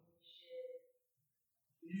want,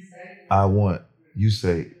 you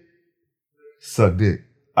say suck dick.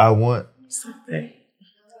 I want. Suck dick.